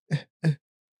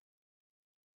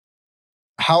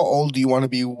 How old do you want to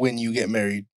be when you get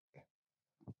married?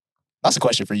 That's a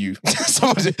question for you.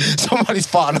 Somebody's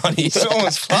spotting on you.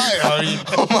 Someone's spying on you.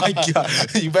 Oh my God.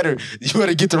 You better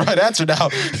get the right answer now.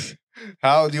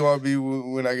 How old do you want to be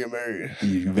when I get married?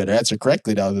 You better answer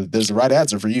correctly now. There's the right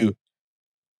answer for you.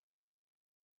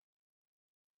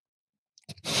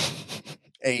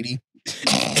 80.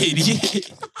 80?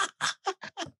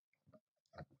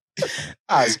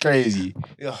 That's crazy.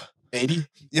 Yeah. 80?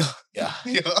 Yeah. Yeah.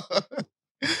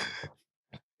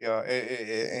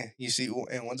 Yeah. You see,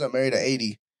 and once I'm married at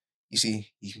 80, you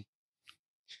see,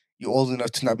 you're old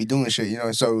enough to not be doing shit, you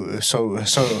know. So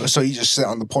you just sit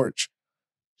on the porch,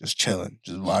 just chilling,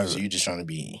 just vibing. So you're just trying to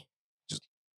be just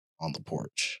on the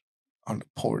porch,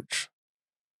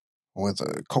 with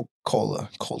a Coca-Cola,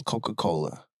 cold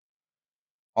Coca-Cola,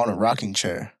 on a rocking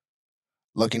chair,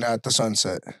 looking at the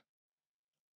sunset.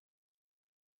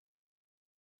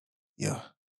 Yeah.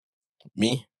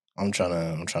 Me? I'm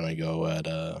trying to go at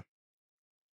I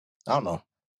don't know.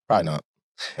 Probably not.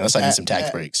 Unless I need some tax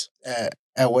breaks.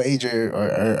 At what age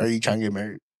are you trying to get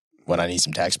married? When I need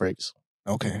some tax breaks.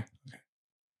 Okay.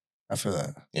 I feel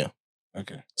that. Yeah.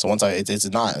 Okay. So once it's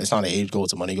not an age goal,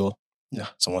 it's a money goal. Yeah.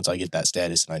 So once I get that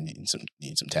status and I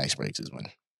need some tax breaks is when.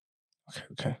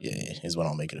 Okay. Yeah, is when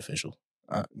I'll make it official.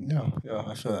 No. Yeah,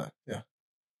 I feel that. Yeah.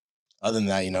 Other than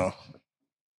that,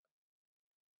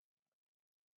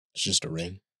 it's just a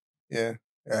ring. Yeah.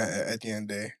 At the end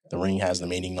of the day, the ring has the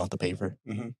meaning, not the paper.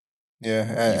 Mm-hmm.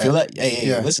 Yeah. You feel that? Hey,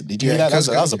 yeah. Listen, did you hear that?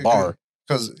 That was a bar.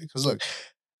 Because look,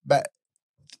 but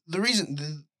the reason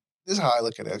this is how I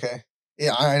look at it. Okay.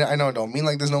 Yeah, I know. It don't mean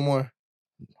like this no more.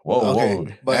 Whoa.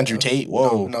 But Andrew Tate.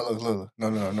 Whoa. No.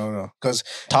 No. Because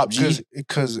Top G.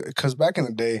 Because back in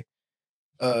the day,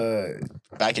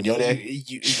 back in your day,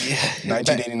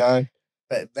 1989.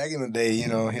 Back in the day, you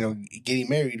know, getting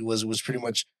married was pretty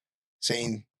much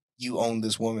saying you own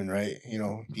this woman, right? You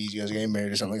know, you guys getting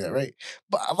married or something like that, right?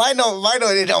 But I know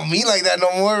it don't mean like that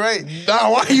no more, right? Nah,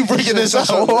 why are you bringing this up?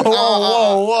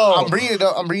 Whoa. I'm bringing it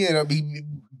up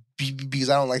because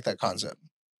I don't like that concept.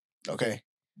 Okay.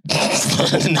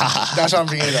 Nah, that's why I'm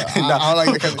bringing it up. I don't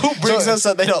like the concept. Who brings us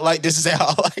up they don't like this? Is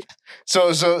how like.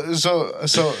 So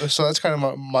that's kind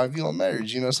of my view on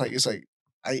marriage. You know, it's like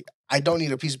I don't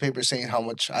need a piece of paper saying how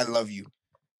much I love you.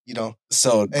 You know.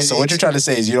 So what you're trying to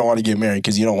say is you don't want to get married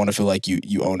because you don't want to feel like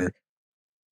you own her.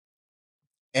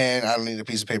 And I don't need a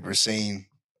piece of paper saying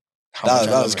how much I love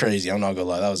her. That was crazy. I'm not gonna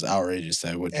lie. That was outrageous.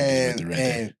 That what you just went through right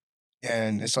there.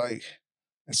 And it's like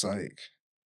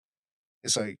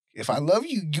if I love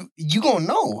you, you gonna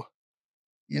know.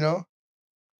 You know.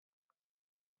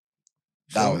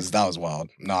 That was wild.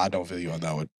 No, I don't feel you on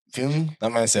that one. Feel me?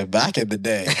 That man said back in the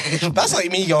day. That's like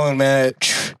me going, man.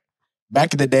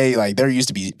 Back in the day, like there used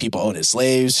to be people owning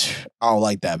slaves. I don't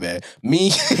like that, man.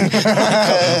 Me?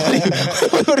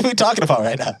 What are we talking about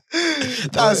right now?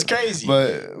 That was crazy.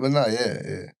 But no,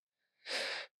 yeah.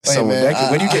 So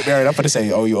man, when you get married, I'm gonna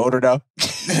say, "Oh, you older now."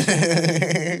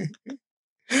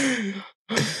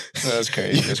 That's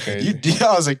crazy.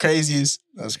 That was the craziest.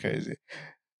 That's crazy.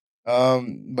 But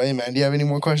hey, man, do you have any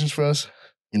more questions for us?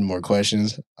 Any more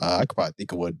questions? I could probably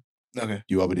think of one. Okay.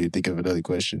 You want me to think of another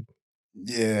question?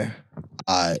 Yeah.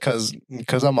 Because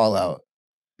I'm all out.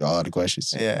 You're all out of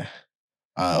questions? Yeah.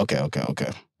 Okay.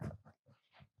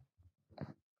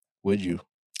 Would you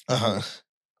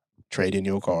trade in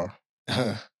your car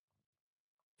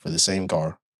for the same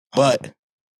car, but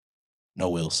no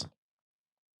wheels?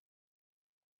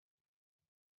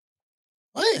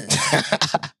 What?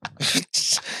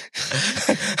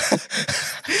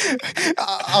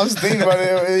 I was thinking about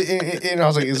it, and I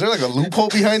was like, "Is there like a loophole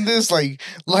behind this? Like,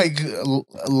 why do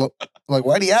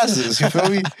you ask this? You feel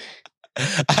me?"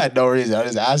 I had no reason. I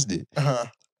just asked it.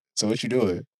 So what you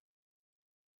doing?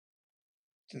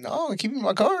 No, I'm keeping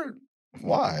my car.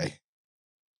 Why?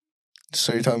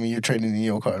 So you're telling me you're trading in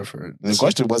your car for the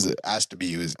question wasn't asked to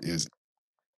me. It was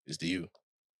to you.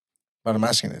 But I'm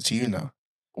asking it to you now.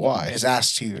 Why? It's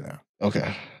asked to you now.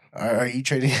 Okay. Are you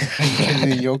trading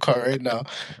in your car right now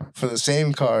for the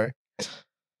same car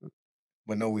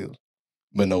with no wheels?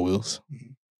 But no wheels?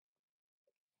 Mm-hmm.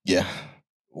 Yeah.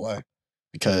 Why?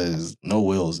 Because no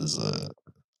wheels is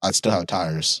I'd still have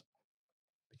tires.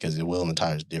 Because the wheel and the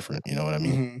tire is different, you know what I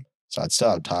mean? Mm-hmm. So I'd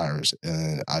still have tires,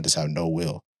 and I just have no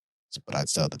wheel. But I'd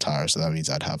still have the tires, so that means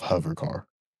I'd have hover car.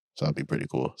 So that'd be pretty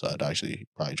cool. So I'd actually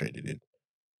probably trade it in.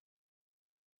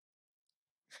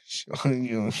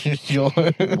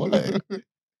 What?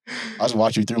 I'll just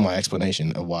walk you through my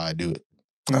explanation of why I do it.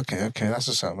 Okay, that's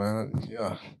what's up, man.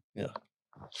 Yeah. You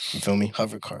feel me?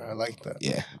 Hover car, I like that.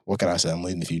 Yeah. What can I say? I'm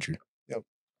leading the future. Yep.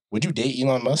 Would you date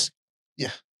Elon Musk?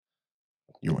 Yeah.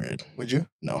 You're weird. Would you?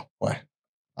 No. Why?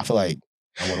 I feel like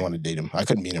I wouldn't want to date him. I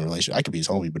couldn't be in a relationship. I could be his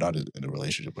homie, but not in a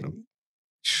relationship with him.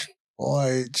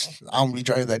 Boy, I'm gonna be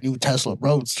driving that new Tesla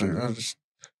Roadster.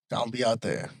 I'll be out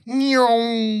there.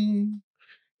 We'll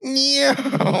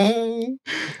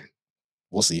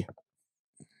see.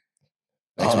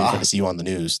 Next week, we're gonna see you on the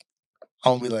news.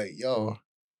 I'm gonna be like, yo,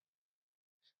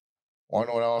 wanna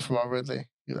know what I want for my birthday?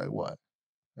 You're like, what?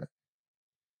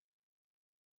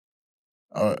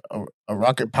 A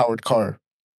rocket-powered car.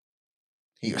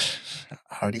 He goes,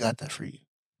 I already got that for you.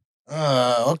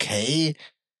 Okay.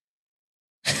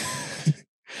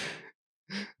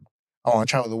 I want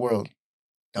to travel the world.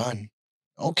 Done.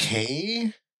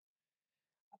 Okay.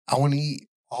 I want to eat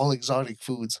all exotic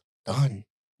foods. Done.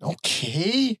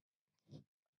 Okay.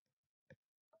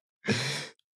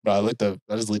 Bro, I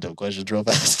just looked up questions real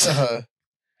fast.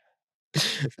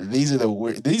 These are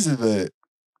the.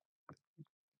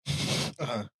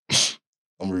 I'm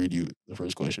gonna read you the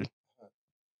first question.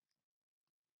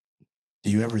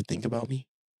 Do you ever think about me?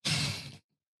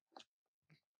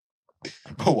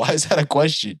 Why is that a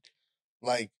question?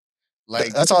 Like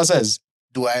that's all it says.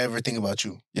 Do I ever think about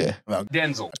you? Yeah. About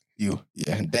Denzel. You.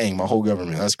 Yeah. Dang, my whole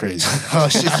government. That's crazy. Oh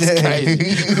shit. That's crazy.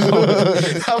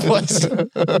 That was.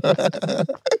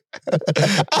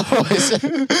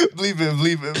 Believe it.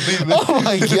 Oh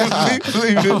my god.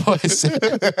 Believe it.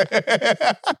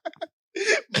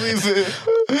 Believe it.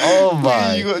 Oh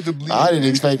my. I didn't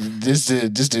expect this to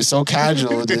just do so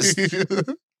casual. Just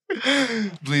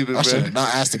believe it, I should have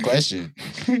not asked the question.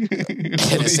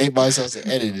 And save myself to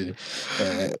edit it.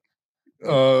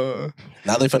 Now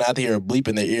they're finna have to hear a bleep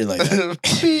in their ear like that.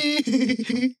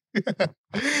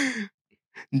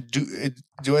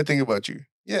 Do I think about you?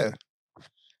 Yeah.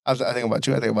 I think about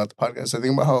you. I think about the podcast. I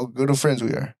think about how good of friends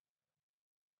we are.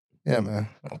 Yeah, man.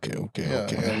 Okay.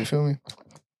 Yeah, you feel me?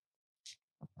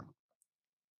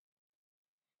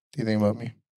 Do you think about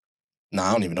me? Nah,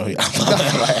 I don't even know who you are.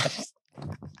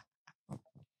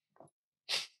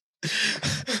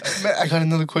 Man, I got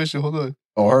another question. Hold on.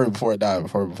 Oh, hurry before it died, man.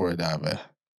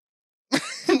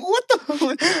 What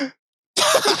the?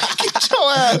 Get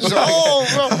your ass.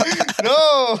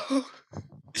 No.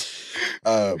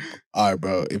 All right,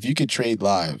 bro. If you could trade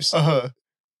lives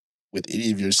with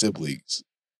any of your siblings?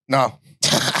 No.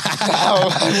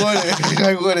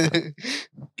 I wouldn't.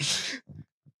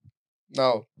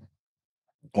 No.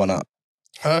 Why not?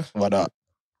 Huh? Why not?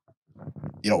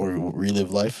 You don't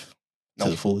relive life to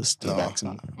the fullest, to the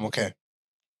maximum? I'm okay.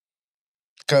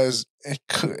 Because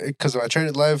if I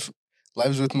traded lives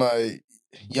with my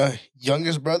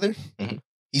youngest brother,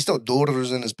 he still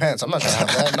doodles in his pants. I'm not going to have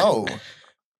that, no.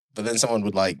 But then someone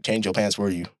would like change your pants for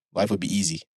you. Life would be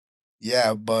easy.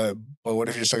 Yeah, but what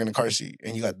if you're stuck in a car seat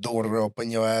and you got doodle up in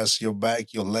your ass, your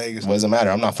back, your legs? What does it matter?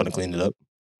 I'm not finna clean it up.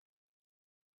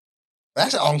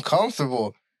 That's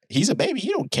uncomfortable. He's a baby.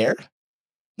 You don't care.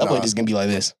 That boy just gonna be like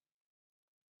this.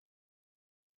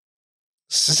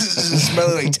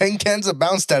 Smelling like 10 cans of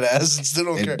bounce that ass and still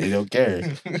don't care. They don't care.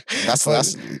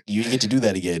 That's you get to do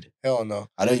that again. Hell no.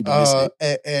 I know you've been missing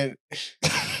it. And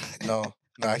no,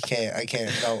 I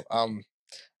can't. No, I'm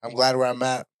glad where I'm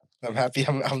at. I'm happy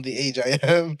I'm the age I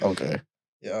am. Okay.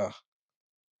 Yeah.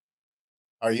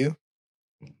 Are you?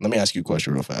 Let me ask you a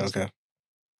question real fast. Okay.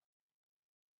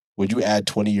 Would you add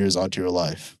 20 years onto your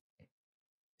life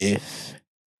if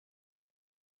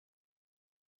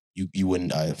you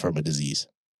wouldn't die from a disease?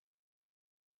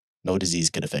 No disease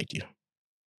could affect you.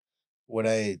 Would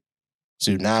I?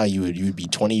 So now you would be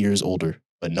 20 years older,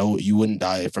 but no, you wouldn't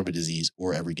die from a disease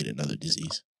or ever get another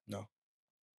disease. No,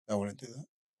 I wouldn't do that.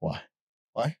 Why?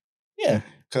 Why? Yeah,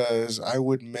 because I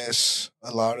would miss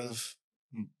a lot of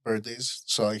birthdays.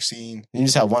 So like seeing you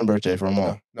just have one birthday for them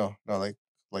all. No,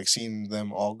 like seeing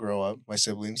them all grow up, my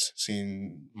siblings,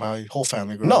 seeing my whole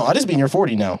family grow up. No, I just mean you're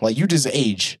 40 now. Like you just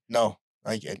age. No,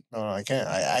 I can't.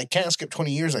 I can't skip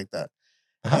 20 years like that.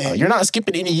 You're not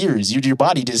skipping any years. Your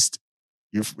body just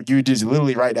you just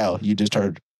literally right now. You just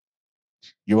turned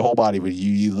your whole body, but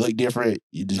you look different.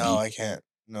 You just I can't.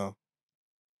 No.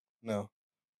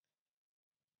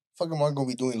 Fuck am I gonna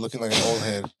be doing looking like an old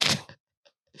head?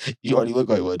 You already look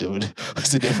like one, dude.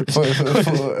 What's the difference?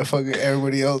 Fucking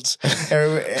everybody else.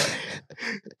 I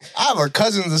have our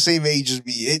cousins the same age as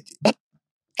me.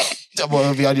 That boy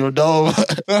will be on your dome.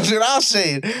 That's what I'm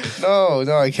saying. No,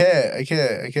 I can't.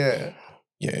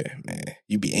 Yeah, man.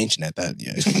 You be ancient at that,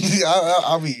 yeah.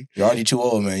 I'll be. You're already too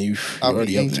old, man. You're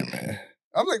already up there, man.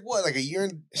 I'm like, what, like a year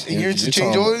to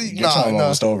change older? Your time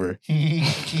almost over.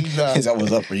 It's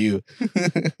almost up for you.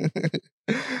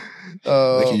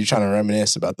 Like you're trying to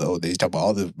reminisce about the old days. Talk about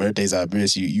all the birthdays I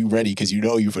missed. You ready because you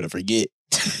know you're going to forget.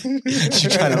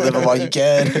 You're trying to live them while you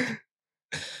can.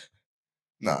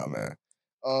 Nah, man.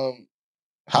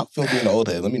 How it feel being an old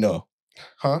head? Let me know.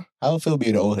 Huh? How it feel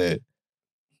being an old head?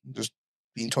 Just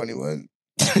being 21.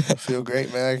 I feel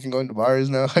great, man. I can go into bars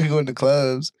now. I can go into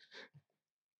clubs.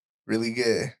 Really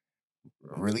get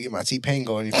my T-Pain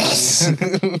going.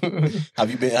 Have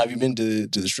you been to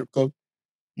the strip club?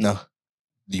 No.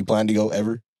 Do you plan to go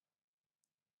ever?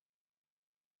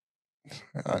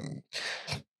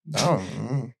 No.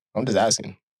 I'm just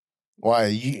asking. Why?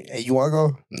 You want to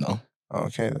go? No.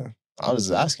 Okay then. I was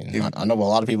just asking. I know a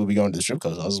lot of people be going to the strip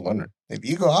clubs. I was just wondering. If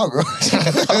you go, I'll go.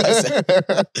 I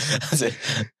said,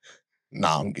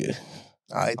 nah, I'm good.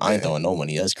 I ain't throwing no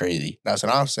money. That's crazy. That's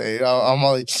what I'm saying. I'm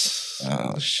all like,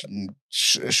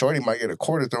 Shorty might get a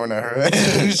quarter thrown at her.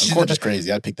 A quarter's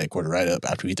crazy. I'd pick that quarter right up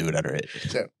after we threw it at her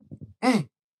head.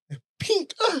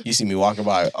 Pink. You see me walking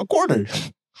by, a quarter.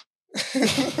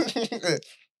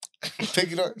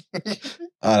 Pick it up.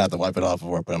 I'd have to wipe it off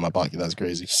before I put it in my pocket. That's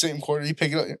crazy. Same quarter, you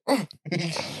pick it up.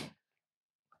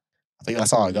 I think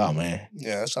that's all I got, man.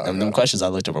 Yeah, that's all I got. Them questions I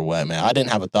looked over wet, man. I didn't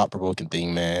have a thought-provoking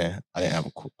thing, man. I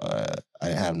didn't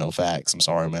have no facts. I'm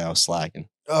sorry, man. I was slacking.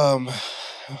 I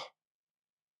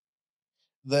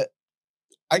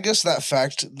guess that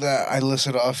fact that I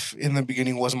listed off in the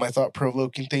beginning was my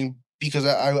thought-provoking thing because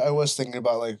I was thinking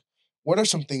about like what are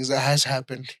some things that has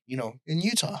happened, in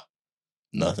Utah.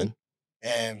 Nothing.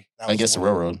 And I guess the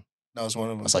railroad. That was one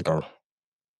of them. It's like a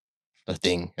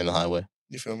thing in the highway.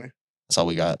 You feel me? That's all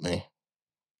we got, man.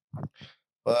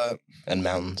 And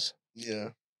mountains.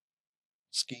 Yeah.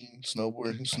 Skiing,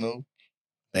 snowboarding, snow.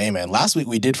 Hey man, last week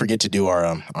we did forget to do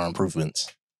our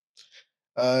improvements.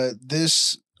 So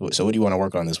what do you want to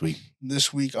work on this week?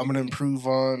 This week I'm gonna improve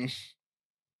on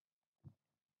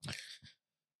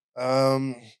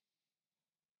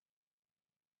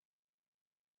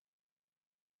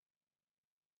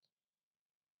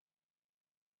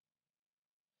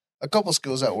a couple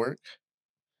skills at work.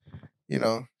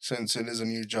 Since it is a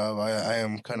new job, I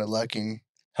am kind of lacking.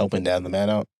 Helping Dad the man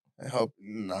out? I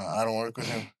don't work with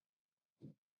him.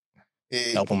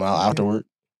 Help him out after work?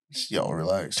 Yo,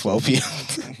 relax. 12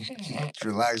 p.m.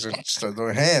 Relax and start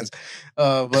throwing hands.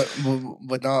 But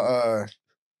no,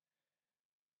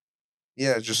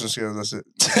 Yeah, just some skills. That's it.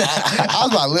 I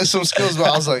was about to list some skills, but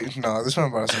I was like, no, this one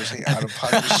about to say out of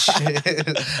pocket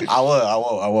shit. I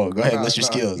will. Go ahead, list your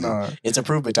skills. It's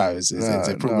improvement time. It's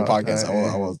improvement podcast.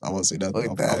 I won't say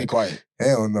nothing. I'll be quiet.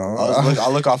 Hell no.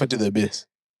 I'll look off into the abyss.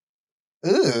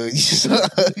 Ugh, you so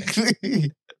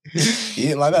ugly. You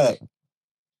didn't like that.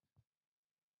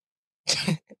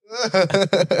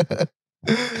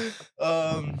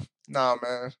 Nah,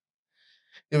 man.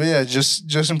 Yeah, but yeah,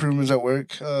 just improvements at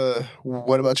work.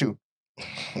 What about you?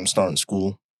 I'm starting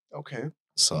school. Okay.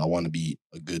 So I want to be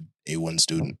a good A1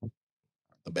 student,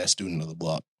 the best student of the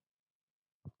block.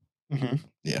 Mm-hmm.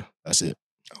 Yeah, that's it.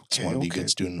 Okay, just want to be a good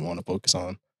student. Want to focus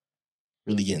on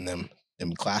really getting them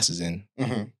classes in.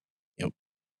 Mm-hmm. Yep.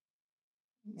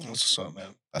 That's what's up,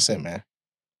 man. That's it, man.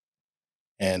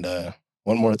 And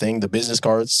one more thing, the business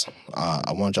cards.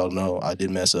 I want y'all to know I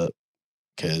did mess up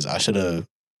because I should have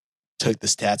took the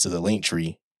stats of the link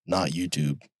tree, not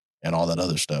YouTube and all that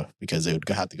other stuff, because they would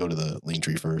have to go to the link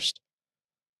tree first.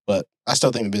 But I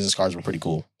still think the business cards were pretty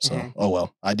cool. So, oh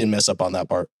well, I did mess up on that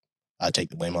part. I take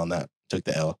the blame on that. Took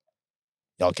the L.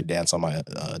 Y'all could dance on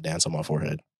my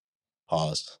forehead.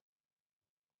 Pause.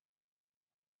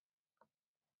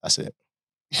 That's it.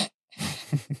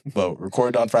 But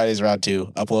recorded on Fridays around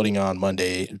 2, uploading on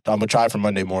Monday. I'm gonna try for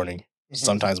Monday morning.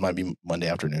 Sometimes might be Monday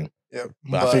afternoon. Yep.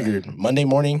 But I figured Monday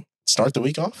morning, start the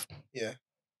week off. Yeah.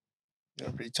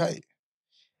 Pretty tight.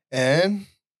 And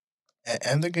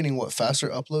they're getting what, faster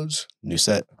uploads? New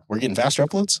set. We're getting faster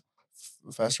uploads?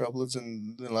 Faster uploads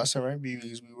than last time, right?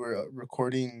 Because we were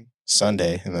recording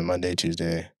Sunday and then Monday,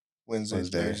 Tuesday, Wednesday.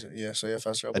 Thursday. Yeah, so yeah,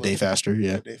 faster uploads. A day faster,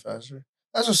 yeah. A day faster.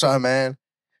 That's what's up, man.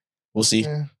 We'll see.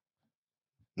 Yeah.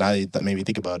 Now that made me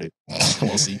think about it.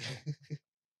 We'll see.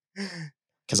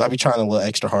 Because I be trying a little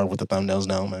extra hard with the thumbnails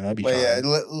now, man. I be trying. Yeah,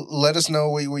 let us know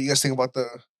what you guys think about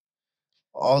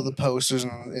all the posters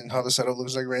and how the setup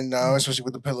looks like right now, especially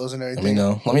with the pillows and everything.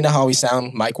 Let me know how we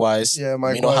sound mic-wise. Yeah,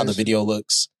 mic-wise. Let me know how the video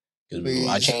looks. Because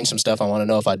I changed some stuff. I want to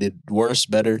know if I did worse,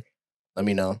 better. Let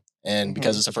me know. And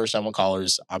because it's the first time with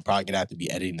callers, I'm probably going to have to be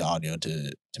editing the audio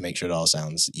to make sure it all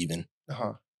sounds even.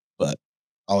 Uh-huh. But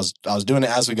I was doing it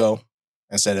as we go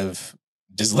instead of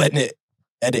just letting it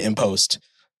edit and post.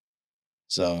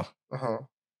 So, but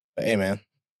hey, man,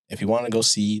 if you want to go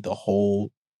see the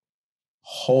whole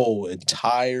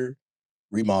entire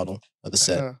remodel of the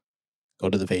set, go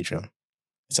to the Patreon.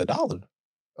 It's $1.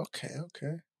 Okay.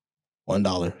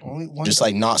 $1. Only $1. Just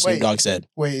like not Snoop Dogg said.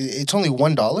 Wait, it's only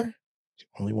 $1?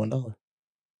 Only $1.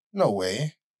 No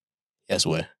way. Yes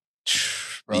way.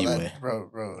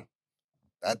 Bro.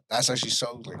 That's actually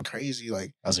so crazy.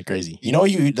 That's crazy. You know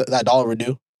what that dollar would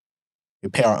do? You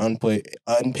pay our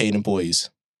unpaid employees.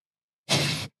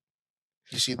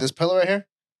 You see this pillow right here?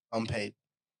 Unpaid.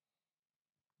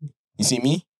 You see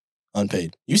me?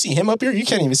 Unpaid. You see him up here? You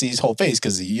can't even see his whole face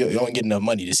because you don't get enough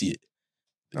money to see it.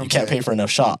 You can't pay for enough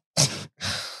shop.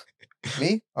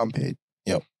 Me? Unpaid.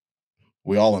 Yep.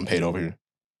 We all unpaid over here.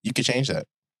 You could change that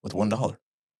with $1.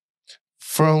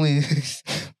 For only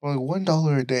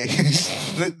 $1 a day.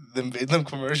 them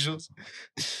commercials.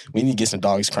 We need to get some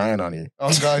dogs crying on here.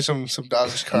 Oh God, some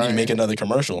dogs crying. We need to make another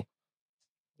commercial.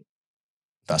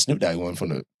 That Snoop Dogg one from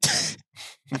the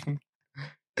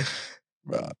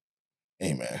bro.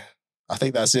 Hey man. I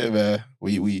think that's it, man.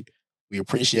 We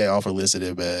appreciate y'all for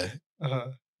listening, man.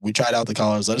 We tried out the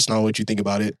callers. Let us know what you think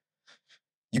about it.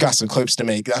 You got some clips to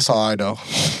make. That's all I know.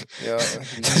 Yeah,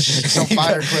 some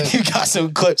fire clips. You got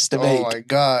some clips to make. Oh my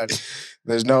God.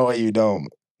 There's no way you don't.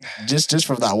 Just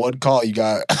from that one call you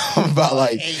got about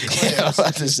I'm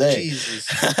about to say. Jesus.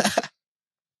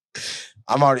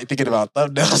 I'm already thinking about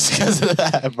thumbnails because of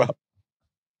that, bro.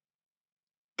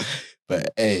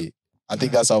 But hey, I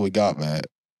think that's all we got, man.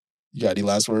 You got any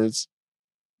last words?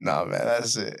 Nah, man,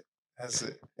 that's it.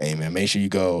 Hey, man, make sure you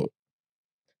go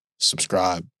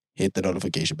subscribe, hit the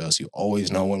notification bell so you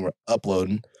always know when we're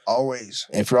uploading. Always.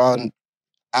 If you're on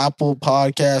Apple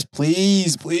Podcast,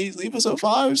 please leave us a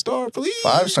 5-star, please.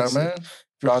 5-star, man. If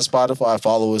you're on Spotify,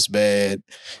 follow us, man.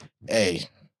 Hey,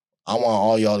 I want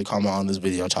all y'all to comment on this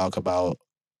video, talk about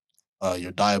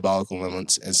your diabolical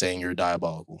moments and saying you're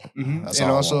diabolical. Mm-hmm.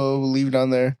 And also leave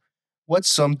down there,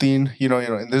 what's something,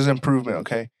 and there's improvement,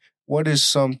 okay? What is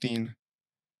something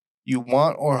you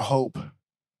want or hope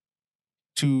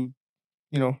to,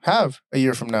 have a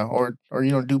year from now or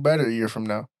do better a year from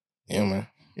now? Yeah, man.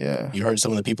 Yeah. You heard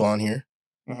some of the people on here.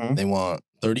 Mm-hmm. They want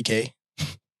 30K.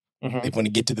 Mm-hmm. They want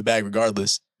to get to the bag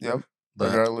regardless. Yep.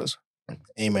 Regardless.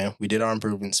 Hey, man, we did our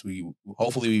improvements.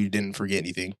 Hopefully we didn't forget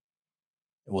anything.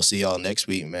 We'll see y'all next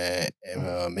week, man.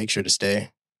 And make sure to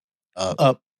stay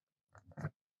up.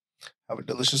 Have a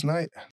delicious night.